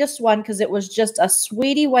the latest one because it was just a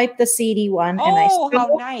sweetie wipe the seedy one. Oh, and I so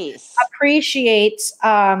how nice. Appreciate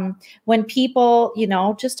when people,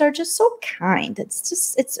 just are just so kind. It's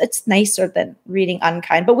just, it's nicer than reading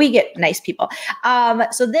unkind, but we get nice people.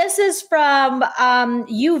 So this is from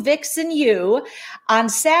You Vixen You on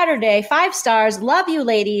Saturday, 5 stars. Love you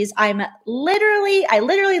ladies. I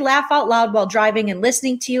literally laugh out loud while driving and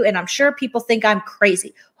listening to you. And I'm sure people think I'm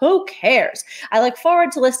crazy. Who cares? I look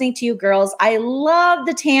forward to listening to you girls. I love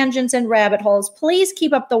the tangents and rabbit holes. Please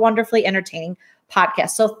keep up the wonderfully entertaining podcast.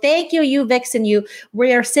 So thank you, You Vixen You.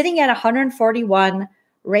 We are sitting at 141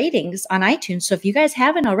 ratings on iTunes. So if you guys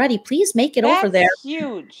haven't already, please make it over there.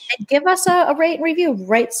 Huge. And give us a rate and review.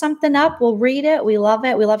 Write something up. We'll read it. We love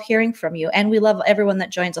it. We love hearing from you. And we love everyone that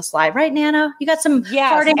joins us live. Right, Nana? You got some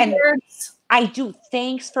parting words? I do.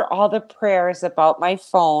 Thanks for all the prayers about my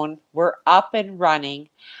phone. We're up and running.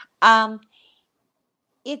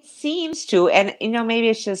 It seems to, and maybe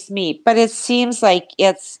it's just me, but it seems like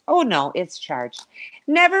it's charged.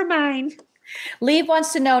 Never mind. Lee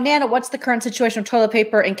wants to know, Nana, what's the current situation of toilet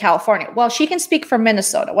paper in California? Well, she can speak for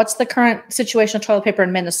Minnesota. What's the current situation of toilet paper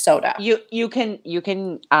in Minnesota? You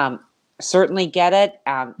can certainly get it.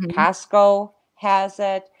 Costco has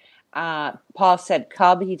it. Paul said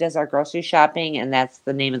Cub. He does our grocery shopping, and that's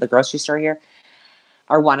the name of the grocery store here,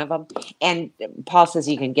 or one of them. And Paul says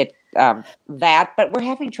you can get that, but we're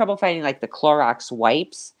having trouble finding like the Clorox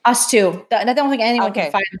wipes. Us too. I don't think anyone can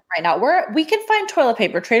find them right now. We can find toilet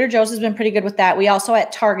paper. Trader Joe's has been pretty good with that. We also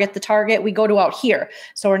at Target, the Target we go to out here.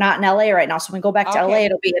 So we're not in LA right now. So when we go back to LA,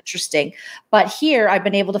 it'll be interesting. But here I've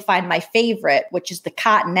been able to find my favorite, which is the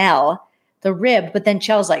Cottonelle, the rib. But then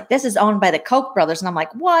Chel's like, this is owned by the Koch brothers. And I'm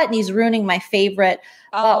like, what? And he's ruining my favorite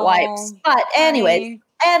butt wipes. But anyways,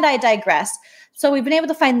 and I digress. So we've been able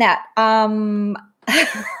to find that.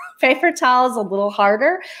 Paper towel is a little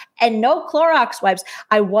harder, and no Clorox wipes.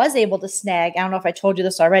 I was able to snag, I don't know if I told you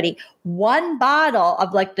this already, 1 bottle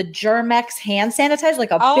of like the Germex hand sanitizer,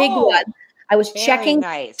 like a big one. I was checking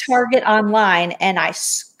Target online and I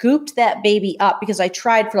scooped that baby up because I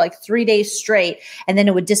tried for like 3 days straight and then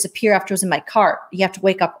it would disappear after it was in my cart. You have to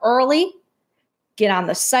wake up early, get on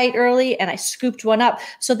the site early, and I scooped one up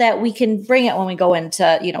so that we can bring it when we go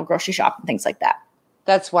into, grocery shop and things like that.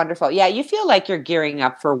 That's wonderful. Yeah, you feel like you're gearing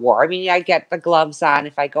up for war. I mean, I get the gloves on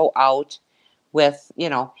if I go out with,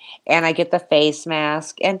 and I get the face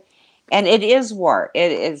mask, and it is war.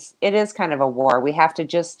 It is kind of a war. We have to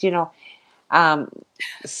just,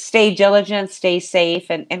 stay diligent, stay safe,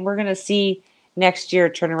 and we're going to see next year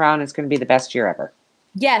turn around. It's going to be the best year ever.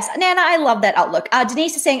 Yes, Nana, I love that outlook.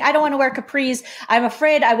 Denise is saying, I don't want to wear capris. I'm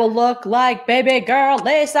afraid I will look like baby girl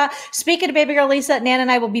Lisa. Speaking of baby girl Lisa, Nana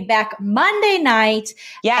and I will be back Monday night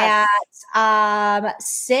at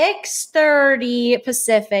 6:30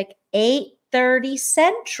 Pacific, 8:30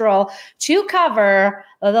 Central to cover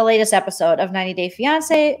the latest episode of 90 Day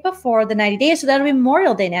Fiancé before the 90 days. So that'll be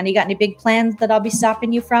Memorial Day, Nana. You got any big plans that I'll be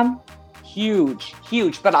stopping you from? huge,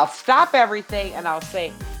 huge. But I'll stop everything and I'll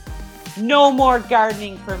say, no more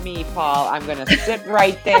gardening for me, Paul. I'm going to sit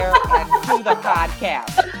right there and do the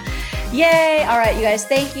podcast. Yay. All right, you guys,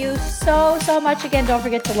 thank you so much again. Don't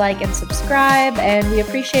forget to like and subscribe, and we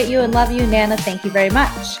appreciate you and love you. Nana, thank you very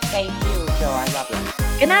much. Thank you, Joe. I love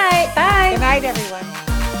you. Good night. Bye. Good night, everyone.